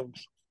doing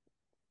things,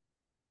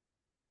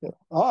 yeah,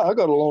 I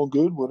got along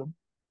good with him.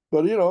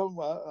 But you know,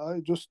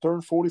 I just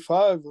turned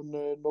 45 in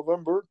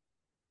November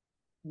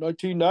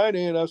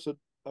 1990, and I said,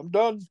 I'm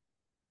done.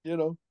 You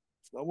know,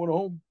 I went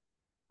home,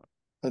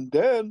 and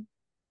then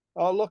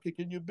how lucky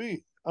can you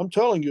be? I'm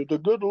telling you, the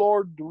good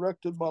Lord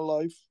directed my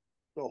life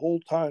the whole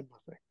time. I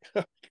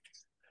think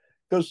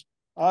because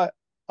I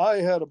I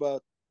had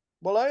about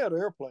I had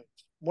airplanes.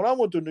 When I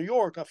went to New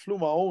York, I flew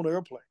my own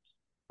airplane.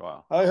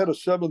 Wow. I had a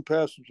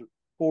 7-passenger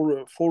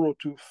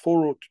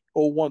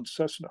 401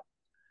 Cessna,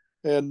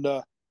 and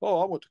I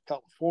went to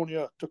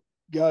California. I took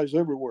guys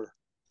everywhere,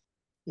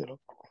 you know,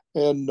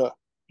 and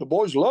the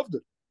boys loved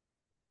it.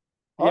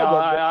 Yeah,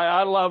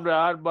 I loved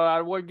it, but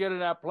I wouldn't get in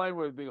that plane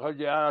with you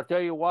because I'll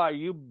tell you why.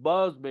 You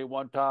buzzed me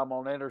one time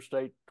on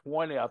Interstate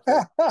 20. I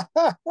think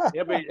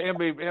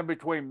in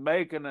between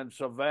Macon and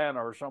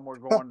Savannah or somewhere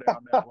going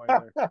down that way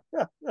there.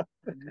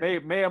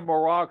 Me and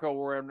Morocco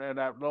were in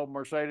that little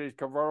Mercedes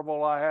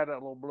convertible I had, that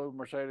little blue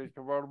Mercedes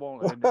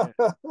convertible, and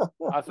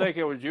I think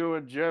it was you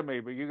and Jimmy,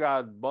 but you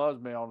guys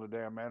buzzed me on the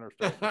damn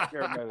interstate.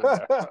 Scared me to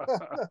death.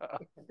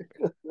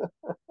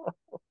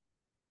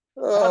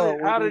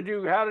 How did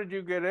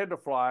you get into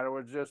flying? It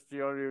was just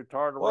you were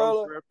tired of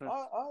road trips.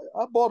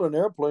 I bought an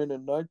airplane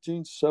in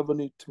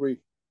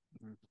 1973,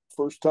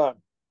 first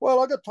time.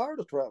 Well, I got tired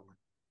of traveling,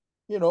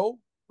 you know,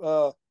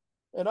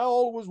 and I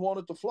always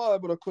wanted to fly,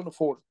 but I couldn't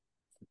afford it.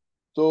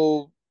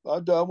 So I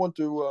went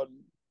to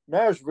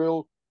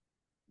Nashville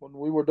when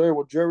we were there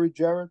with Jerry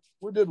Jarrett.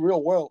 We did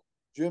real well.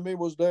 Jimmy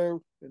was there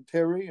and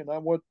Terry, and I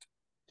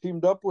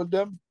teamed up with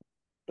them.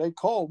 They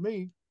called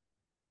me,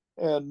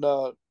 and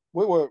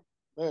we were,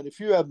 man, if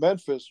you had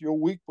Memphis, your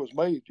week was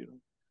made. You know,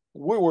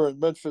 we were in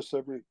Memphis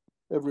every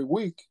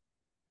week.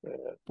 We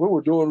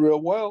were doing real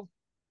well,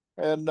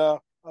 and I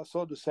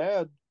saw this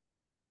ad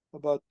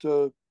about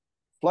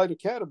Flight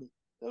Academy.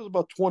 It was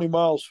about 20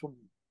 miles from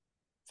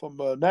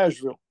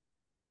Nashville.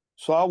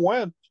 So I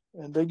went,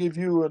 and they give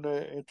you an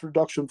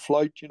introduction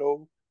flight, you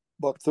know,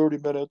 about 30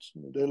 minutes.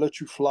 They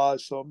let you fly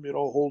some, you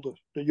know, hold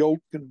the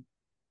yoke. And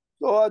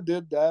so I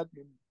did that,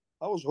 and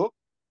I was hooked,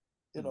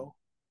 you know.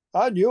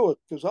 I knew it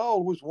because I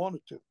always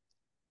wanted to,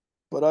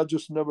 but I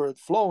just never had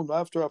flown.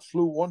 After I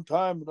flew one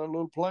time in that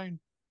little plane,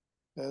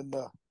 and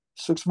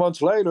 6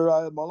 months later,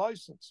 I had my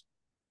license.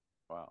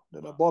 Wow.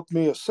 Then I bought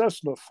me a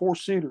Cessna,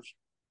 4-seaters,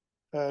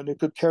 and it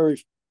could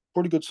carry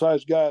pretty good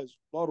sized guys,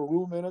 a lot of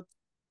room in it.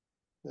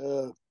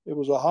 It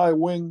was a high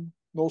wing,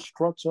 no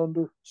struts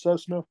under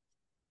Cessna.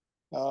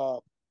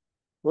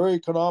 Very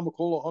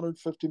economical,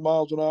 150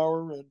 miles an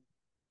hour and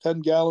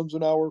 10 gallons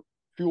an hour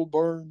fuel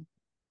burn.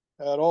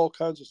 Had all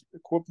kinds of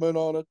equipment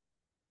on it.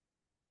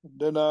 And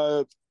then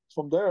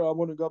from there, I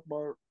went and got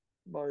my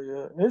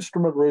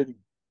instrument rating.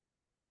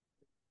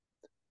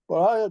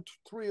 But I had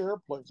 3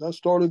 airplanes. I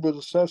started with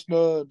a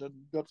Cessna, and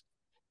then got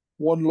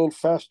one a little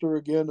faster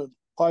again, and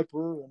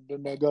Piper, and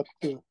then I got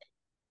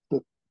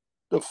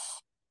the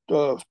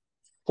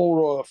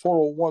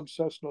 401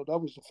 Cessna. That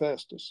was the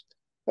fastest.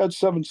 Had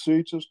 7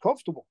 seats. It was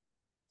comfortable,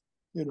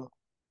 you know.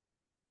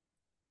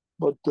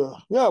 But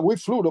yeah, we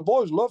flew. The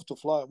boys love to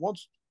fly.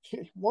 Once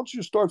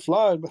you start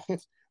flying,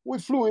 we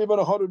flew even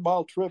a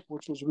 100-mile trip,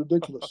 which was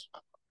ridiculous.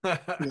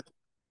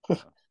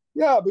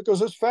 Yeah,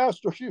 because it's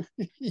faster. You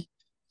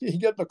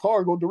get in the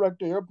car, go direct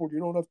to the airport. You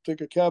don't have to take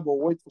a cab or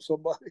wait for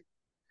somebody.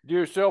 Do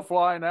you still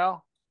fly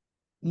now?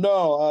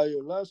 No,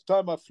 last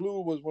time I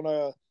flew was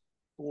when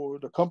for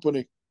the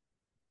company.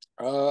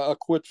 I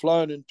quit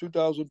flying in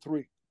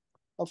 2003.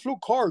 I flew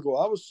cargo.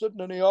 I was sitting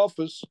in the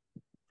office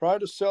trying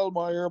to sell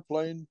my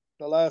airplane,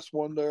 the last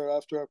one there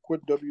after I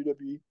quit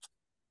WWE,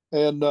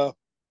 and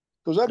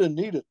because I didn't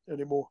need it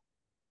anymore,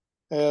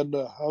 and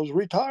I was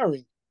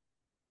retiring,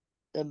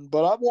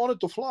 but I wanted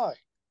to fly.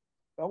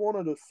 I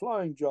wanted a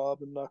flying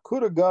job, and I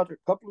could have got a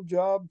couple of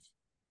jobs,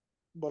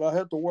 but I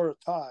had to wear a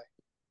tie.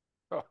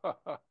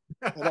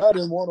 And I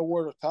didn't want to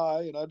wear a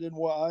tie, and I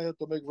had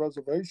to make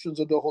reservations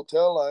at the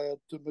hotel. I had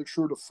to make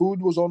sure the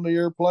food was on the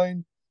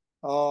airplane,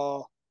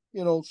 you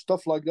know,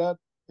 stuff like that.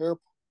 You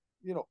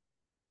know,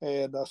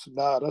 and I said,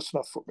 nah, that's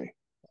not for me.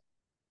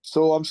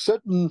 So I'm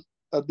sitting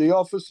at the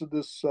office of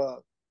this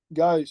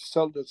guy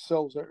that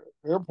sells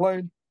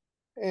airplane,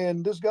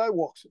 and this guy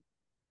walks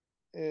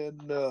in,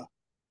 and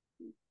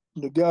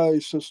the guy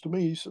says to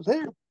me, he says,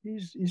 hey,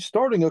 he's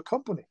starting a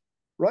company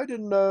right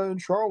in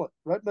Charlotte,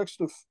 right next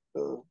to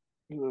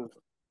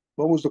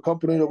what was the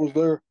company that was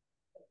there?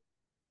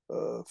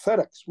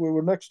 FedEx. We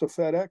were next to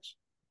FedEx,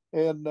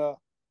 and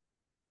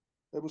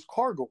it was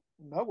cargo,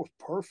 and that was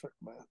perfect,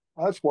 man.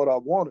 That's what I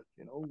wanted.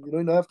 You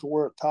didn't have to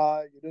wear a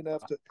tie. You didn't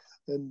have to,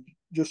 and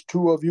just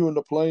two of you in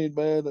the plane,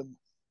 man, and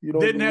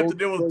didn't have to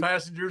deal with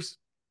passengers.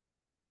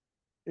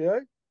 Yeah.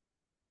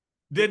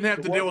 Didn't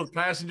have to deal with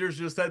passengers.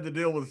 Just had to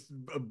deal with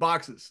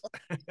boxes.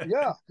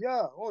 Yeah.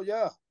 Oh,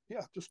 yeah.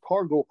 Just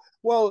cargo.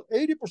 Well,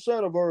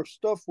 80% of our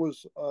stuff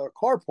was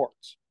car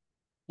parts.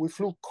 We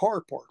flew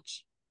car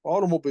parts,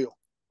 automobile,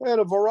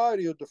 and a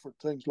variety of different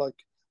things. Like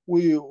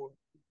we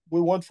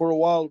went for a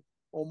while,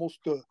 almost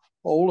a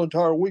whole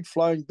entire week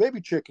flying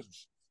baby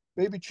chickens,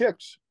 baby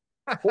chicks,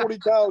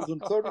 40,000,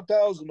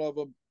 30,000 of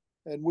them.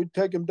 And we'd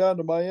take them down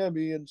to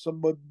Miami, and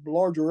some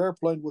larger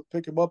airplane would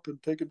pick them up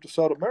and take them to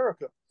South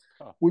America.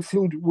 Huh. We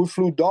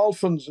flew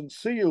dolphins and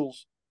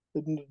seals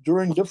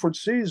during different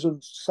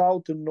seasons,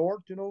 south and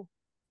north, and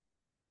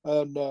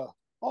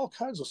all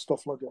kinds of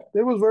stuff like that.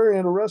 It was very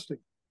interesting.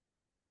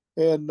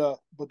 And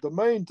but the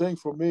main thing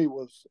for me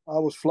was I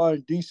was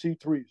flying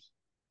DC-3s.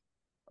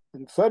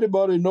 And if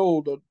anybody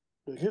knows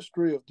the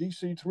history of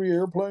DC-3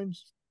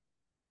 airplanes,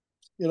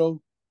 if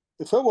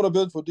it would have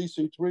been for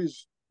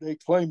DC-3s, they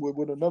claim we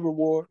would have never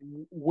won.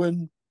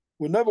 We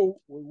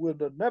would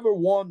have never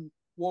won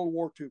World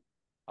War II.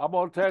 I'm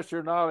gonna test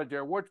your knowledge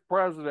here. Which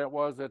president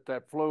was it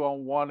that flew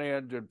on one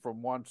engine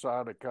from one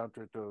side of the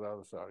country to the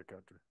other side of the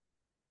country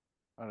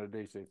on a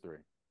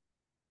DC-3?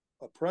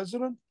 A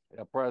president?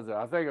 A president.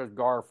 I think it was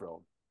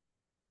Garfield.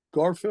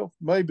 Garfield,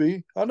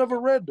 maybe. I never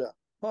read that.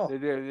 Huh.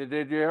 Did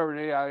you ever?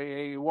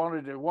 He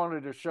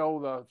wanted to show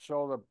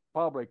the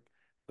public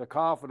the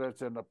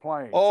confidence in the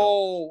plane.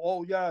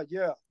 Oh, yeah.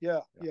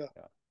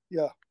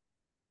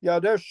 Yeah,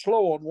 they're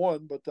slow on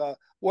one, but I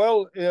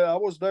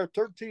was there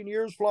 13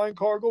 years flying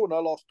cargo, and I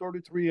lost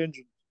 33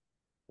 engines.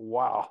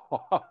 Wow.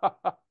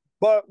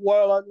 But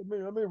let me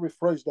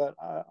rephrase that.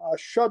 I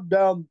shut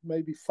down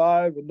maybe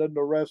 5, and then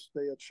the rest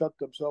they had shut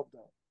themselves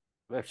down.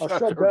 They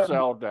shut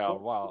themselves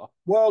down. Wow.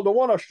 Well, the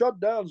one I shut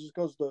down is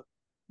because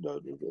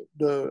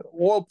the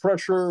oil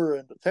pressure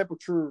and the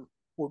temperature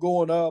were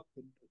going up,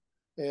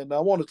 and I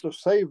wanted to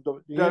save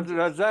the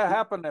does that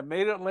happen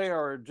immediately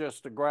or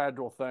just a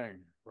gradual thing,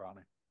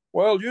 Ronnie?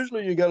 Well,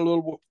 usually you get a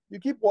little. You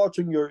keep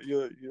watching your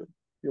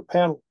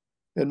panel,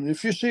 and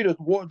if you see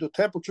the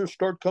temperature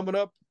start coming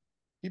up,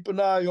 keep an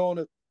eye on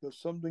it because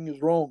something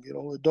is wrong.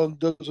 It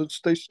doesn't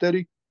stay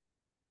steady.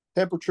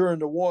 Temperature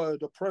and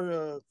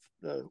the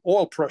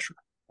oil pressure.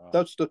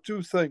 That's the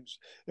two things.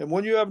 And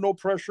when you have no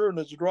pressure and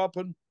it's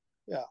dropping,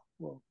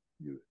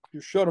 you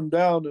shut them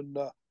down and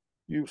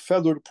you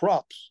feather the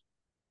props.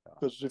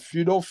 Because if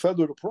you don't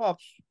feather the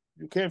props,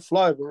 you can't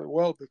fly very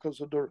well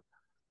because of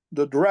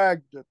the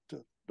drag that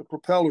the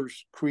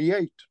propellers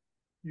create.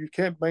 You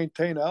can't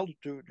maintain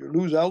altitude. You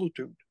lose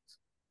altitude.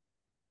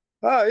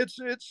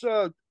 It's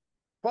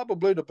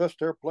probably the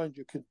best airplane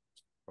you can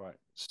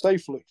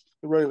safely.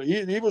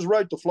 Really, he was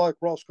right to fly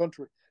cross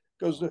country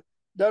because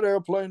that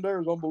airplane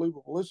there is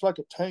unbelievable. It's like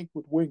a tank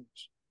with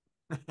wings.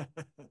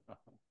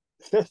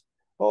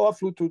 Oh, I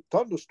flew through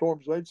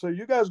thunderstorms. They'd say,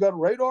 "You guys got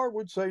radar?"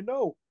 We'd say,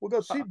 "No, we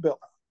got seatbelt."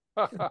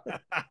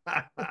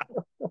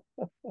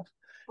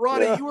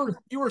 Ronnie,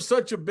 you were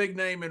such a big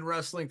name in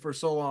wrestling for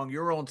so long. You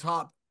were on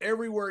top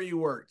everywhere you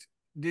worked.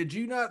 Did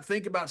you not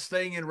think about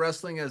staying in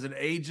wrestling as an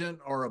agent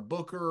or a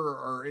booker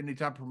or any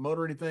type of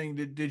promoter or anything?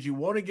 Did you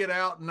want to get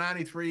out in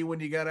 '93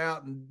 when you got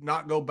out and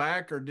not go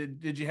back, or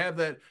did you have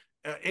that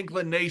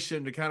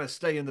inclination to kind of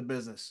stay in the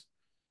business?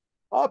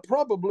 I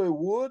probably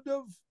would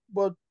have,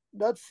 but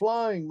that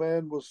flying,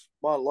 man, was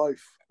my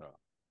life.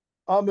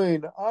 I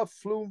mean, I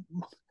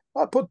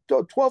put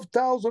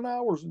 12,000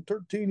 hours in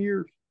 13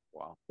 years.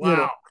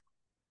 Wow.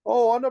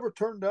 Oh, I never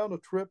turned down a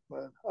trip,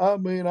 man. I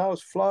mean, I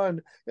was flying,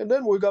 and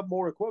then we got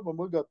more equipment.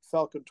 We got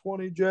Falcon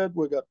 20 jet,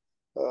 we got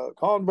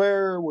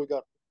Convair,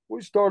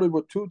 we started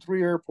with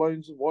 2-3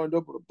 airplanes and wind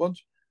up with a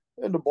bunch.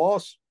 And the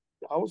boss,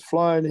 I was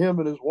flying him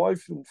and his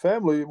wife and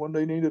family when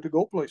they needed to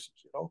go places.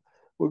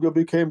 We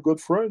became good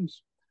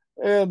friends.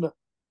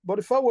 But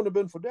if I wouldn't have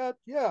been for that,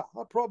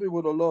 I probably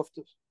would have loved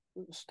to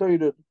stay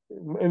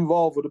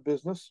involved with the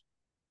business.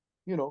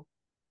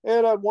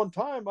 And at one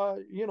time, at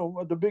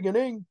the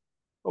beginning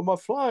of my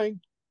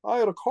flying, I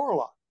had a car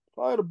lot.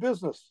 I had a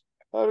business.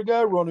 I had a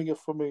guy running it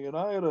for me, and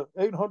I had an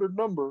 800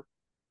 number,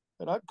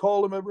 and I'd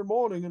call him every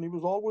morning, and he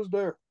was always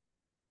there.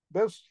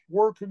 Best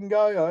working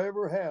guy I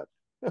ever had.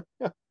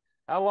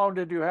 How long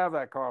did you have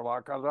that car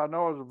lot? Because I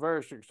know it was a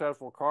very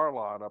successful car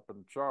lot up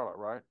in Charlotte,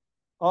 right?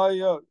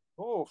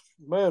 Oh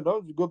man, that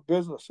was a good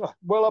business.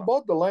 Well, I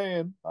bought the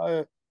land.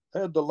 I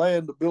had the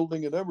land, the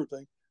building, and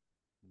everything,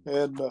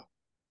 and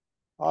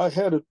I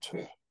had it.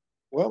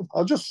 Well,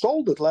 I just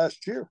sold it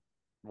last year.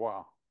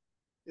 Wow.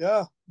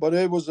 Yeah, but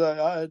it was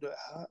I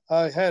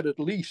had it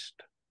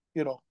leased.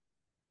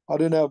 I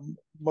didn't have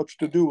much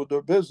to do with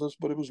their business,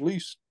 but it was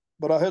leased.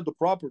 But I had the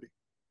property.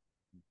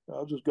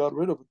 I just got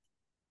rid of it.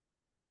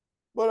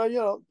 But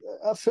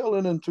I fell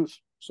into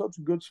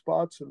such good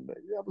spots, and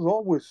I was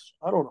always,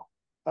 I don't know.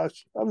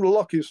 I'm the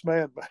luckiest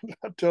man, man.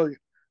 I tell you,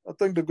 I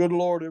thank the good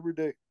Lord every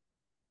day.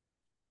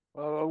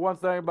 Well, one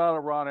thing about it,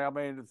 Ronnie, I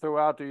mean,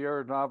 throughout the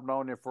years, and I've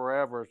known you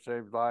forever, it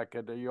seems like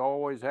it, you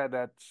always had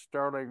that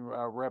sterling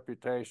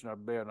reputation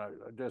of being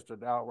just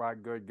an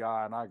outright good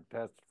guy, and I can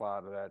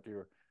testify to that.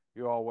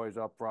 You're always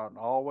up front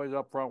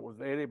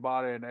with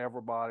anybody and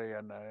everybody,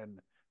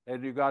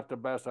 and you got the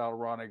best out of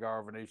Ronnie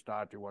Garvin each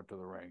night you went to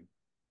the ring.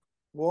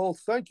 Well,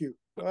 thank you.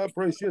 I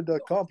appreciate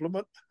that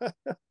compliment,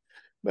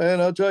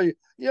 man. I'll tell you,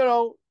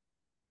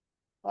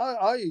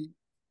 I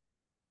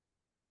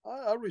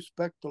I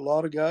respect a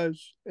lot of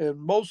guys, and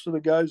most of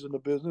the guys in the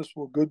business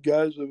were good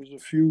guys. There was a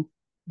few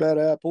bad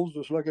apples,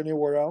 just like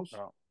anywhere else,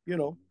 Oh. you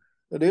know.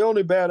 And the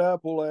only bad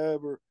apple I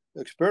ever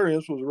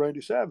experienced was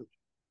Randy Savage.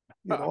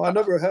 I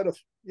never had a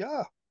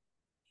yeah,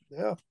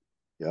 yeah,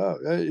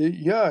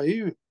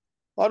 yeah.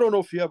 I don't know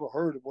if you ever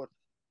heard of what,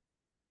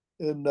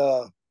 and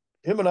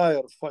him and I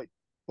had a fight.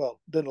 Well,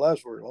 didn't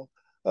last very long.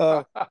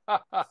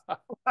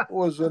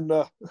 Was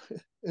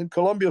in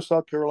Columbia,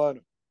 South Carolina.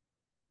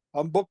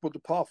 I'm booked with the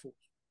Powerfuls,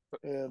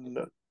 and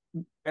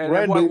And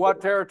Randy,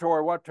 what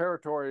territory? What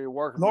territory are you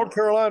working? North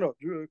Carolina,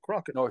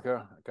 Crockett. North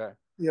Carolina. Okay.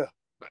 Yeah,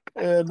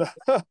 and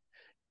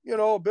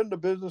I've been to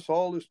business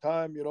all this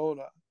time, and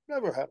I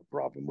never had a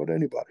problem with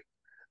anybody.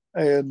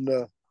 And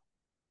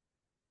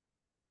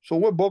so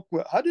we're booked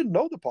with. I didn't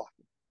know the Powerfuls.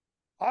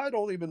 I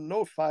don't even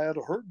know if I had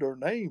heard their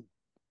name.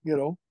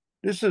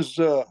 This is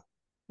a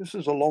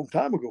long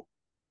time ago.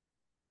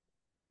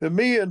 And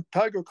me and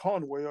Tiger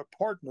Conway are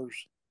partners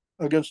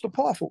against the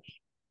Powerfuls.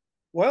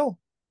 Well,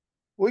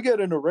 we get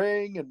in the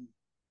ring, and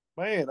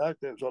man,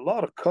 there's a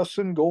lot of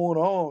cussing going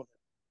on.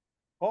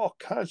 All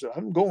kinds of.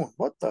 I'm going,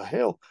 what the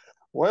hell?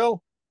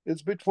 Well,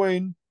 it's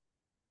between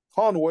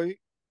Conway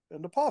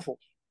and the Powerfuls.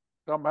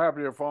 Something happened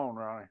to your phone,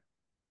 Ronnie.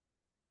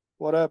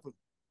 What happened?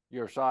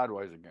 You're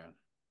sideways again.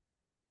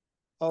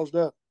 How's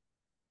that?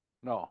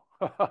 No.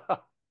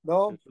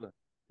 No?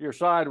 You're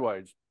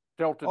sideways.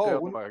 Tilted the other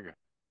way again.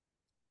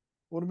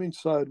 What do you mean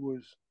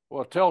sideways?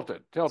 Well, tilt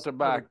it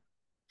back.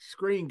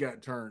 Screen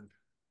got turned.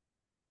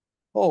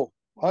 Oh,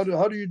 how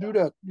do you do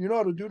that? You know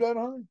how to do that,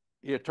 honey?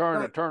 You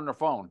turn the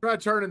phone. Try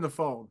turning the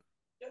phone.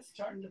 Just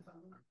turn the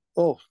phone.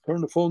 Oh, turn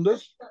the phone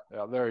this?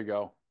 Yeah, there you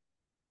go.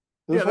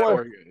 This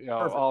way? Yeah,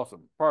 perfect.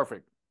 Awesome.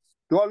 Perfect.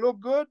 Do I look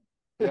good?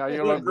 Yeah,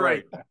 you look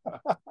great.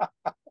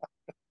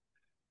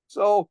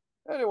 So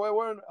anyway,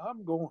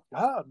 I'm going,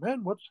 God,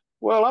 man,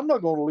 well, I'm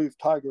not going to leave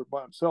Tiger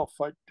by himself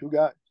fighting two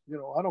guys.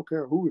 I don't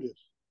care who it is.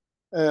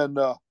 And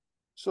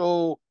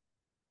so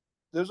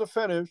there's a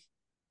finish.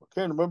 I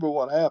can't remember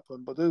what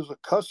happened, but there's a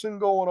cussing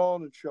going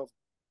on and shoving.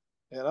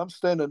 And I'm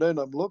standing there and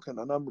I'm looking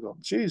and I'm going,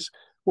 geez.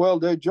 Well,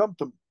 they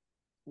jumped him.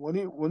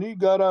 When he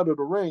got out of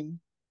the ring,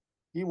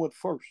 he went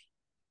first.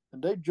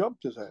 And they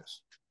jumped his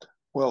ass.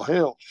 Well,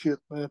 hell, shit,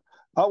 man.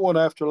 I went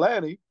after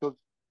Lanny because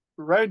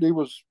Randy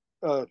was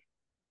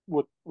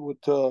with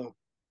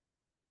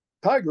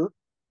Tiger.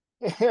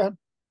 And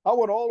I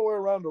went all the way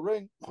around the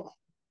ring.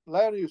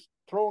 Lanny is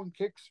throwing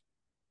kicks.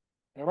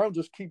 And I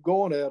just keep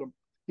going at him.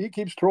 He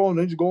keeps throwing,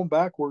 and he's going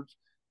backwards.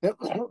 And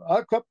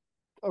I cut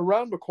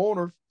around the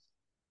corner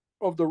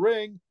of the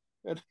ring,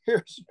 and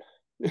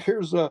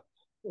here's a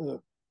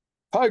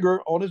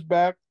Tiger on his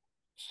back,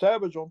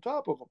 Savage on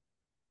top of him.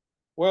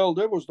 Well,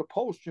 there was the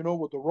post,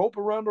 with the rope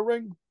around the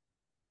ring.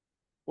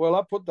 Well,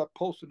 I put that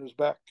post in his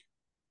back,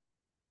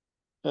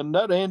 and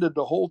that ended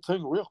the whole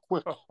thing real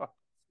quick.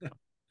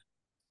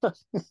 That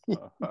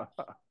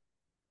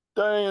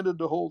ended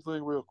the whole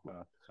thing real quick.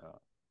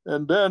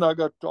 And then I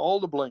got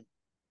all the blame.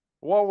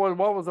 What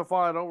was the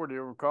fight over? Do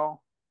you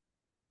recall?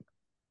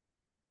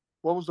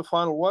 What was the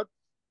final what?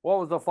 What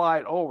was the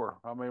fight over?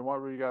 I mean, what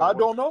were you guys? I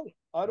don't know.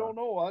 I don't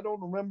know. I don't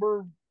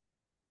remember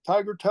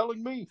Tiger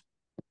telling me.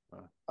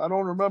 I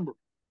don't remember.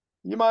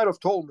 You might have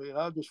told me, and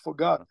I just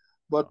forgot.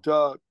 But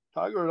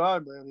Tiger and I,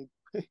 man,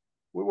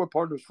 we were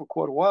partners for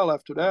quite a while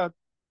after that.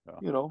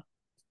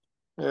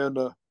 And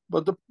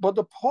but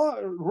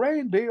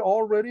Randy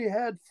already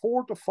had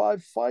 4 to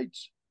 5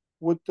 fights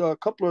with a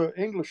couple of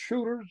English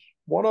shooters.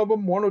 One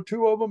or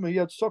two of them, he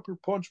had Sucker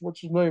Punch. What's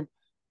his name?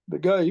 The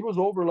guy, he was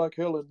over like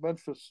hell in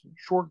Memphis.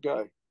 Short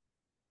guy.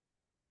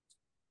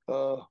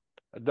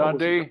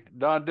 Dundee.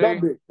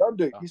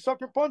 He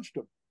sucker punched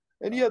him,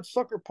 and he had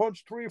sucker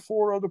punched 3 or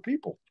 4 other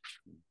people.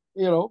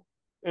 And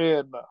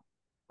I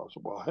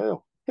said, well,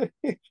 hell.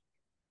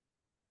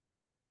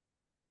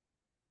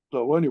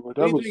 So anyway,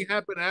 Anything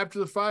happened after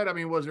the fight? I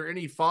mean, was there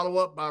any follow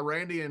up by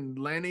Randy and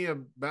Lanny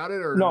about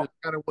it, or no?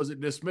 Was it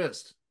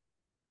dismissed?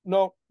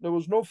 No, there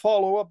was no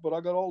follow up, but I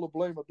got all the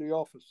blame at the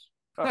office.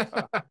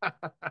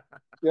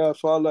 Yeah,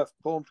 so I left.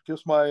 Told him to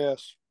kiss my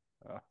ass.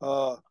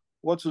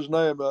 What's his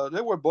name?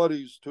 They were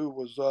buddies too.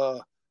 Was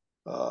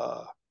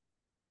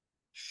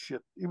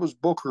shit. He was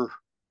Booker.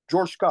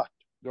 George Scott.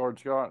 George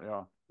Scott.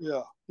 Yeah.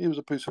 Yeah, he was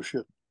a piece of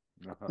shit.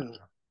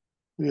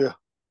 Yeah,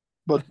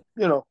 but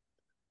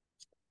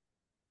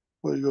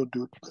what are you gonna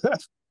do?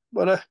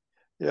 But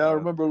yeah, I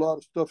remember a lot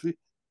of stuff.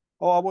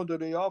 I went to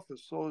the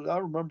office, so I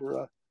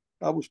remember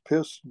I was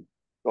pissed.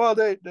 Well,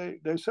 they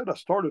said I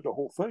started the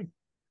whole thing.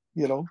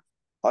 You know,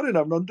 I didn't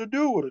have nothing to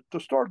do with it to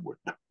start with.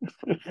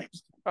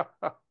 So,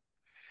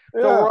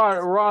 Yeah.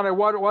 Ronnie,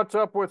 what's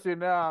up with you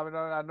now? I mean,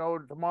 I know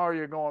tomorrow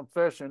you're going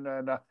fishing,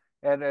 and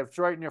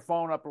straighten your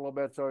phone up a little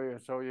bit so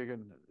you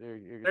can There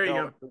you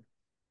tell go.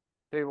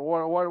 people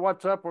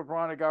what's up with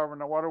Ronnie Garvin.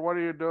 What are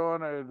you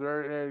doing? Is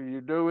there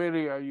you do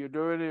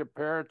any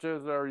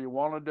appearances, or you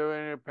want to do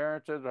any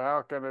appearances, or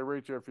how can they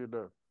reach you if you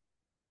do?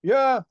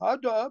 Yeah,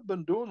 I've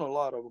been doing a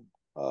lot of them.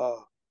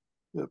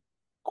 Yeah,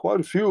 quite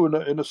a few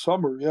in the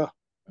summer. Yeah,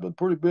 been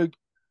pretty big.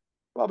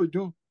 Probably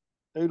do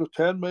 8 or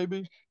 10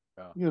 maybe.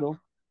 Yeah. You know,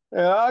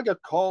 and I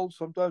get calls.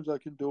 Sometimes I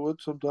can do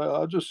it. Sometimes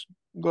I just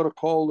got a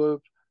call.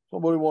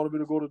 Somebody wanted me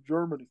to go to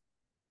Germany.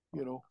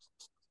 You know,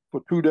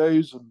 for 2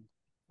 days, and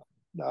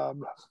nah,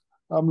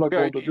 I'm not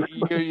Yeah, going to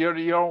Germany.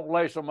 you don't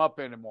lace them up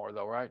anymore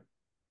though, right?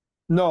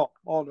 No,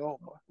 oh no,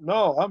 Yeah.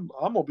 no. I'm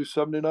gonna be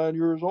 79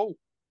 years old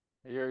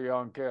You're a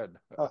young kid.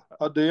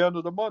 at the end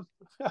of the month.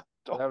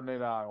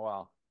 79.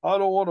 Wow. I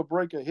don't want to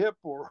break a hip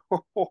or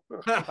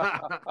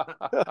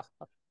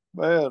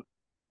man.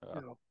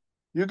 You know,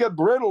 you get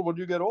brittle when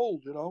you get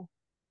old. You know,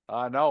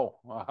 I know.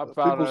 I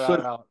found people it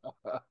say out.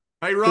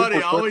 Hey, Ronnie,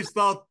 people I say always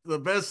thought the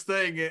best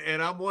thing,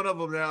 and I'm one of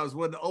them now, is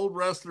when the old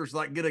wrestlers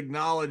like get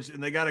acknowledged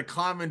and they got to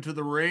climb into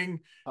the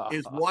ring,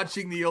 is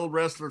watching the old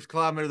wrestlers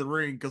climb into the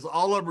ring, because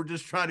all of them are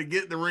just trying to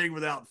get in the ring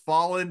without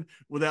falling,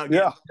 without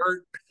yeah. getting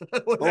hurt.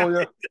 Oh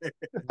without yeah.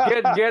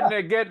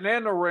 Getting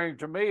in the ring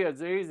to me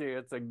is easy.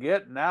 It's a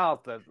getting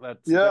out that's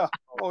Yeah. difficult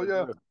Oh to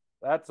yeah. do.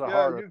 That's the Yeah.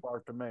 hardest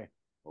part to me.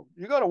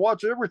 You got to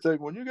watch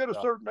everything when you get a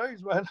Yeah. certain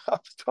age, man. I'm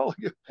telling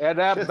you, And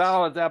it's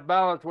that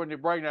balance when you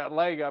bring that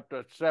leg up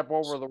to step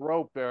over the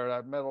rope there,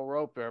 that middle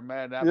rope there,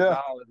 man,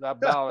 yeah. that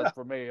balance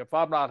for me. If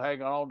I'm not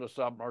hanging on to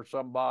something or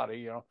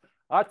somebody,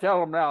 I tell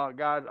them now,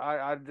 guys,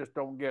 I just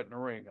don't get in the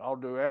ring. I'll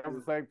do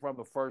everything from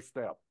the first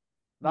step,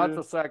 not Yeah.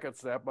 the second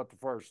step, but the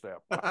first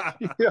step.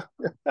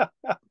 Yeah.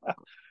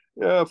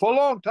 Yeah. For a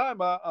long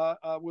time,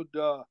 I would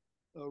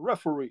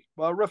referee.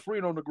 I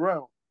refereed on the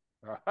ground.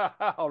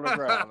 On the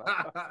ground.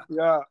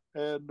 Yeah,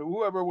 and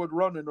whoever would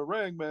run in the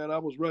ring, man, I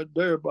was right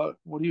there. But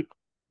when he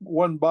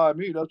went by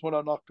me, that's when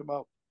I knocked him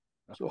out.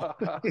 So,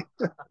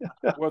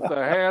 With the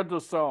hands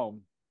of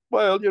some.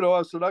 well,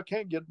 I said I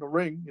can't get in the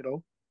ring. I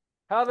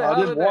How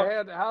didn't did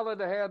want.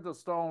 the hands of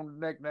stone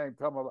nickname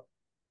come about?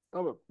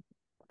 Come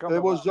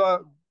It was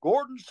about.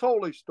 Gordon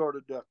Soley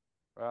started that.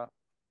 Uh,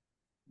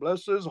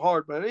 Bless his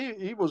heart, man.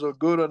 He was a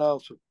good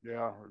announcer.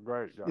 yeah,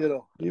 great guy.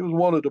 He was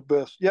one of the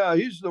best. Yeah,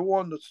 he's the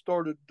one that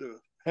started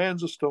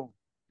Hands of Stone.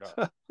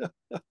 Yeah.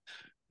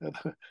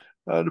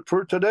 and,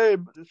 for today,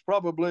 it's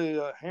probably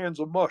Hands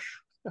of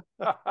Mush.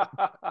 But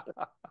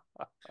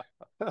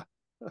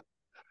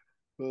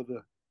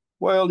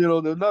well,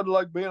 there's nothing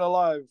like being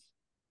alive.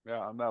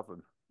 Yeah, nothing.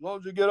 As long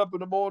as you get up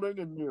in the morning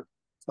and you're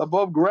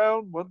above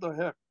ground, what the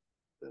heck?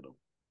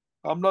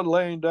 I'm not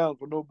laying down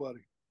for nobody.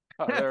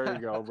 There you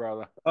go,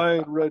 brother. I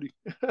ain't ready.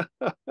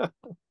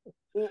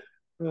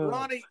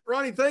 Well,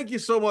 Ronnie, thank you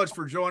so much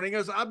for joining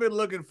us. I've been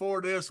looking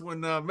forward to this.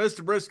 When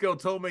Mr. Brisco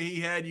told me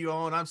he had you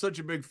on, I'm such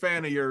a big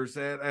fan of yours,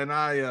 and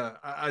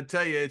I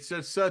tell you, it's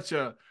just such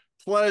a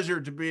pleasure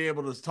to be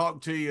able to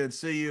talk to you and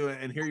see you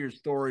and hear your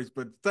stories.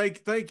 But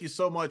thank you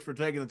so much for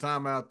taking the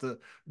time out to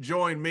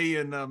join me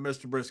and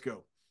Mr.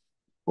 Brisco.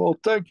 Well,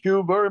 thank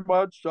you very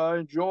much. I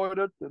enjoyed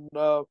it, and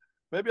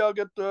maybe I'll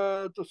get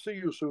to see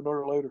you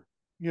sooner or later.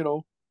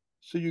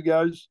 See you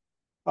guys.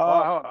 Well,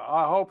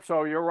 I hope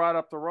so. You're right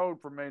up the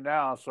road from me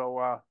now.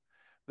 So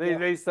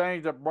these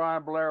things that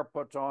Brian Blair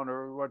puts on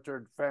which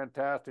are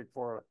fantastic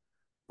for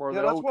the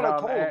that's old what I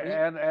talent told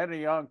him. and the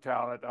young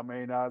talent. I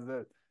mean,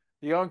 the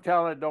young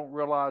talent don't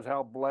realize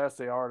how blessed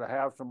they are to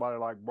have somebody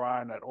like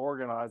Brian that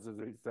organizes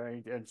these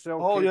things and still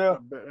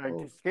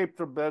keeps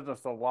the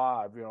business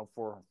alive.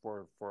 For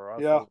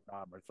us old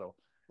timers. So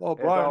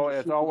Brian's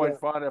it's always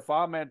fun. If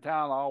I'm in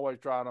town, I always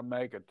try to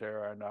make it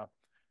there. And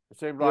it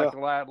seems like the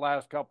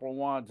last couple of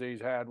ones he's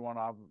had when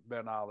I've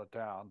been out of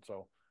town.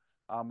 So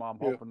I'm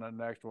hoping the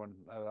next one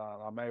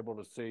I'm able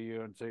to see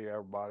you and see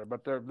everybody.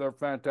 But they're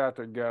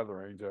fantastic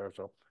gatherings there.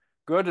 So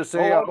good to see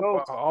you. I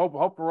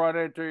hope to run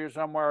into you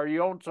somewhere. Are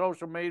you on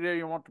social media?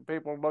 You want the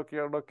people to look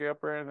you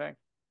up or anything?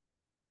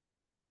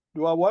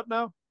 Do I what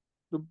now?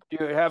 Do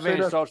you have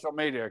any social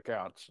media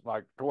accounts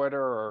like Twitter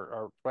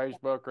or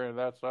Facebook or any of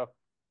that stuff?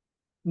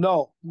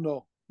 No.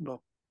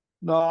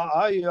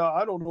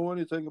 I don't know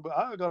anything about.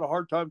 I got a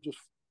hard time just.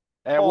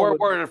 And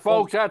we're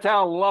folks. That's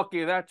how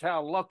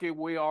lucky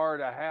we are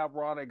to have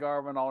Ronnie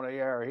Garvin on the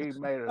air. He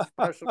made a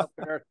special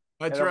appearance.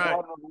 That's right. If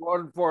it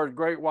wasn't for his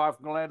great wife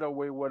Glenda,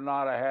 we would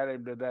not have had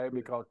him today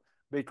because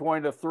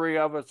between the three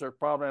of us, there's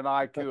probably an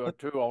IQ of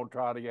 2 on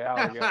trying to get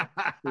out again.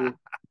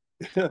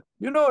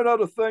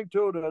 Another thing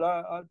too that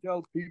I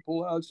tell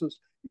people, I says,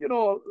 a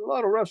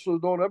lot of wrestlers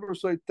don't ever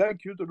say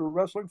thank you to the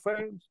wrestling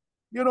fans.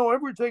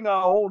 Everything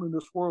I own in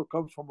this world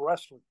comes from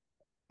wrestling,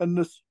 and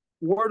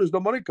where does the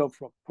money come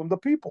from? From the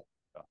people.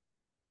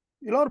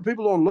 A lot of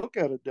people don't look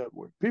at it that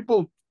way.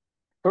 People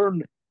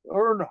earn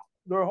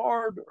their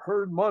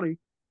hard-earned money,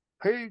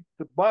 pay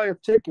to buy a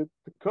ticket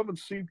to come and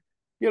see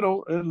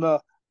And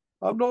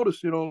I've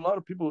noticed, a lot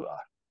of people.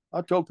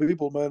 I tell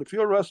people, man, if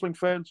you're wrestling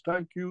fans,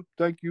 thank you,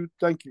 thank you,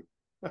 thank you.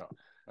 Yeah.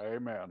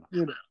 Amen.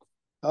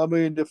 I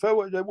mean, if there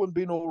wouldn't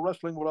be no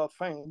wrestling without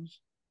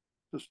fans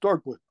to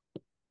start with,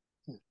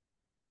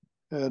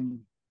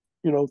 and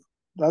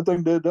I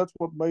think that's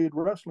what made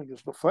wrestling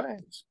is the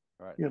fans.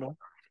 Right.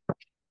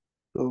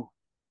 So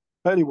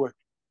anyway,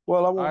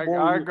 well, I won't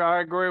bore you.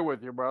 I agree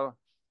with you, brother.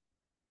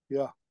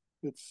 Yeah,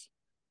 it's